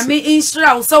 that's Yami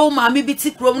Instra, so mammy be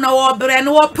tick room no brand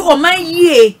or poor my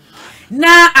ye.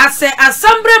 Now I say,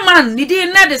 assembly man, you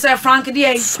didn't know this, Frank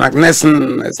D. Frank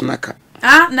Nesson is Naka.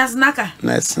 Ah, Nasnaka.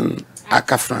 Nesson,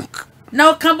 Aka Frank.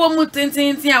 Now, Cambo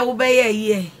Mutintin, I will be a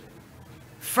year.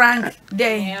 Frank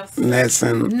Day.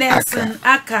 Nelson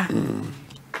Aka.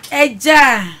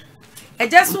 Eja. I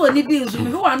just want to be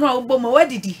who I know about my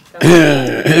wedding.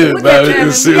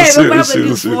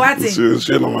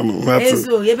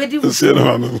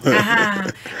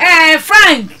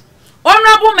 Frank,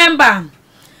 honorable member.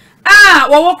 Ah,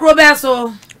 what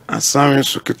Roberto? Assam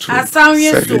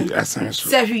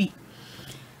Sehui.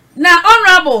 Now,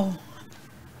 honorable.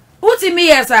 Uti me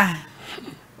yes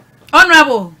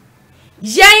honorable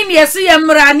Yain yes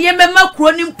yemra ne mema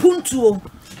kronim puntuo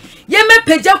yeme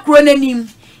peja kronanim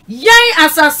yain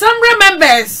as assembly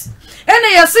members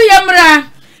ene yes yemra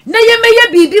na yeme ye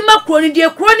bibi ma kroni de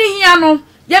kroni hia no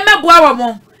yeme boa wo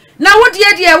mo na wo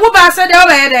de wo ba se de wo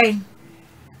be den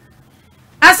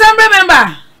assembly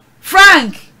member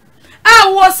Frank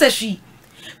wo seshi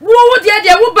wo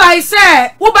de wo ba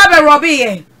se wo ba be robi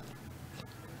ye.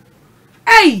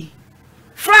 Hey,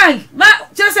 Frank,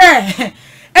 just say,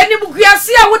 any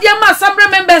Bukiasia with your assembly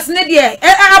members, Nadia,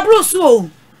 a Bruce,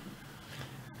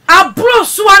 a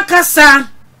Bruce Wankasa.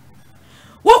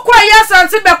 What quiet and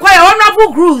say, quiet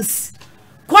honorable Bruce.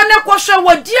 kone kwoshe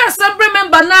wodi assembly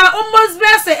member na almost be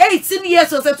say 18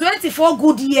 years or say 24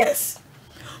 good years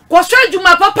kwoshe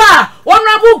juma papa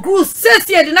honorable Bruce says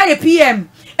na PM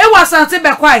e wasante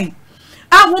bekwai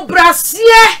awu brasie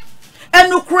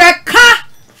enukreka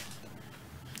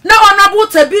na honorable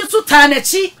tabi nso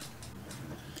tanachi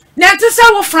na ntse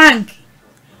wo Frank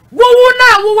wo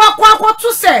na wo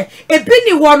wakwakoto se ebi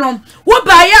ni wono wo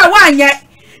ba ya wanye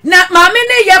na maame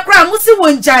ne ye kra musi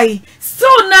wonjai so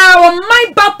na o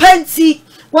my bapanti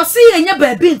wo se yenye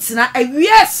ba bi ntina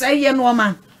awie seye no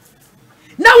man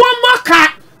na wo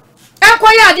moka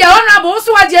enkoya dia honorable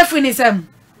so waje finisem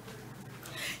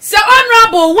se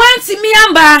honorable wanti mi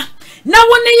amba na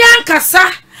wo ne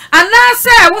yankasa ana se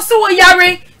wo so wo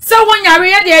yare se wo nyare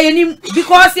ye de yenim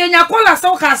because yenya kola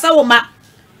so ka sa wo ma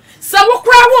se wo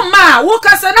kra wo ma wo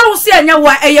kasa na wo se enya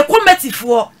wa eye committee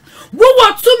fo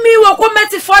wo to mi wo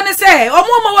committee fo ne se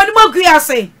omo ma woni magu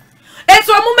ase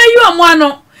eto omo mayi omo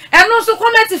ano eno so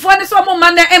committee fo ne se omo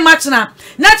ma na e match na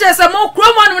che se mo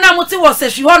kro mo na mo te wo se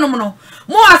hwi honom no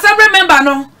mo assembly member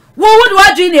no wo would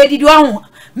wadu na edidi ho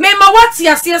me ma wati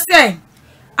ase se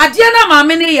ade na ma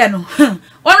me ne ye no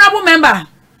honorable member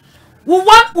wo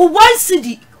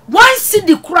one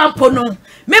city crampo no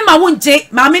me ma wonje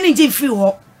ma me ne je free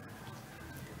ho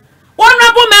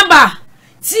honorable member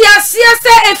ti ase se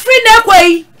efri na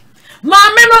kwai ma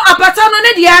me no apata no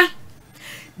ne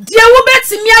dia wo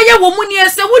betimi aye wo mu ne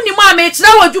se woni mu ame kira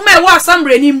wadwuma e wo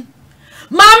assembly nim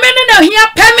ma me ne na hia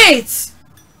permit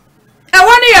e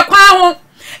woni ye kwa ho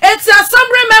eti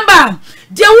assembly member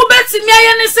de wo betimi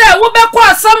aye ne se wo be kwa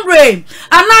assembly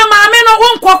ana ma me no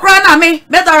won kokra na me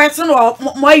direct no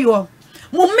mo ayo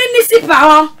mo municipal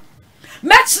ho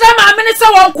me kira ma me ne se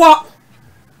won ko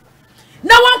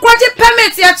na won kwaje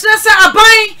permit ya kire se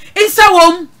aban insa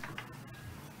wom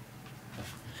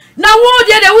na wo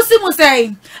de wusi mu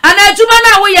sei ana adwuma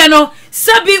na wo ye no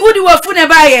sabi wudi wafu ne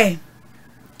baye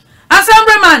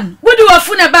assemblyman wudi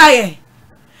wafu ne baye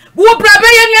wo brabe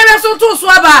ye ne ara so to so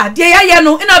aba de ye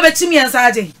no ina obetimi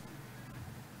ensaje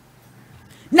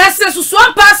na se susu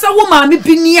ampa sa wo ma me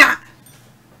binia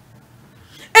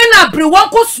ina bre won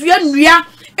ko sua nnua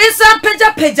insa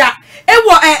peja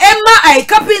ewo emma ai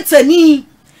carpenter ni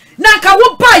na nka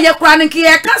wo ba ye kra ne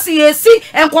ke ka se ye si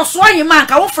enkoso ahima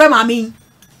nka wo fra mami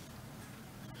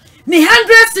ni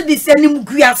 100 cedis enim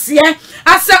guase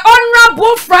as a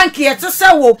honorable Frank ye to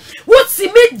say wo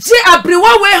wotimi je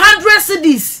abrewa we 100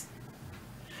 cedis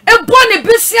e boni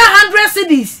bisia 100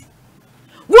 cedis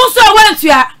wo so went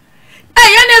ya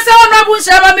ye ne say honorable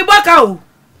shaba mi boka o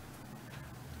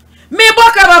mi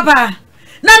boka baba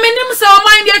na minim se o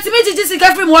mind ye timi jiji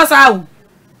sika free mo sa o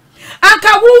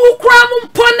anka wo kura mu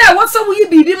mpona wo so wo yi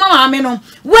bibi mama me no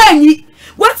wanyi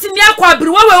wotimi akwa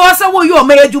abrewa we wo so wo yi o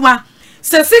ma adwuma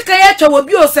se sika ye twa wo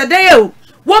bi o se dey o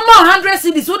wo ma 100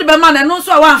 cedis wo de be ma na no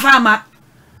so a wan fa ama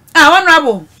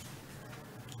honorable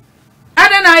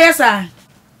adena yesa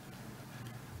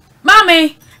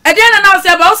mami edena na o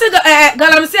se ba o se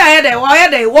galamse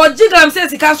ayede wo ji galamse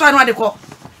sika so anu ade ko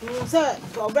se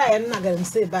obra ye na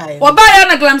galamse bae oba ye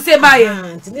na galamse bae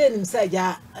ntine nim se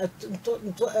ja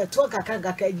to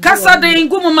kaka kasa de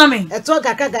ngumu mami to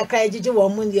kaka ejiji wo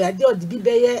mu ndi de odi bi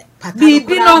be ye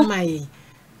patano mai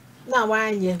na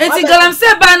wanye eti galamse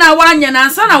ba na wanye na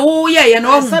ansa na wo ye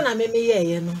no ansa na meme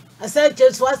ye no asa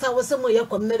chesu asa wo se mo ye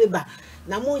komnere ba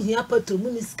na mo hia patro mu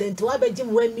ni skent wa beji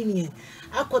mo 1 million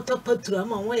akota patro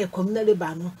ama wo ye komnere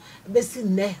ba no be si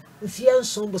ne mfie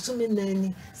nso bo so me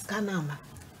nani skana ma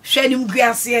hwani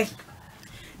mguase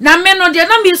na me no de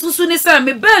na me susu ni say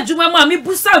me ba adwuma mu a me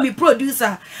busa me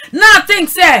producer na think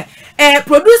say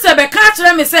producer be ka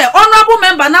kire me say honorable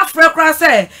member na frekra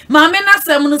say ma me na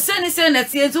sem no say ni say na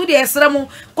tie nti de esrem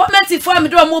comment for me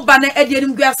do mo ba na ade ni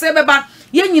mguase be ba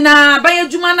ye nyina ba ye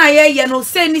adwuma na ye no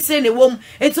say ni say ne wom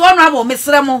enti honorable me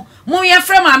srem mo ye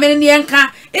frem ma me ne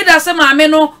enka ida say ma me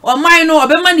no o man no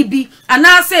obema ni bi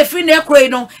ana say free na ekoi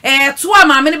no to a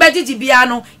ma me ne ba gigi bia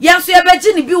no ye nso ye ba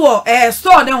gi ni bi wo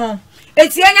store ne ho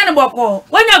eti anya ne boko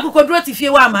wanya kokodro tifie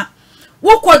wa ma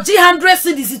wo ko gi 100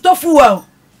 cedis tofu wa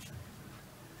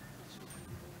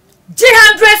gi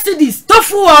 100 cedis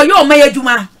tofu wa yo ma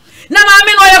yadwuma na ma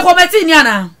me no ye committee ni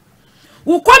ana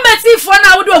wo committee fo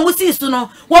na wo do mu si su no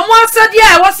wo mo asade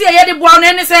a wo se ye de boa no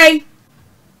ene sei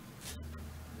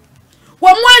wo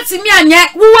mo antimi anya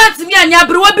wo antimi anya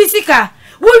bre wo bisika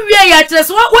wo wie ya tres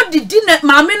wo didi na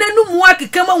ma me na nu mu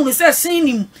akeka ma hunu se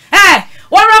sinim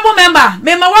honorable member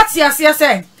me ma wati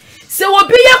ase se wo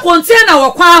bi ye container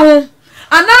wo kwan ho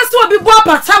anase obi bo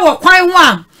apata wo kwan ho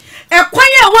a ekwan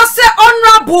ye wo se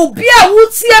honorable bi a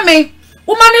wutie me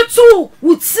wo mane tu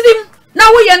wutirim na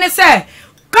wo ye ne se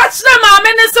ka kire ma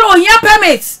me ne se ohia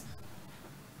permit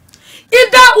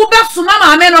ida ube suma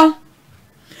maame no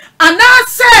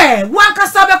anase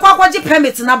wankasa be kwakwaji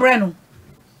permit na bre no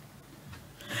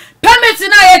permit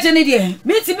na ye je ne de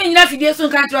meti me nyina fidie so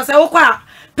kan tro say wo kwa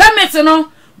permit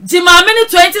no ji maame ni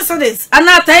 20 cedis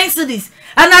ana 10 cedis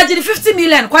ana ji 50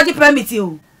 million kwaji permit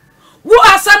o wo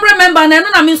assembly member na no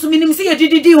na me so minim se ye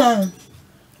dididi ho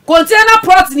container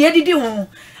plot ni ye didi ho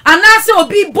anase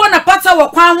obi bo na pata wo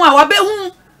kwan ho a wa be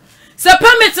hu se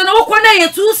permit no wo kwa na ye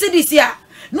 2 cedis ya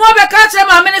no be ka kire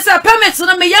maame ne se permit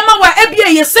no me yema wa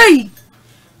ebie ye sei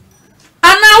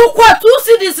ana ukwa 2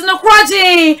 cedis no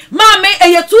kwaje maame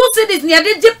eye 2 cedis ne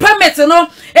de gi permit no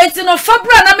enti no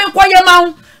fabra na me kwaye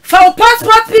ma fa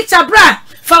passport picture bra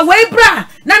fa way bra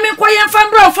na me kwaye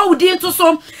fambra fa udi nto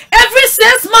so every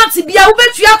 6 months bia wo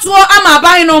betua to ama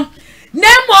aban no na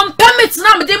mom permit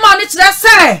na me de ma ne kire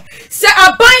se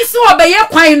aban se obeye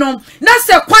kwan no na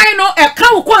se kwan no e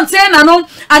ka wo container no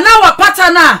ana wa pata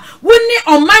na woni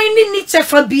oman ni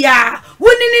chefa bia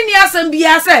woni ni asem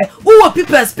bia se wo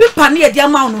papers paper na e dia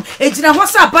ma no ejina ho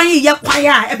sa aban ye kwan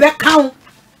a e be kan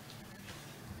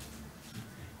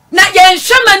na ye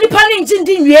nhwema nipa ni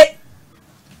njindi nwie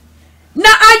na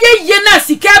aye ye na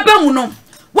sika ba mu no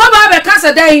wa ba be ka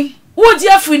se dan wo di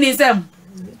afri ni sem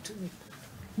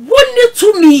woni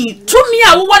tumi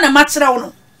a wo na ma kire wo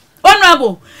no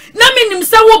honorable na minim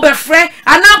se wo be frɛ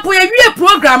anampo ye wie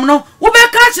program no wo be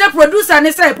ka kire producer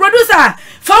ne say producer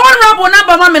fa honorable na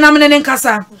ba ma me na me ne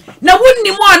nkasa na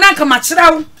wonni mo ananka ma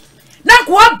kire wo na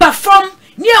ko aba from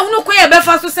ni ehunu ko ye be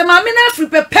fa so se ma me na afri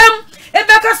pepem e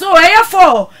be ka so ye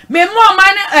for me mo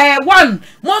man 1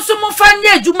 mo so mo fa nye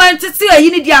adwuma ntete ayi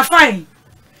ni dia fine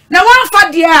na wan fa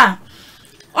dia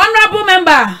honorable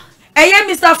member eye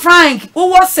Mr Frank who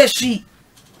was seshi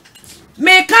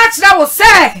me ka kire wo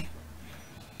say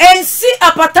ensi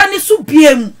apatani su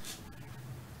biem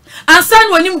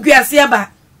ansan wonim guase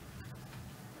aba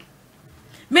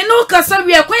me no kasa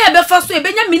wi akwa ya be fa so e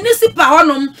benya municipal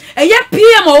honom eye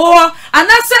PM wo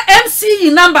anase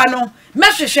MC number no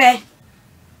mehwehwe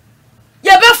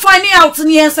ye be finding out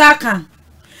ni ensa kan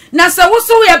na se wo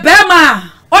so ye be ma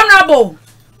honorable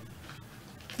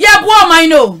ye bo man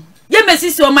no ye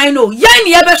mesisi o man no ye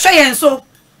ni ye be hwe yen so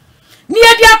ni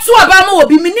ye dia to aba ma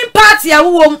obi minim party a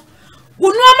wo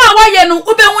unuoma waye no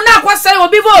ubehu na akwasai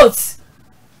obi vote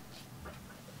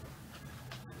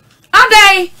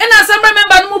adai ena assembly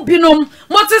member no mu binom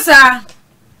motisa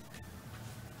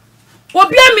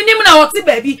obi aminim na woti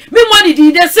baby me money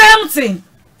di the same thing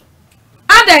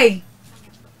adai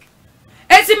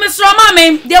eti Mr.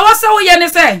 Mame de wasa wo ye ne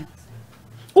say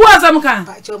wo azamka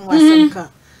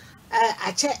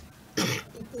ache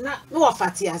na no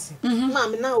fatiase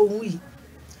mama na ohui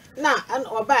na an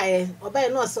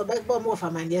obaye no so be mo fa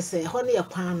mane se ho ne ye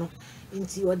kwan no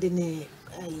nti ode ne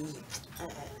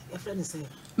ai friend say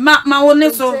ma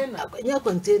woni so nya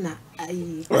container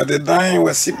ai ode dan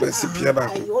wasi pia ba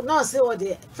ko no say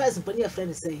ode first pon ye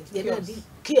friend say ye na di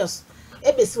kiosk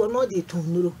ebesi wo no de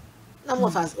tonuro na mo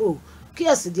fa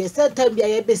kiosk de set time bia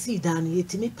ye besi dan ye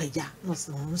timi pagya no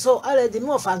so already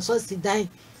mo fa so si dan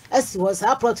asi was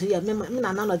a plot ye me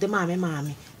na no de ma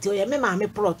me ti o ye me ma me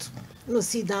plot no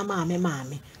si dan ma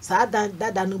me sa dan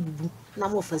dada no bubu na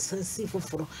mo fa sensi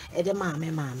foforo e de ma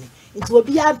me nti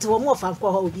obi ante wo mo fa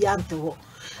nkọ ho obi ante ho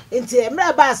nti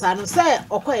emra ba asa no se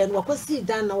okoye no okosi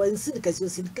dan na wansi dikasi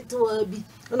osi diketewa bi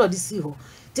no de si ho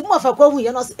ti mo fa kwa hu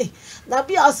ye no se na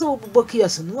bia aso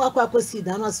bokios no akosi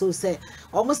dan no so se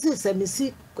o mo si se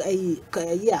mesi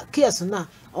ya kios na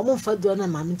o mo fa do na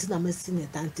ma nti na masi ne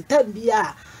tanti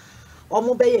tambia o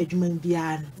mo be ye adwuma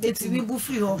bia no eti bi bu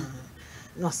free ho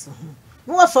no so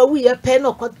mo fa wi ye pe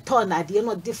no ko to na de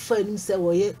no de fa nim se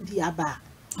wo ye bi aba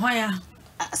hoya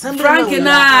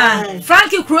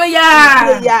Frankie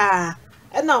Kroya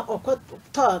e na okọ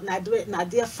to na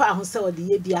de fa ho se wo de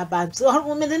ye bi aba so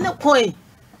ho me ne coin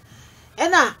e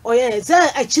na oye se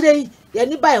akire ye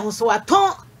ni ba ho so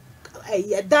aton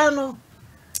ye dan no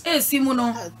esimu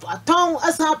no aton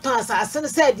asa aton asase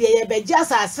se de ye be ja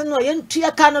asase no ye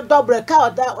ntua ka no double ka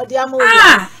ode ama o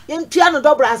ye ntua no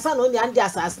double asa no nya ande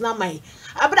asase na mai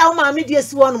abra wo ma me de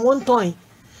esi wo no wonton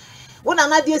wo na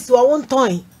na de esi wo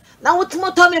wonton na wo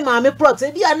timo to me ma me plot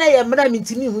e bia na ye mra me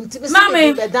ntimi hu ntimi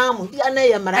se be dan mo bia na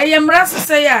ye mra ye mra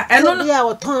se ya eno no bia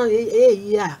wo ton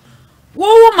ya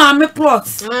wo ma me plot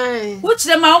wo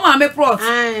chire ma wo ma me plot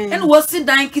eno wo si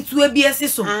dan kitu abi esi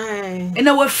so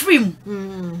ena wo free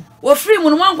mu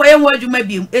no wan kwaye ho adwuma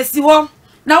biem esi ho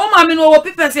na wo ma me no wo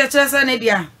pipes ya kire se na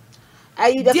dia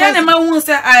ayi dia na ma hu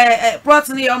se plot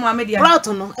ni yo ma me dia plot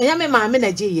no eya me ma me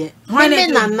na je ye me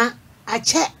nana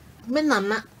ache me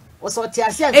nana so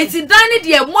tiasia eti dan ne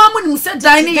de mo amu se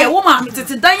dan ne ye wo ma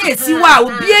tete dan ye si wa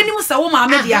obi anim se wo ma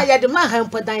me dia ya de ma han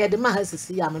podan ya de ma ha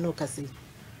sisi ya me no kase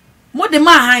mo de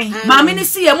ma han ma me ni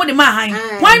si ye mo de ma han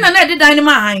why na de dan ne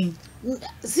ma han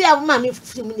si ya ma me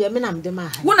firi mu de me na me de ma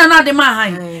han wo na de ma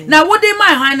han na wo de ma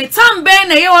han ne tam ben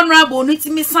na ye honorable no ti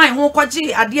mi sign ho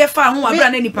kwaje ade fa ho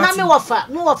abra na ni party na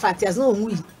me wo fa tias no hu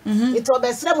ito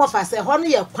be sre mo fa se ho no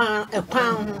ye kwan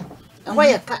ho ho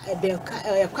ye ka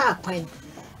ye kwa kwan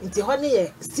nti ho ne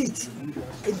ye seat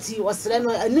nti wasre no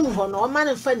anim ho no o ma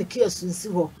ne fa ne kia sunsi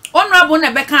ho honorable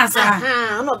na be kan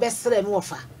sa no be sre mo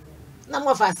fa na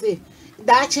mo fa se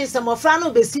da chi se mo fra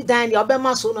no be si dan de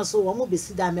obema so no so wo mo be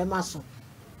si dan me ma so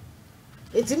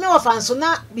nti me wo fa nso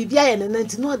na bibia ye ne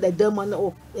nti no da dam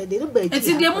no de ne ba ji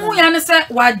nti de mu ya ne se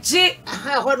waje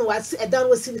ho no wasi edan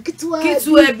wo si kitwa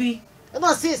bi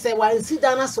no se wa si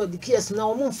dan na so de kies na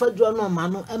wo mo fa duro no ma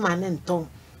no e ma ne nton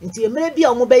nti emre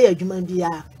bia wo be ya adwuma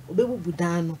bia obebubu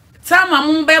dan no sama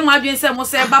mo be mo adwen se mo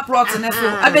se ba plot ne so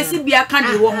abesi bia ka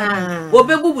de wo ho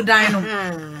obebubu dan no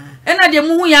ena de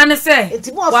mu hu ya ne se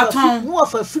waton mo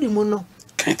fa firi mu no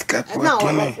na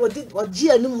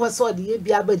oji anim ho so de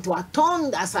bia ba nti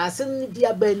waton asase ni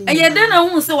bia ba ni eye de na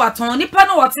hu se waton nipa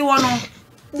no wote wo no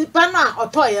nipa na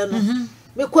otoye no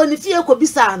me ko ni fie ko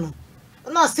bisa no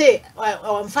no se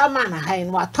o mfa ma na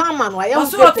hain waton ma no ya wo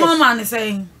so waton ma ne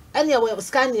se ene we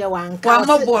scan ye wanka wa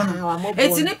mobo no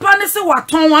eti nipa ne se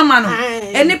waton wa ma no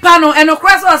enipa no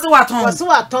enokra se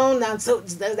waton na so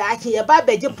da ki ye ba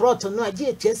beje prot no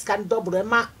agi etie scan double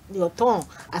ma ni oton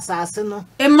asase no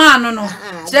e ma no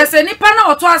se nipa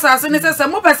na oto asase ne se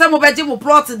mo pese mo beje mo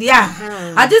plot dia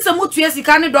agi se mo tue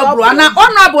sika ne double ana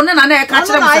honorable ne na e ka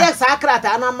kire mo na ya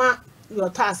sakrata na ma ni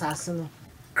oto asase no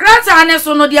krata ne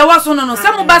so no dia wa so no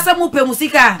se mo ba se mo pe mu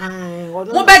sika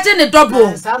mo beje ne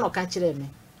double sa no ka kire me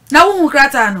na wo hu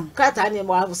krata no ne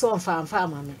mo so mfa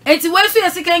ma me enti we so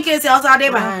yesi kan case house ade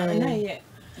ba na ye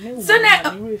se ne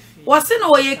wo se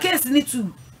no ye case ni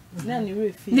tu na ni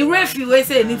refi we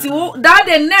say ni ti wo da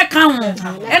de ne ka ho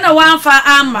e na wa mfa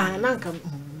ama na nka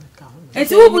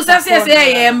enti wo busa se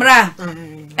ye mra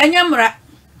enye mra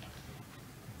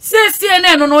se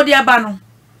ne no de aba no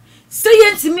se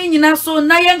ye ntimi nyina so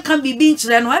na ye nka bibi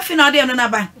nkyere no afi na de no na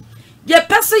ba ye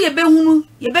pese ye behunu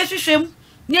ye behwehwem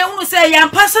ne hunu se ya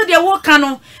mpasa de wo ka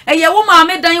no eye wo ma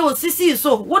me dan o sisi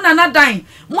so wo na na dan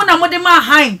mo na mo de ma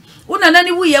han wo na na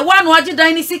ni wu ye wa no age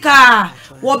dan ni sika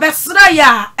wo besra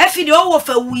ya afi de wo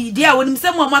fa wu de a wonim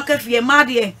se mo ma ka fie ma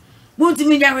de mo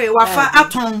ntimi nya hwe wa fa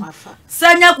aton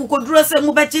sanya kukoduro se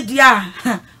mo beche de a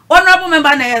honorable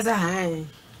member na yeza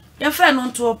ya fa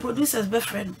no to producers be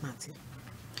friend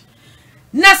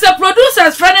na se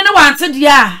producers friend ne want de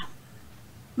a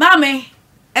mame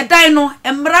edan no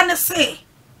emra ne se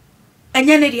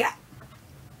enye ne dia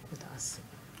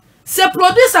se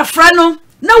producer fra no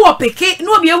na wo peke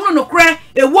na obi ehunu no kre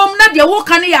ewom na de wo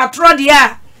kan ya atro de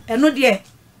a eno de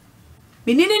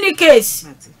menini ni case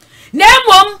na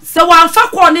emom se wanfa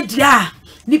ko ne dia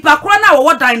nipa kro na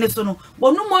wo dan ne so no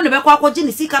wonu mo ne be kwa kwaji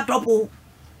ne sika double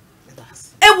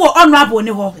ewo honorable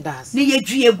ne ho ne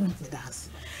yedwi egu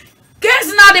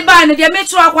case na de ba ne de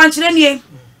metro akwankyere ne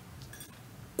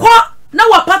ko na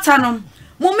wa pattern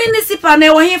mu municipal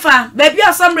na wo hifa ba bi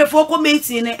assembly for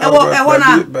committee ne ewo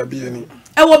na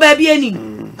ewo ba bi ani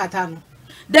pattern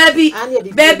da bi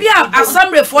ba bi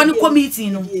assembly for ni committee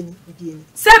no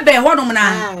se be ho no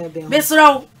na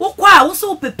besra wo kwa wo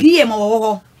so pepie ma wo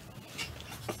ho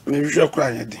ne hwehwe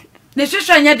kra nya de ne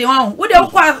hwehwe nya de wo de wo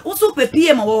kwa wo so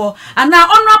pepie ma wo ho ana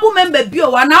honorable member bi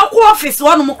o ana wo office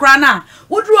wo no mo kra na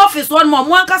wo dru office wo no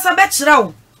mo ankasa be kira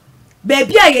wo ba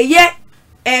bi ayeye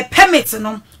permit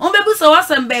no on bebu so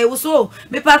wasembe wo so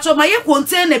me patro ma ye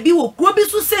container bi wo kro bi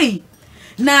so sei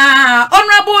na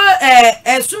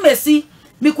honorable sumesi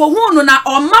mi ko hu no na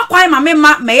o ma kwan ma me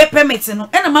ye permit no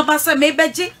e na mabasa me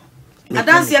beje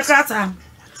adanse krata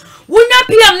wunya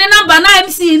pm ne number na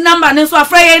mc number ne so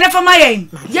afra ye ne fama ye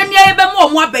ye ne ye be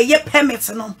mo abaye permit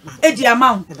no e di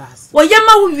amount wo ye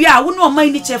ma wo wi a wo no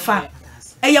man ni chefa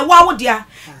eye wa wo dia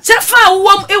chefa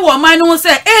wo e wo man no se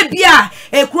e bia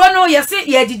e kuro no ye se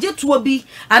ye gige tuo bi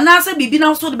ana se bibi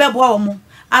na so de be bo wo mo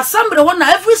assembly wo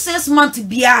na every 6 months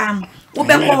bia wo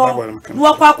be ko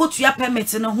wo kwa akotua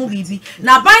permit no ho bibi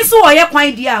na ban se wo ye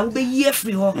kwan dia wo be yi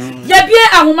free ho ye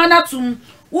bia ahoma na tum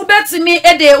wo betimi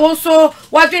e de wo so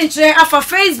wadwenkyere afa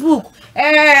Facebook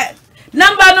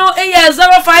number no e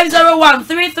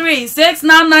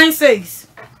 0501336996